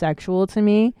unsexual to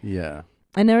me. Yeah.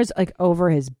 And there was like over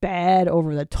his bed,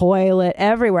 over the toilet,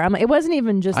 everywhere. I'm like, it wasn't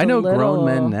even just. I know a little... grown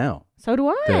men now. So do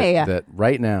I. That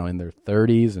right now in their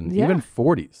 30s and Yeah. even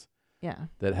 40s. Yeah.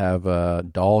 That have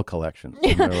doll collections.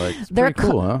 And they're like, it's They're pretty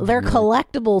cool, huh? They're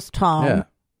collectables, Tom. Yeah.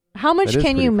 How much That is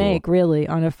can pretty you cool. make really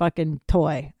on a fucking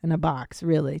toy in a box?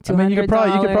 Really, I mean, you could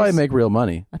probably make real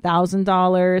money.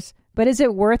 $1,000. But is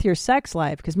it worth your sex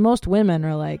life? Because most women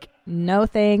are like, no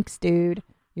thanks, dude.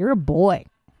 You're a boy.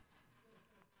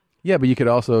 Yeah, but you could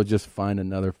also just find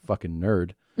another fucking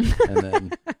nerd. And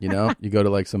then, you go to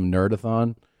like some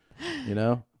nerdathon,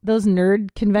 Those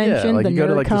nerd conventions, yeah, like the you go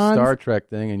to like the nerdcons. Star Trek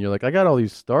thing, and you're like, I got all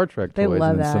these Star Trek They toys,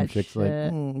 love and then some that chick's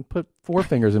shit. like, put 4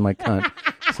 fingers in my cunt.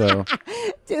 So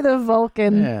Do the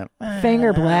Vulcan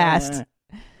finger blast.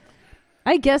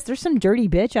 I guess there's some dirty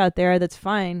bitch out there that's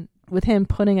fine with him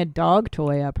putting a dog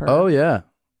toy up her. Oh yeah,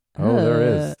 there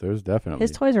is. Ugh. There's definitely.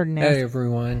 His toys are nasty. Hey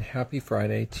everyone, happy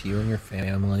Friday to you and your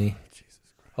family.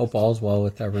 Hope all's well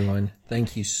with everyone.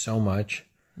 Thank you so much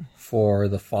for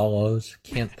the follows.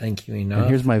 Can't thank you enough. And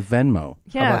here's my Venmo.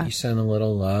 How about you send a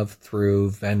little love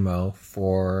through Venmo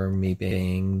for me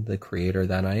being the creator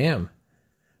that I am?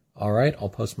 All right, I'll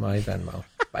post my Venmo.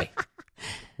 Bye.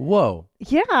 Whoa.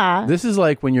 Yeah. This is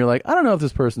like when you're like, I don't know if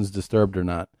this person's disturbed or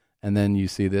not, and then you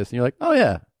see this, and you're like, oh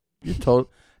yeah, you're told.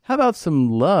 How about some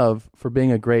love for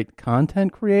being a great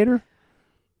content creator?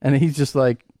 And he's just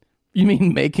like, you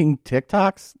mean making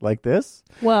TikToks like this?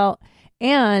 Well,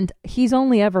 and he's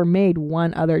only ever made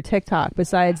one other TikTok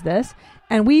besides this,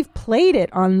 and we've played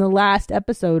it on the last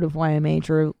episode of YMH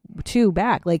or 2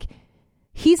 back. Like,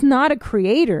 he's not a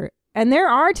creator, and there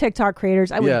are TikTok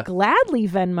creators I would gladly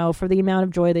Venmo for the amount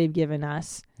of joy they've given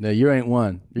us. No, you ain't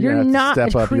one. You're gonna have not to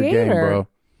step a up your game, creator. bro.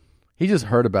 He just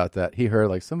heard about that. He heard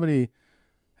like somebody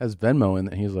has Venmo in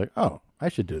it, and he's like, oh, I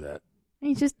should do that. And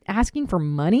he's just asking for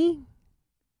money.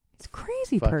 It's a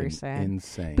crazy Fucking person.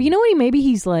 insane. But you know what? Maybe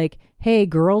he's like, hey,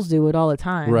 girls do it all the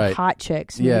time. Right. Hot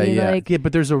chicks. Yeah, Maybe yeah. Like, Yeah,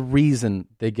 but there's a reason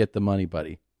they get the money,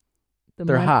 buddy.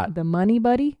 They're hot. The money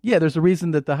buddy? Yeah, there's a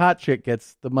reason that the hot chick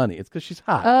gets the money. It's because she's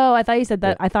hot. Oh, I thought you said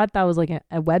that. I thought that was like a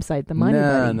website, the money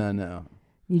buddy. No.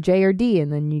 You J or D,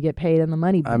 and then you get paid on the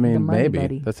money. I mean, the money maybe.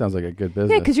 buddy. That sounds like a good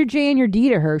business. Yeah, because you're J and your D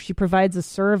to her. She provides a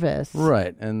service.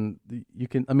 Right, and you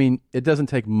can. I mean, it doesn't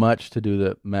take much to do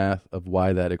the math of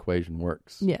why that equation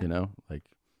works. Yeah.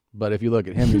 But if you look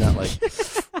at him, you're not like,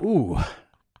 ooh,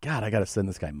 God, I got to send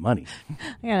this guy money.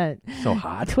 I gotta So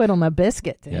hot. twiddle my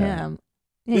biscuit to Yeah. him.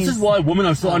 This is why women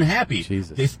are so unhappy.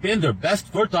 Jesus. They spend their best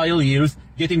fertile years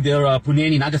getting their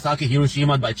Punani, Nagasaki,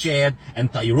 Hiroshima by Chad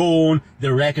and Tyrone.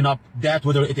 They're racking up debt,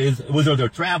 whether they're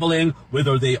traveling,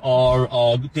 whether they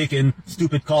are taking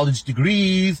stupid college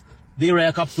degrees. They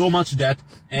rack up so much debt,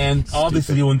 and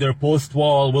obviously when they're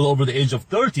post-wall, well over the age of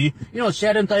 30,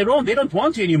 Chad and Tyrone, they don't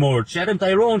want you anymore. Chad and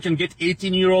Tyrone can get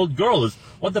 18-year-old girls.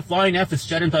 What the flying F is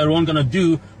Chad and Tyrone gonna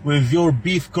do with your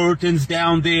beef curtains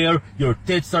down there? Your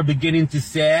tits are beginning to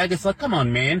sag. It's like, come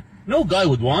on, man. No guy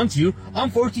would want you.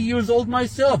 I'm 40 years old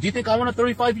myself. Do you think I want a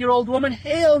 35-year-old woman?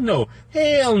 Hell no.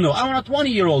 Hell no. I want a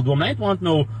 20-year-old woman. I don't want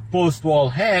no post-wall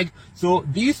hag. So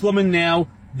these women now,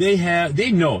 they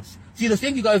know. See, the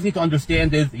thing you guys need to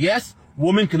understand is, yes,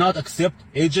 women cannot accept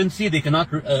agency. They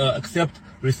cannot accept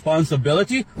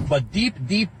responsibility. But deep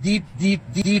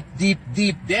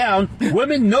down,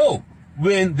 women know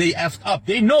when they effed up.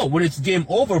 They know when it's game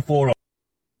over for them.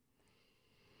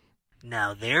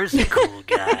 Now there's a cool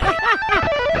guy.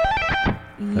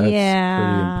 That's Yeah.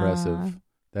 pretty impressive.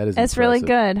 That is That's really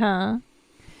impressive. good, huh?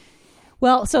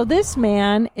 Well, so this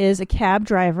man is a cab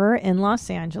driver in Los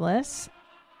Angeles.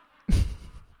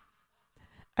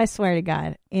 I swear to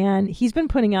God. And he's been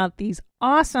putting out these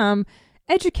awesome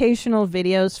educational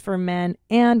videos for men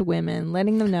and women,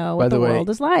 letting them know By what the way, world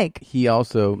is like. He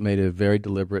also made a very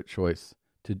deliberate choice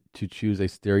to choose a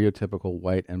stereotypical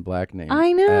white and black name.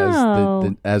 I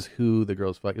know. As who the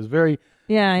girls fuck. It's very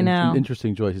Yeah, I know.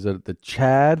 interesting choice. He said the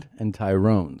Chad and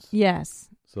Tyrones. Yes.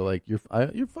 So like you're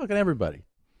fucking everybody.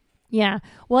 Yeah.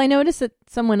 Well, I noticed that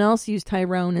someone else used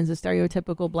Tyrone as a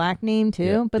stereotypical black name too.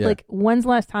 Yeah, But yeah. like, when's the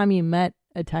last time you met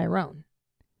a Tyrone?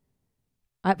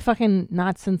 I fucking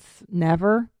not since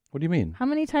never. What do you mean? How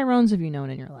many Tyrones have you known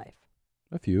in your life?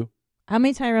 A few. How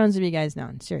many Tyrones have you guys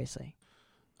known? Seriously.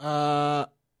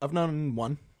 I've known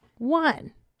one.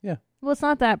 One. Yeah. Well, it's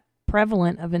not that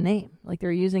prevalent of a name. Like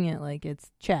they're using it like it's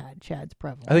Chad. Chad's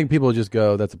prevalent. I think people just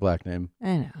go, that's a black name.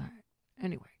 I know. All right.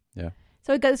 Anyway. Yeah.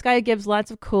 So this guy gives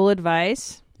lots of cool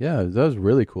advice. Yeah, that was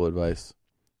really cool advice.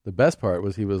 The best part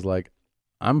was he was like,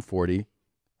 I'm 40.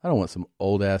 I don't want some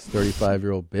old ass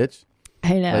 35-year-old bitch.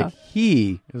 I know. Like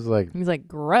he was like, He's like,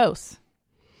 gross.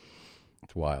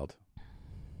 it's wild.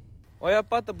 Oye,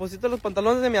 pa, ¿te pusiste los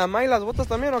pantalones de mi mamá y las botas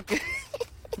también o qué?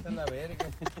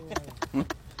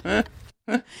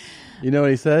 You know what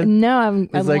he said? No, I'm.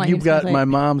 He's like, you've got my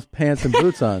mom's pants and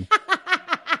boots on.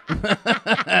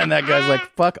 And that guy's like,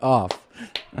 fuck off.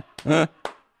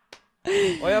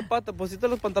 Oye, pa, ¿te pusiste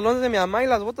los pantalones de mi mamá y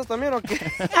las botas también o qué?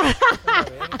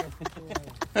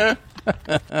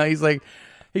 He's like,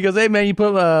 He goes, hey, man, you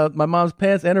put my mom's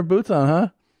pants and her boots on,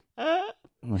 huh?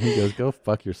 He goes, go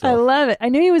fuck yourself. I love it. I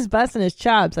knew he was busting his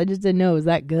chops. I just didn't know it was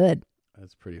that good.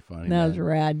 That's pretty funny. That was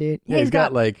rad, dude. Yeah, he's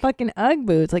got like fucking Ugg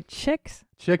boots, like chicks.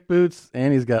 Chick boots,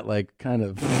 and he's got like kind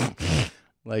of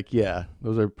like, yeah,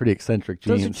 those are pretty eccentric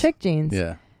jeans. Those are chick jeans.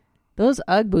 Yeah. Those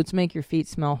Ugg boots make your feet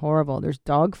smell horrible. There's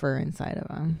dog fur inside of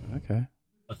them. Okay.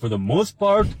 For the most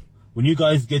part, when you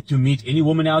guys get to meet any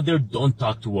woman out there, don't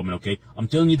talk to women, okay? I'm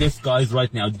telling you this, guys,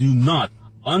 right now. Do not,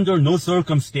 under no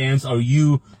circumstance are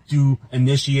you to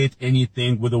initiate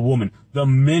anything with a woman. The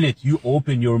minute you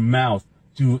open your mouth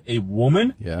to a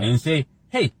woman and say,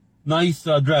 hey, nice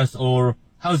dress, or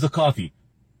how's the coffee?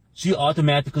 She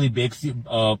automatically puts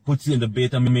you in the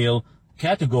beta male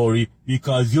category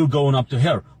because you're going up to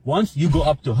her. Once you go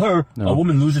up to her, a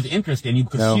woman loses interest in you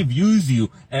because she views you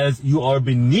as you are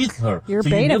beneath her. You're so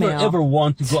beta you never male. ever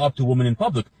want to go up to women in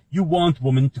public. You want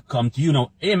women to come to you.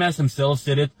 Now, AMS himself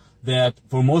said it, that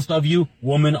for most of you,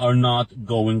 women are not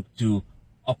going to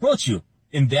approach you.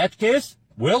 In that case,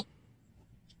 well,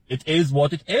 it is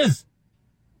what it is.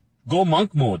 Go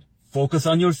monk mode. Focus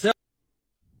on yourself.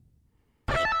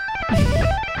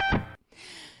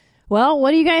 Well,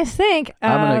 what do you guys think?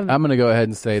 I'm gonna go ahead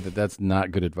and say that that's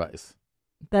not good advice.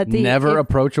 That Never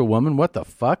approach a woman? What the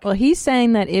fuck? Well, he's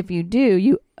saying that if you do,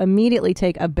 you immediately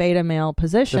take a beta male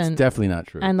position. That's definitely not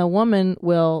true. And the woman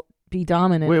will be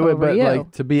dominant over but you.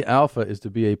 like to be alpha is to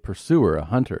be a pursuer, a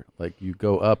hunter. Like you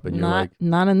go up and you're like,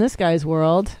 not in this guy's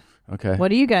world. okay. What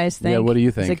do you guys think? Yeah, what do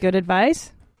you think? Is it good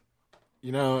advice?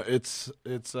 You know, it's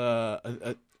if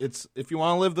you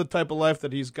want to live the type of life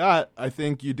that he's got, I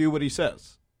think you do what he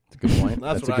says. That's a good point.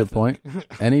 That's That's a what I good point. think.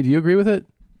 Annie, do you agree with it?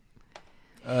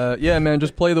 Yeah, man,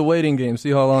 just play the waiting game. See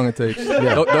how long it takes. Yeah.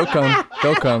 They'll come.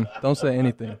 They'll come. Don't say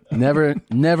anything.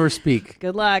 Never speak.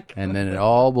 Good luck. And then it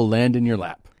all will land in your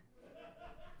lap.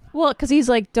 Well, because he's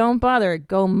like, don't bother.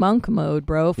 Go monk mode,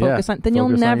 bro. Focus on. Then you'll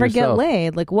focus on never get yourself.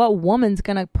 laid. Like, what woman's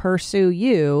going to pursue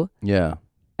you? Yeah.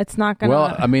 It's not going to.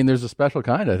 Well, I mean, there's a special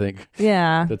kind, I think.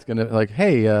 Yeah. That's going to, like,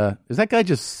 hey, is that guy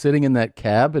just sitting in that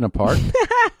cab in a park?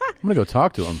 I'm going to go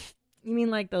talk to him. You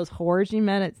mean like those whores you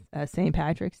met at St.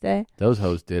 Patrick's Day? Those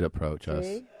hoes did approach us.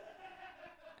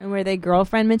 And were they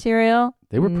girlfriend material?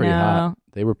 They were pretty No. hot.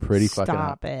 They were pretty fucking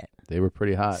hot. Stop it. They were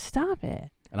pretty hot. Stop it.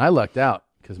 And I lucked out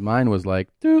because mine was like,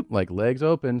 dude, like legs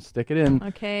open, stick it in.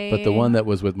 Okay. But the one that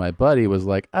was with my buddy was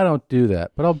like, I don't do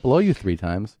that, but I'll blow you 3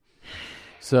 times.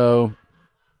 So.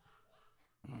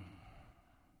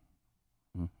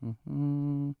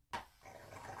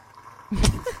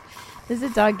 This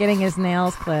is a dog getting his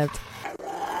nails clipped.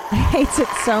 He hates it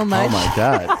so much. Oh my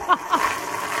God.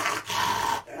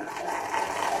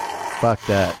 Fuck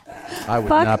that. I would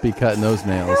Fuck. not be cutting those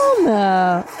nails. Hell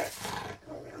no.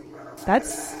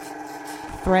 That's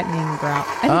threatening growl.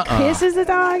 And he kisses the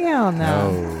dog? Hell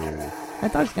no. No.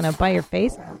 That dog's going to bite your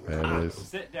face off. There it is.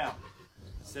 Sit down.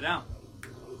 Sit down.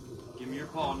 Give me your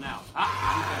paw now. You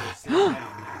better sit down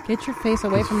now. Get your face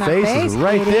away His from that face face, is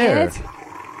right there. idiot.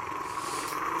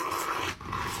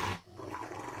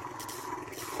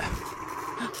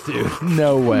 Dude,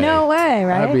 no way. No way,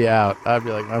 right? I'd be out. I'd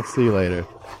be like, I'll see you later.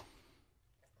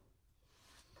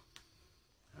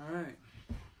 All right.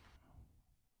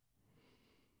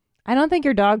 I don't think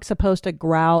your dog's supposed to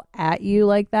growl at you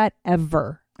like that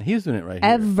ever. He's doing it right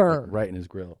here. Ever. Like right in his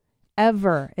grill.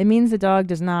 Ever. It means the dog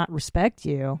does not respect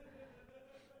you.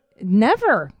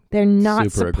 Never. They're not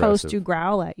Super supposed aggressive. to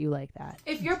growl at you like that.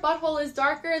 If your butthole is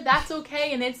darker, that's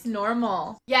okay and it's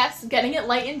normal. Yes, getting it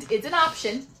lightened is an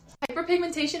option.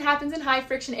 Hyperpigmentation happens in high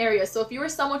friction areas, so if you are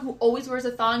someone who always wears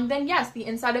a thong, then yes, the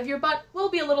inside of your butt will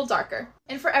be a little darker.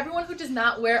 And for everyone who does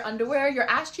not wear underwear, your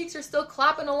ass cheeks are still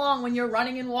clapping along when you're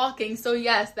running and walking, so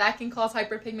yes, that can cause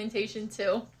hyperpigmentation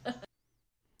too.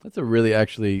 That's a really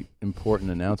actually important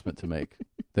announcement to make.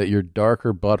 That your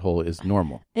darker butthole is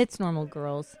normal. It's normal,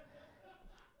 girls.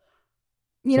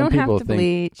 You Some don't have people to think-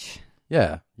 bleach.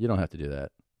 Yeah, you don't have to do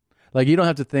that. Like, you don't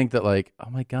have to think that, like,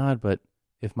 oh my God, but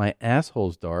if my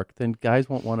asshole's dark, then guys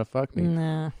won't want to fuck me.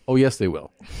 Nah. Oh, yes, they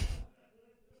will.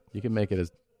 You can make it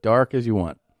as dark as you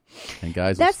want, and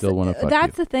guys will still want to fuck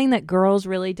That's you. the thing that girls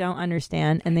really don't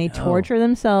understand, and they torture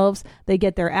themselves. They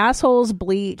get their assholes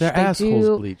bleached. Their they assholes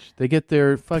do bleached. They get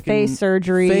their fucking face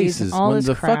surgeries, faces. all when this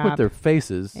the crap. fuck with their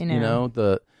faces, I you know.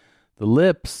 know, the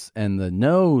lips and the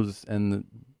nose and the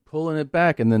pulling it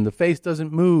back, and then the face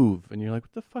doesn't move, and you're like,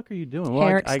 what the fuck are you doing?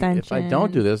 Hair if I don't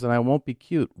extension. do this, then I won't be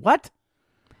cute. What?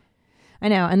 I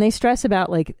know, and they stress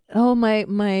about like, oh,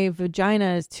 my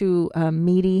vagina is too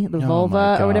meaty, the Oh, vulva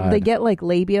my or whatever. They God. get like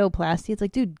labioplasty. It's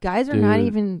like, dude, guys are not Dude,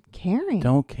 even caring.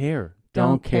 Don't care. Don't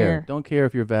Don't care. care. Don't care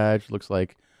if your vag looks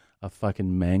like a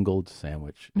fucking mangled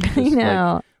sandwich. I Just,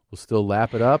 know. Like, we'll still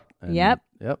lap it up. And, Yep.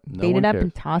 No Beat one it up cares.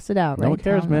 and toss it out. No right, one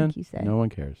cares, Tom, man. Like you said. No one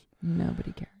cares.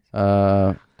 Nobody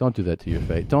cares. Don't do that to your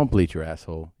face. Don't bleach your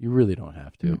asshole. You really don't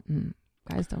have to. Mm-mm.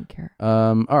 Guys don't care.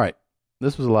 All right.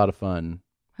 This was a lot of fun.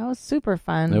 That was super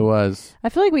fun. It was. I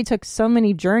feel like we took so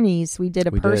many journeys. We did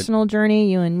a personal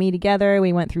journey, you and me together.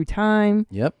 We went through time.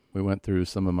 Yep. We went through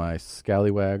some of my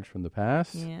scallywags from the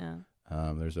past. Yeah.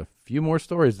 There's a few more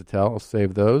stories to tell. I'll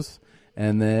save those.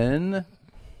 And then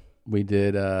we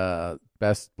did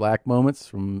best black moments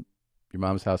from your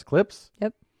mom's house clips.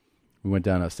 Yep. We went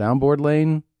down a soundboard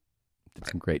lane. Did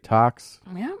some great talks.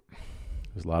 Yeah.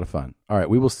 It was a lot of fun. All right.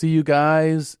 We will see you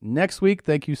guys next week.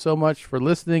 Thank you so much for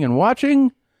listening and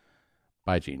watching.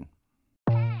 Bye, Gene.